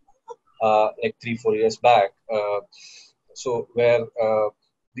like 3-4 years back. So where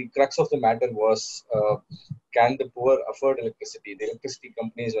the crux of the matter was, can the poor afford electricity? The electricity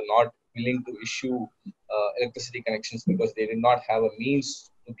companies were not willing to issue electricity connections because they did not have a means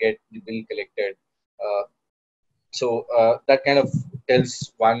to get the bill collected. So that kind of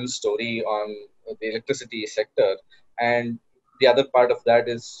tells one story on the electricity sector, and the other part of that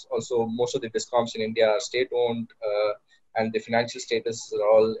is also most of the discoms in India are state-owned, and the financial status are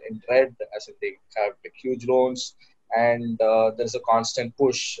all in red, as in they have like, huge loans, and there's a constant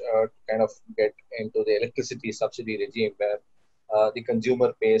push to kind of get into the electricity subsidy regime where the consumer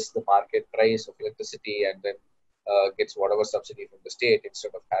pays the market price of electricity and then gets whatever subsidy from the state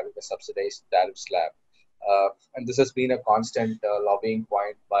instead of having a subsidized tariff slab. And this has been a constant lobbying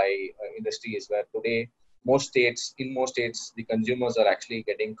point by industries where today in most states, the consumers are actually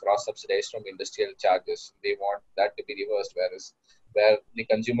getting cross subsidized from industrial charges. They want that to be reversed, whereas where the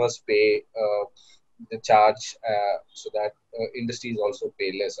consumers pay the charge so that industries also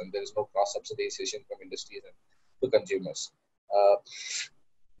pay less, and there is no cross subsidization from industries and to consumers. Uh,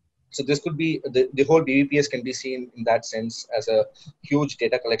 so this could be the whole BBPS can be seen in that sense as a huge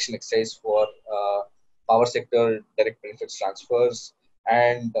data collection exercise for power sector direct benefits transfers,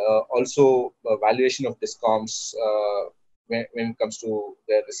 and also valuation of discoms when it comes to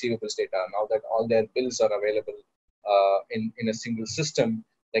their receivables data. Now that all their bills are available in a single system,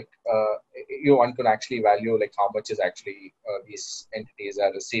 like one can actually value like how much is actually these entities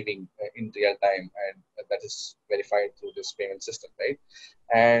are receiving in real time, and that is verified through this payment system, right?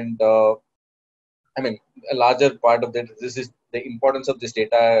 And I mean, a larger part of that, this is the importance of this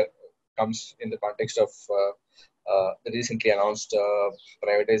data comes in the context of the recently announced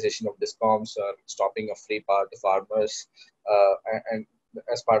privatization of discoms or stopping of free power to farmers, and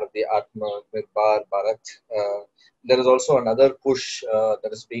as part of the Atmanirbhar Bharat. There is also another push that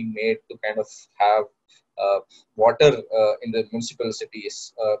is being made to kind of have water in the municipal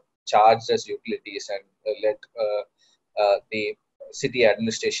cities charged as utilities, and let the city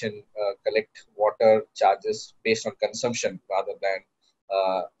administration collect water charges based on consumption rather than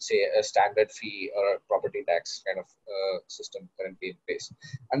say a standard fee or a property tax kind of system currently in place.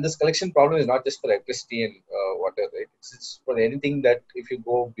 And this collection problem is not just for electricity and water, right? It's for anything that if you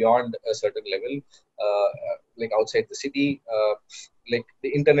go beyond a certain level, like outside the city, like the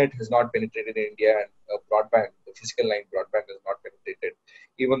internet has not penetrated in India, and broadband, the physical line broadband has not penetrated,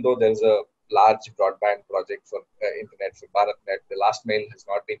 even though there's a large broadband project for internet for BharatNet. The last mile has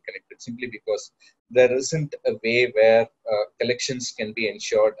not been connected simply because there isn't a way where collections can be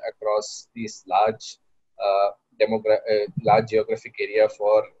ensured across these large geographic area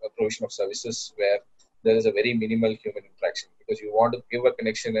for provision of services where there is a very minimal human interaction, because you want to give a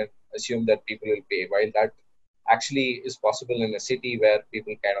connection and assume that people will pay, while that actually is possible in a city where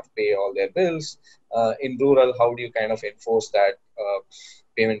people kind of pay all their bills. In rural, how do you kind of enforce that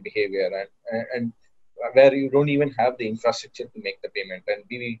payment behavior, and where you don't even have the infrastructure to make the payment, and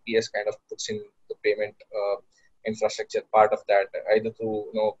BBPS kind of puts in the payment infrastructure part of that, either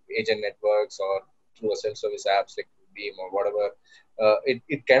through agent networks or through a self-service apps like Beam or whatever.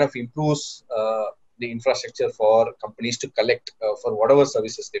 It kind of improves the infrastructure for companies to collect for whatever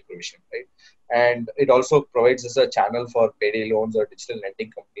services they provision, right? And it also provides us a channel for payday loans or digital lending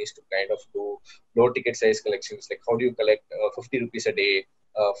companies to kind of do low ticket size collections. Like how do you collect 50 rupees a day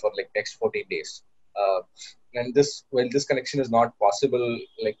for like next 14 days? And this connection is not possible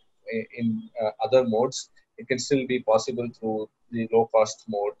like in other modes, it can still be possible through the low cost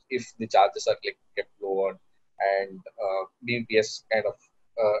mode if the charges are like kept lower, and BBPS kind of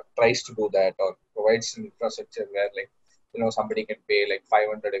tries to do that or provides an infrastructure where like somebody can pay like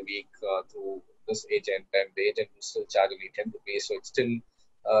 500 a week through this agent, and the agent will still charge only 10 rupees, so it's still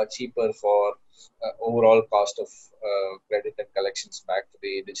cheaper for overall cost of credit and collections back to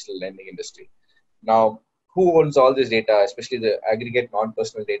the digital lending industry. Now, who owns all this data, especially the aggregate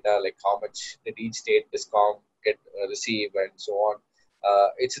non-personal data, like how much did each state discom get receive and so on?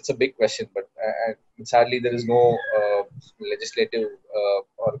 It's a big question, but sadly there is no legislative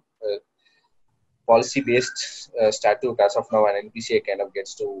or policy-based statute as of now, and NPCA kind of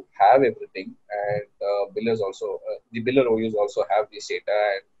gets to have everything, and billers also, the biller OUs also have this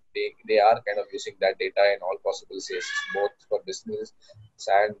data, and they are kind of using that data in all possible cases, both for business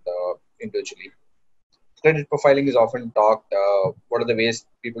and individually. credit profiling is often talked. What are the ways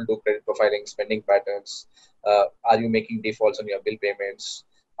people do credit profiling? Spending patterns. Are you making defaults on your bill payments?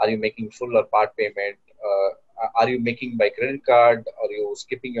 Are you making full or part payment? Are you making by credit card? Are you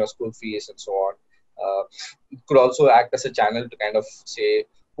skipping your school fees and so on? It could also act as a channel to kind of say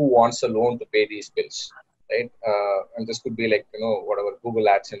who wants a loan to pay these bills, right? And this could be like, whatever Google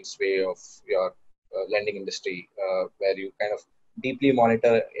AdSense way of your lending industry, where you kind of deeply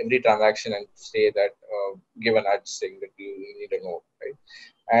monitor every transaction and say that give an nudge saying that you need to know, right?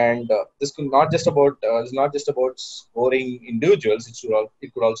 And this could not just about it's not just about scoring individuals.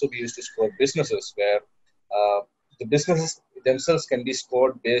 It could also be used to score businesses, where the businesses themselves can be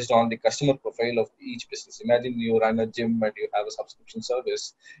scored based on the customer profile of each business. Imagine you run a gym and you have a subscription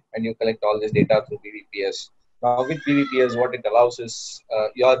service and you collect all this data through BBPS. Now with BBPS, what it allows is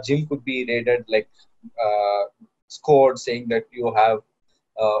your gym could be rated like uh, scored, saying that you have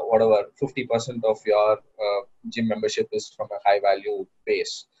whatever 50% of your gym membership is from a high value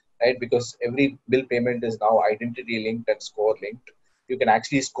base, right? Because every bill payment is now identity linked and score linked. You can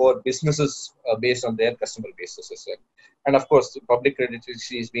actually score businesses based on their customer bases as well. And of course, the public credit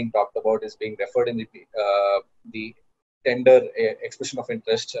which is being talked about is being referred in the tender expression of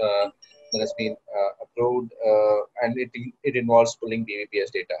interest that has been approved, and it involves pulling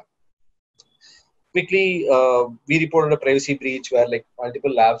BBPS data. Quickly, we reported a privacy breach where like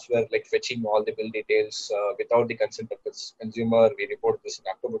multiple labs were like fetching all the bill details without the consent of the consumer. We reported this in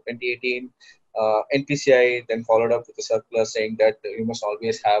October 2018. NPCI then followed up with a circular saying that you must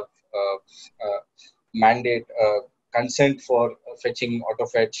always have mandate consent for fetching auto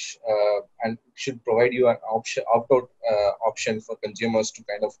fetch, and should provide you an option opt-out option for consumers to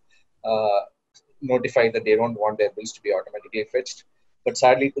kind of notify that they don't want their bills to be automatically fetched. But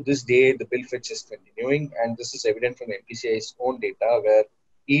sadly, to this day, the bill fetch is continuing, and this is evident from NPCI's own data, where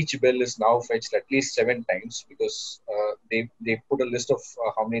each bill is now fetched at least 7 times, because they put a list of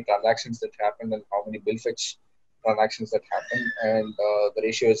how many transactions that happened and how many bill fetch transactions that happen, and the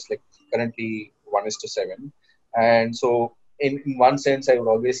ratio is like currently 1:7. And so, in one sense, I would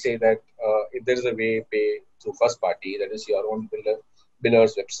always say that if there is a way pay through first party, that is your own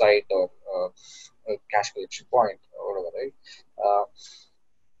biller's website or a cash collection point or whatever, right? Uh,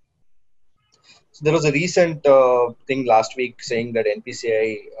 so there was a recent thing last week saying that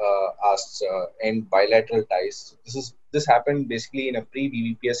NPCI asked end bilateral ties. This happened basically in a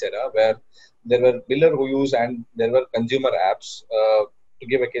pre-BBPS era, where there were biller OUs and there were consumer apps. To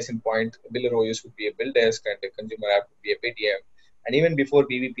give a case in point, biller OUs would be a bill desk and a consumer app would be a Paytm. And even before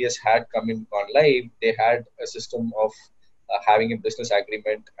BBPS had gone live, they had a system of having a business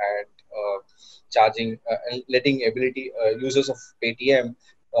agreement and charging and letting ability users of Paytm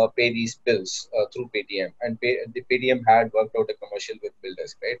pay these bills through Paytm, and the Paytm had worked out a commercial with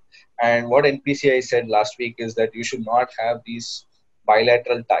Builders, right? And what NPCI said last week is that you should not have these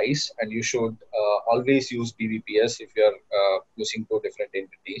bilateral ties, and you should always use BBPS if you're using two different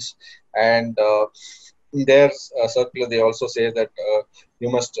entities. And in their circular, they also say that you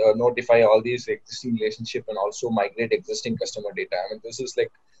must notify all these existing relationship and also migrate existing customer data. I mean, this is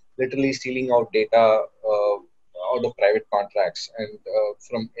like literally stealing out data out of private contracts. And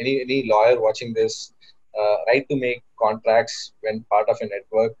from any lawyer watching this, right to make contracts when part of a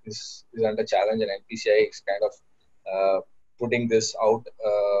network is under challenge, and NPCI is kind of putting this out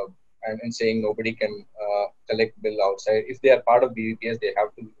and saying nobody can collect bill outside. If they are part of BBPS, they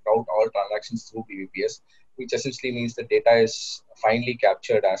have to route all transactions through BBPS, which essentially means the data is finally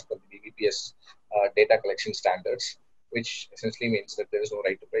captured as per the BBPS data collection standards, which essentially means that there is no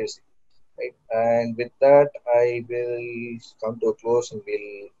right to privacy. Right. And with that, I will come to a close and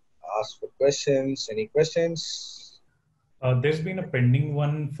we'll ask for questions. Any questions? There's been a pending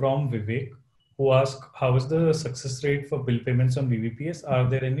one from Vivek, who asked, how is the success rate for bill payments on BBPS? Are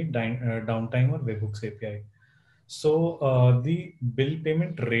there any downtime or webhooks API? So the bill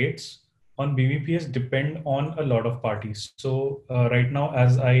payment rates on BBPS depend on a lot of parties. So right now,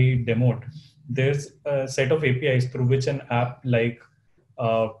 as I demoed, there's a set of APIs through which an app like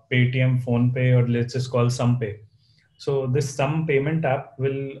Paytm, PhonePe, or let's just call SumPay. So this Sum payment app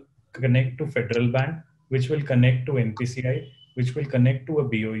will connect to Federal Bank, which will connect to NPCI, which will connect to a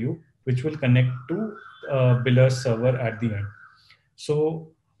BOU, which will connect to Biller's server at the end.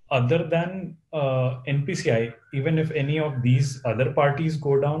 So other than NPCI, even if any of these other parties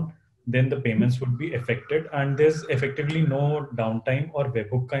go down, then the payments would be affected. And there's effectively no downtime or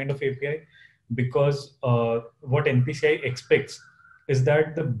webhook kind of API, because what NPCI expects is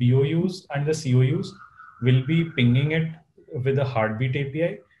that the BOUs and the COUs will be pinging it with a heartbeat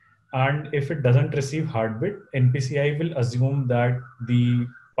API. And if it doesn't receive heartbeat, NPCI will assume that the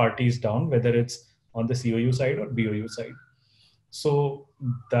party is down, whether it's on the COU side or BOU side. So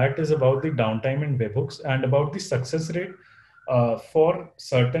that is about the downtime in webhooks. And about the success rate, for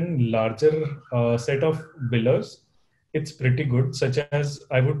certain larger set of billers, it's pretty good. Such as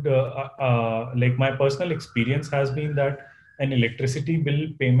I would like, my personal experience has been that an electricity bill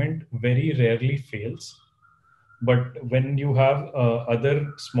payment very rarely fails. But when you have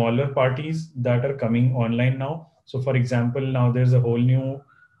other smaller parties that are coming online now, so for example, now there's a whole new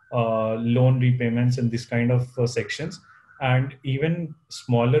loan repayments and this kind of sections, and even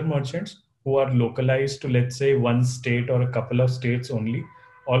smaller merchants who are localized to, let's say, one state or a couple of states only,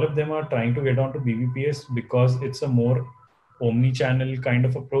 all of them are trying to get onto BBPS because it's a more omni-channel kind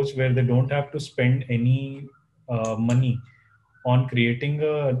of approach where they don't have to spend any money on creating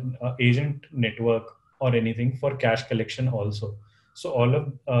a agent network or anything for cash collection also. So all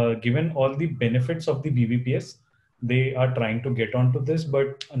of given all the benefits of the BBPS, they are trying to get onto this,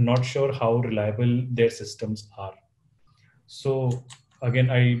 but I'm not sure how reliable their systems are. So again,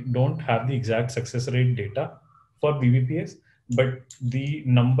 I don't have the exact success rate data for BBPS, but the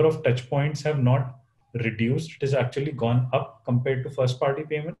number of touch points have not reduced. It has actually gone up compared to first party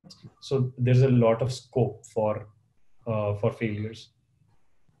payments. So there's a lot of scope for failures.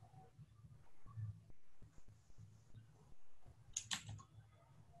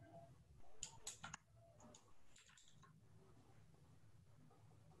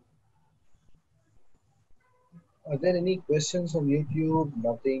 Are there any questions on YouTube?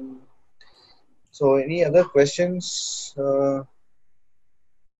 Nothing. So any other questions?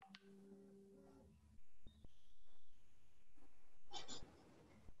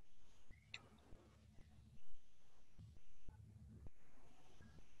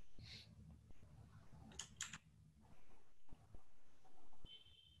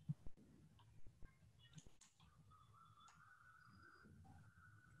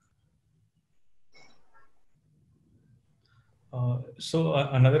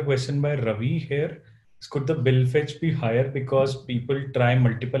 Another question by Ravi here is, could the bill fetch be higher because people try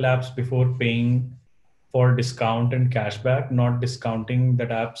multiple apps before paying for discount and cashback, not discounting that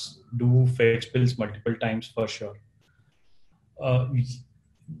apps do fetch bills multiple times for sure? Uh,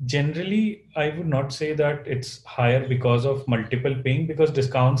 Generally, I would not say that it's higher because of multiple paying, because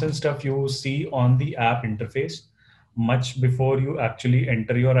discounts and stuff you see on the app interface much before you actually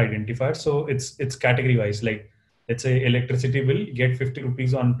enter your identifier. So it's category wise. Like, let's say electricity bill, get 50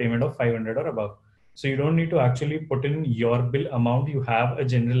 rupees on payment of 500 or above. So you don't need to actually put in your bill amount. You have a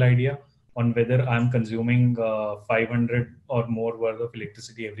general idea on whether I'm consuming 500 or more worth of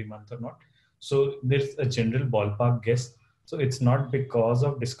electricity every month or not. So there's a general ballpark guess. So it's not because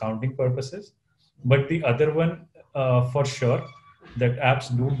of discounting purposes. But the other one, for sure, that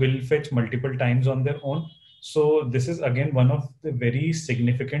apps do bill fetch multiple times on their own. So this is again one of the very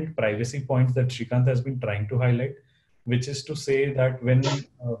significant privacy points that Shrikant has been trying to highlight, which is to say that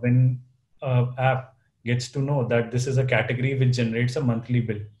when app gets to know that this is a category which generates a monthly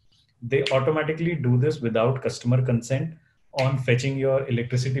bill, they automatically do this without customer consent on fetching your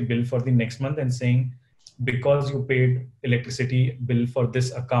electricity bill for the next month and saying, because you paid electricity bill for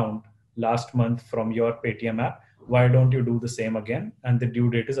this account last month from your Paytm app, why don't you do the same again? And the due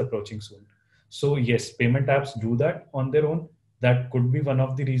date is approaching soon. So yes, payment apps do that on their own. That could be one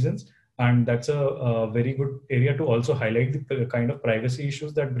of the reasons. And that's a very good area to also highlight the kind of privacy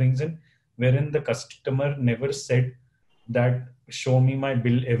issues that brings in, wherein the customer never said that show me my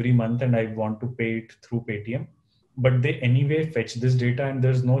bill every month and I want to pay it through Paytm. But they anyway fetch this data and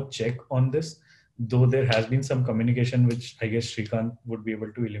there's no check on this, though there has been some communication, which I guess Shrikant would be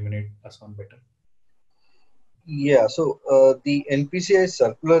able to illuminate us on better. Yeah, so the NPCI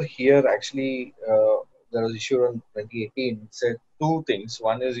circular here actually, that was issued in 2018, said two things.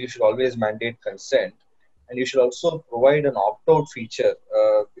 One is you should always mandate consent, and you should also provide an opt-out feature.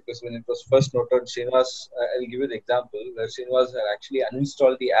 Because when it was first noted, Srinivas, I'll give you the example where Srinivas had actually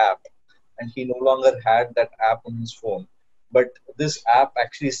uninstalled the app, and he no longer had that app on his phone. But this app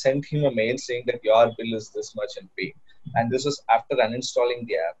actually sent him a mail saying that your bill is this much and pay. And this was after uninstalling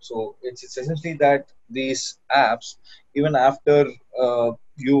the app. So it's essentially that these apps, even after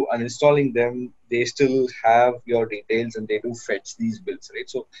you uninstalling them, they still have your details and they do fetch these bills, right?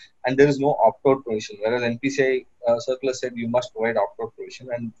 So, and there is no opt-out provision, whereas NPCI circular said you must provide opt-out provision,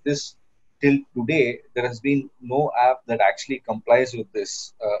 and this till today there has been no app that actually complies with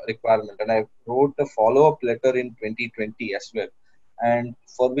this requirement. And I wrote a follow-up letter in 2020 as well, and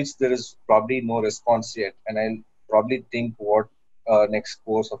for which there is probably no response yet, and I'll probably think what next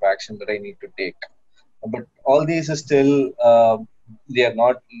course of action that I need to take. But all these are still they are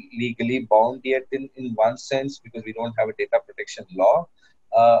not legally bound yet in one sense, because we don't have a data protection law.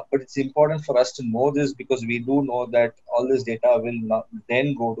 But it's important for us to know this because we do know that all this data will not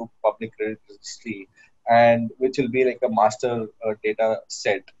then go to public credit registry, and which will be like a master data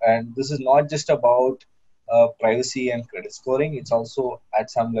set. And this is not just about privacy and credit scoring; it's also at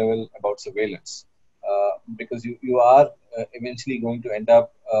some level about surveillance, because you are eventually going to end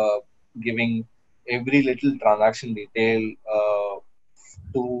up giving every little transaction detail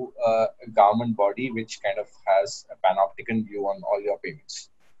to a government body which kind of has a panopticon view on all your payments.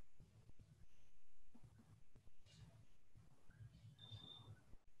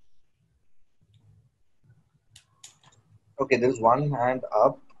 Okay, there's one hand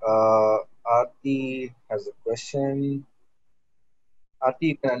up. Aarti has a question. Aarti,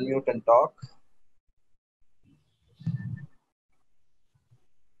 you can unmute and talk.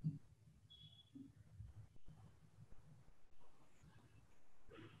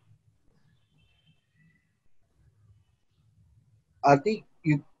 Aarti,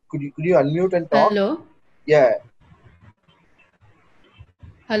 could you unmute and talk? Hello. Yeah,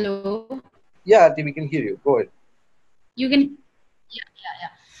 Hello. yeah, Aarti, we can hear you. Go ahead. You can. Yeah.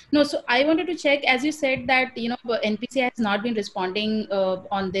 No, so I wanted to check, as you said that NPC has not been responding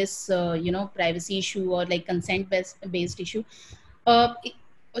on this privacy issue or like consent based issue. Uh, i-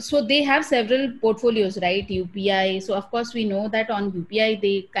 so they have several portfolios, right? UPI. So of course we know that on UPI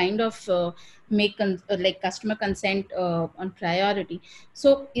they kind of make like customer consent on priority.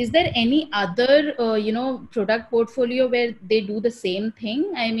 So is there any other product portfolio where they do the same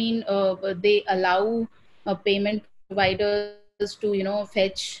thing? I mean, they allow payment providers to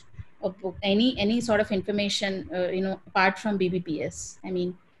fetch any sort of information apart from BBPS. I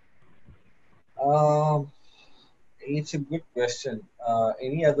mean. Um, it's a good question.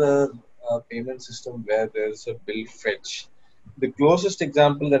 Any other payment system where there's a bill fetch? The closest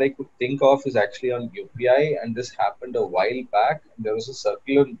example that I could think of is actually on UPI, and this happened a while back. There was a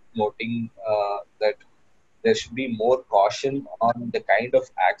circular noting that there should be more caution on the kind of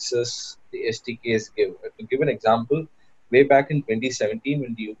access the SDKs give. To give an example, way back in 2017,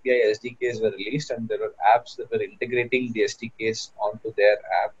 when the UPI SDKs were released, and there were apps that were integrating the SDKs onto their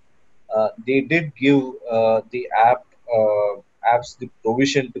app, they did give the apps the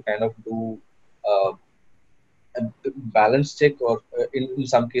provision to kind of do uh, a balance check, or in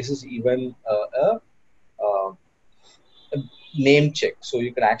some cases even uh, a name check. So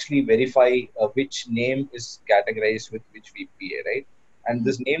you can actually verify which name is categorized with which VPA, right? And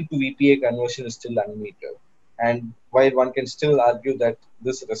this name to VPA conversion is still unmetered. And while one can still argue that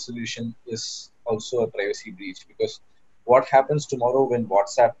this resolution is also a privacy breach, because what happens tomorrow when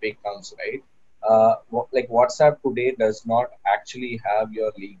WhatsApp Pay comes, right? Like WhatsApp today does not actually have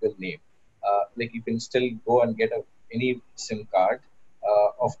your legal name. Like you can still go and get any SIM card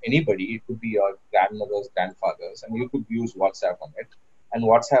of anybody. It could be your grandmother's, grandfather's, and you could use WhatsApp on it. And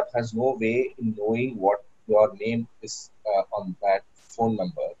WhatsApp has no way in knowing what your name is on that phone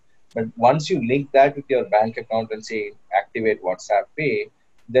number. But once you link that with your bank account and say activate WhatsApp Pay,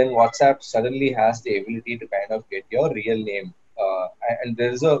 then WhatsApp suddenly has the ability to kind of get your real name. And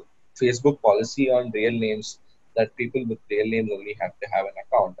there is a Facebook policy on real names that people with real names only have to have an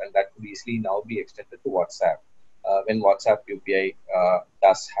account, and that could easily now be extended to WhatsApp when WhatsApp UPI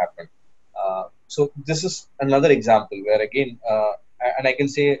does happen. So this is another example where again, and I can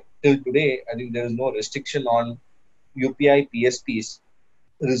say till today, I think there is no restriction on UPI PSPs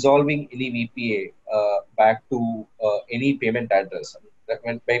resolving any VPA back to any payment address. That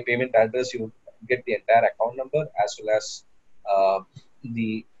when by payment address you get the entire account number as well as uh,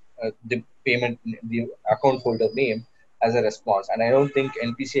 the payment, the account holder name as a response. And I don't think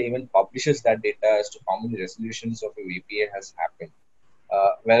NPCI even publishes that data as to how many resolutions of a VPA has happened.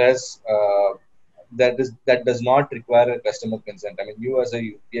 Whereas that does not require a customer consent. I mean, you as a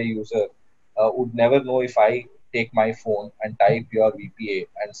UPI user would never know if I take my phone and type your VPA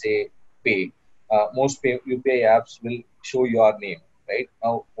and say pay. UPI apps will show your name, right?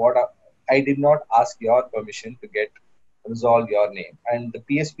 Now, I did not ask your permission to get resolve your name, and the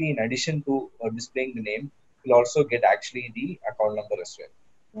PSP, in addition to displaying the name, will also get actually the account number as well.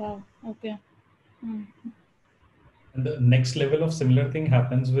 Wow. Okay. Hmm. And the next level of similar thing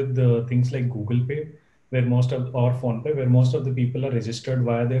happens with things like Google Pay, where most of or Phone Pay, where most of the people are registered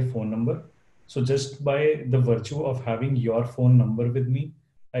via their phone number. So just by the virtue of having your phone number with me,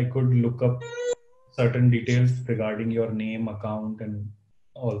 I could look up certain details regarding your name, account, and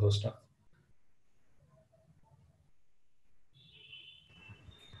all those stuff.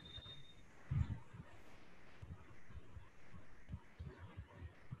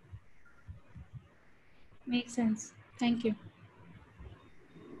 Makes sense. Thank you.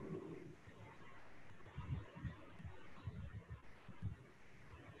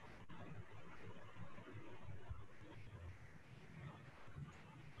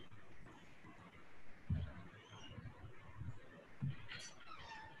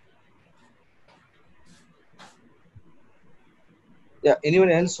 Yeah, anyone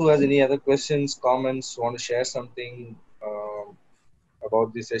else who has any other questions, comments, want to share something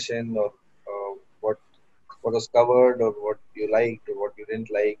about the session, or what was covered, or what you liked, or what you didn't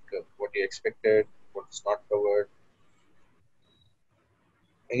like, what you expected, what was not covered?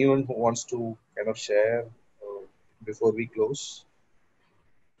 Anyone who wants to kind of share before we close?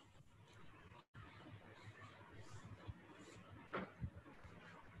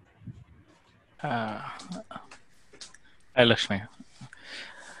 Uh, Hi, Lakshmi.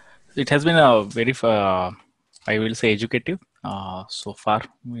 It has been a very, I will say, educative so far.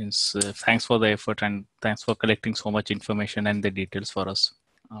 Means thanks for the effort and thanks for collecting so much information and the details for us.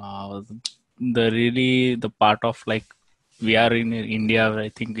 The part of like we are in India, I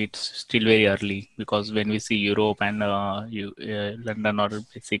think it's still very early because when we see Europe and London or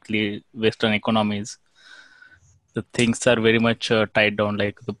basically Western economies, the things are very much tied down,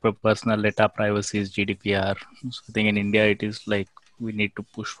 like the personal data privacy is GDPR. So I think in India it is like we need to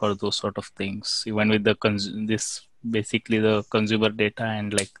push for those sort of things, even with the this basically the consumer data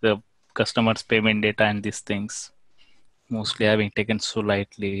and like the customers payment data and these things mostly having taken so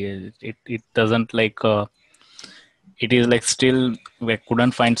lightly. It doesn't like it is like still we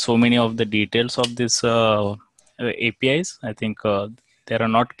couldn't find so many of the details of this APIs. I think there are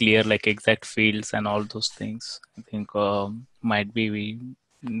not clear like exact fields and all those things. I think might be we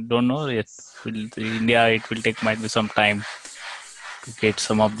don't know yet. India it will take might be some time to get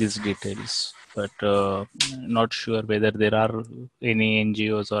some of these details, but not sure whether there are any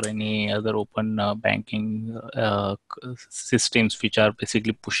NGOs or any other open banking systems which are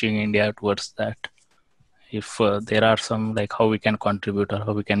basically pushing India towards that. If there are some like how we can contribute or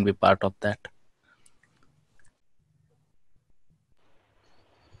how we can be part of that.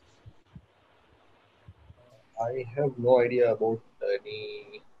 I have no idea about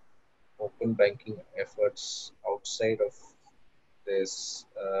any open banking efforts outside of this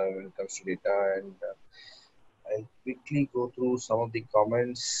when it comes to data, and I'll quickly go through some of the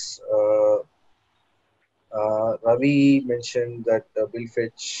comments. Ravi mentioned that bill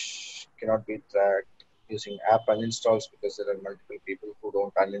fetch cannot be tracked using app uninstalls because there are multiple people who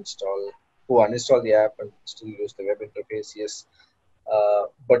don't uninstall, who uninstall the app and still use the web interface. Yes,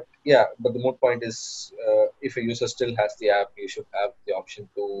 but the moot point is if a user still has the app, you should have the option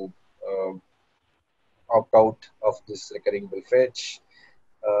to opt out of this recurring bill fetch.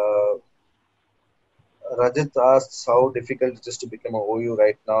 Uh, Rajat asks how difficult it is to become a OU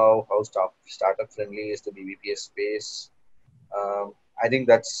right now. How startup friendly is the BBPS space? I think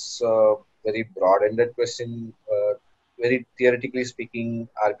that's a very broad-ended question. Very theoretically speaking,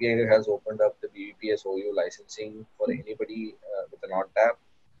 RBI has opened up the BBPS OU licensing for anybody with an on-tap.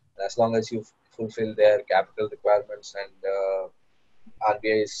 As long as you fulfill their capital requirements and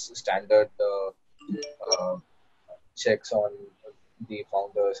RBI's standard uh, checks on the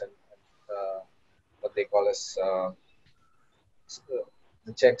founders and what they call as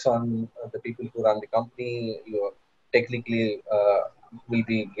the checks on the people who run the company, you technically will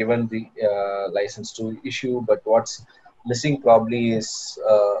be given the license to issue. But what's missing probably is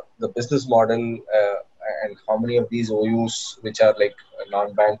the business model and how many of these OUs, which are like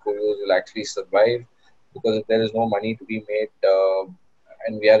non-bank OUs, will actually survive, because if there is no money to be made,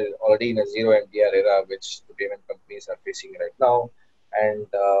 and we are already in a zero MDR era, which the payment companies are facing right now, and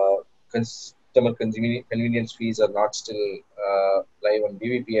customer convenience fees are not still live on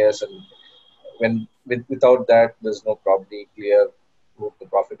BBPS, and without that, there's no probably clear route to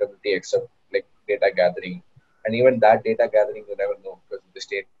profitability except like data gathering, and even that data gathering you never know, because if the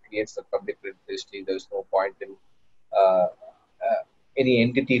state creates the public registry, there's no point in uh, uh, any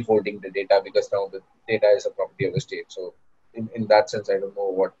entity holding the data, because now the data is a property of the state. So in that sense, I don't know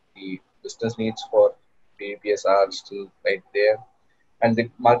what the business needs for BBPS are still right there, and the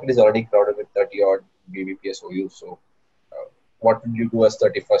market is already crowded with 30 odd BBPS OUs. So, what would you do as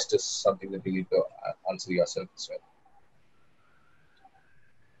 31st is something that you need to answer yourself as well.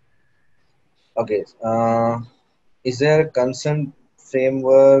 Okay. Is there a consent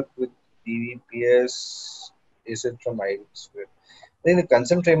framework with BBPS? Is it from ISWIP? I think the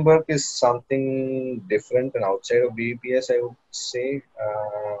consent framework is something different and outside of BBPS, I would say.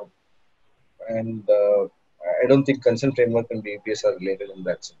 And I don't think consent framework and BBPS are related in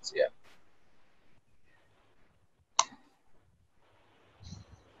that sense. Yeah.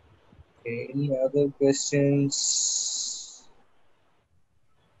 Okay, any other questions?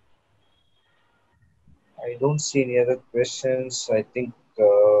 I don't see any other questions. I think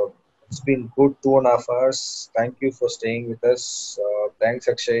it's been good 2.5 hours. Thank you for staying with us. Thanks,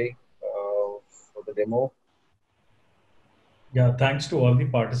 Akshay, for the demo. Yeah, thanks to all the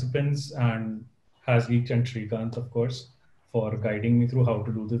participants and Hasgeek and Shrikant, of course, for guiding me through how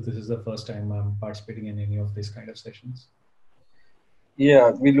to do this. This is the first time I'm participating in any of these kind of sessions.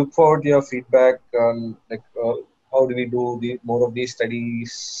 Yeah, we look forward to your feedback on how do we do the more of these study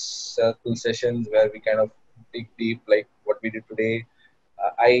circle sessions where we kind of dig deep like what we did today.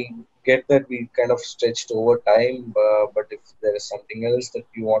 I get that we kind of stretched over time, but if there is something else that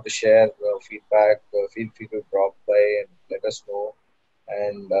you want to share, feedback, feel free to drop by and let us know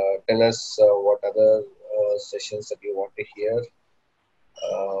and tell us what other sessions that you want to hear.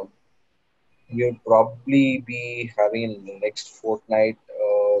 Um We'll probably be having in the next fortnight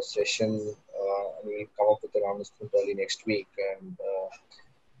session. We'll come up with an announcement early next week. And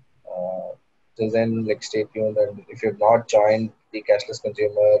till then, like stay tuned. And if you've not joined the Cashless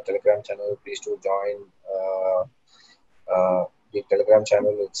Consumer Telegram channel, please do join the Telegram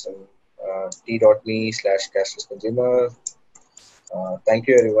channel. It's t.me/cashless consumer. Thank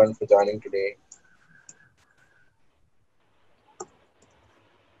you everyone for joining today.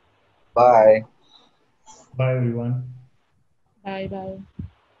 Bye. Bye, everyone. Bye bye.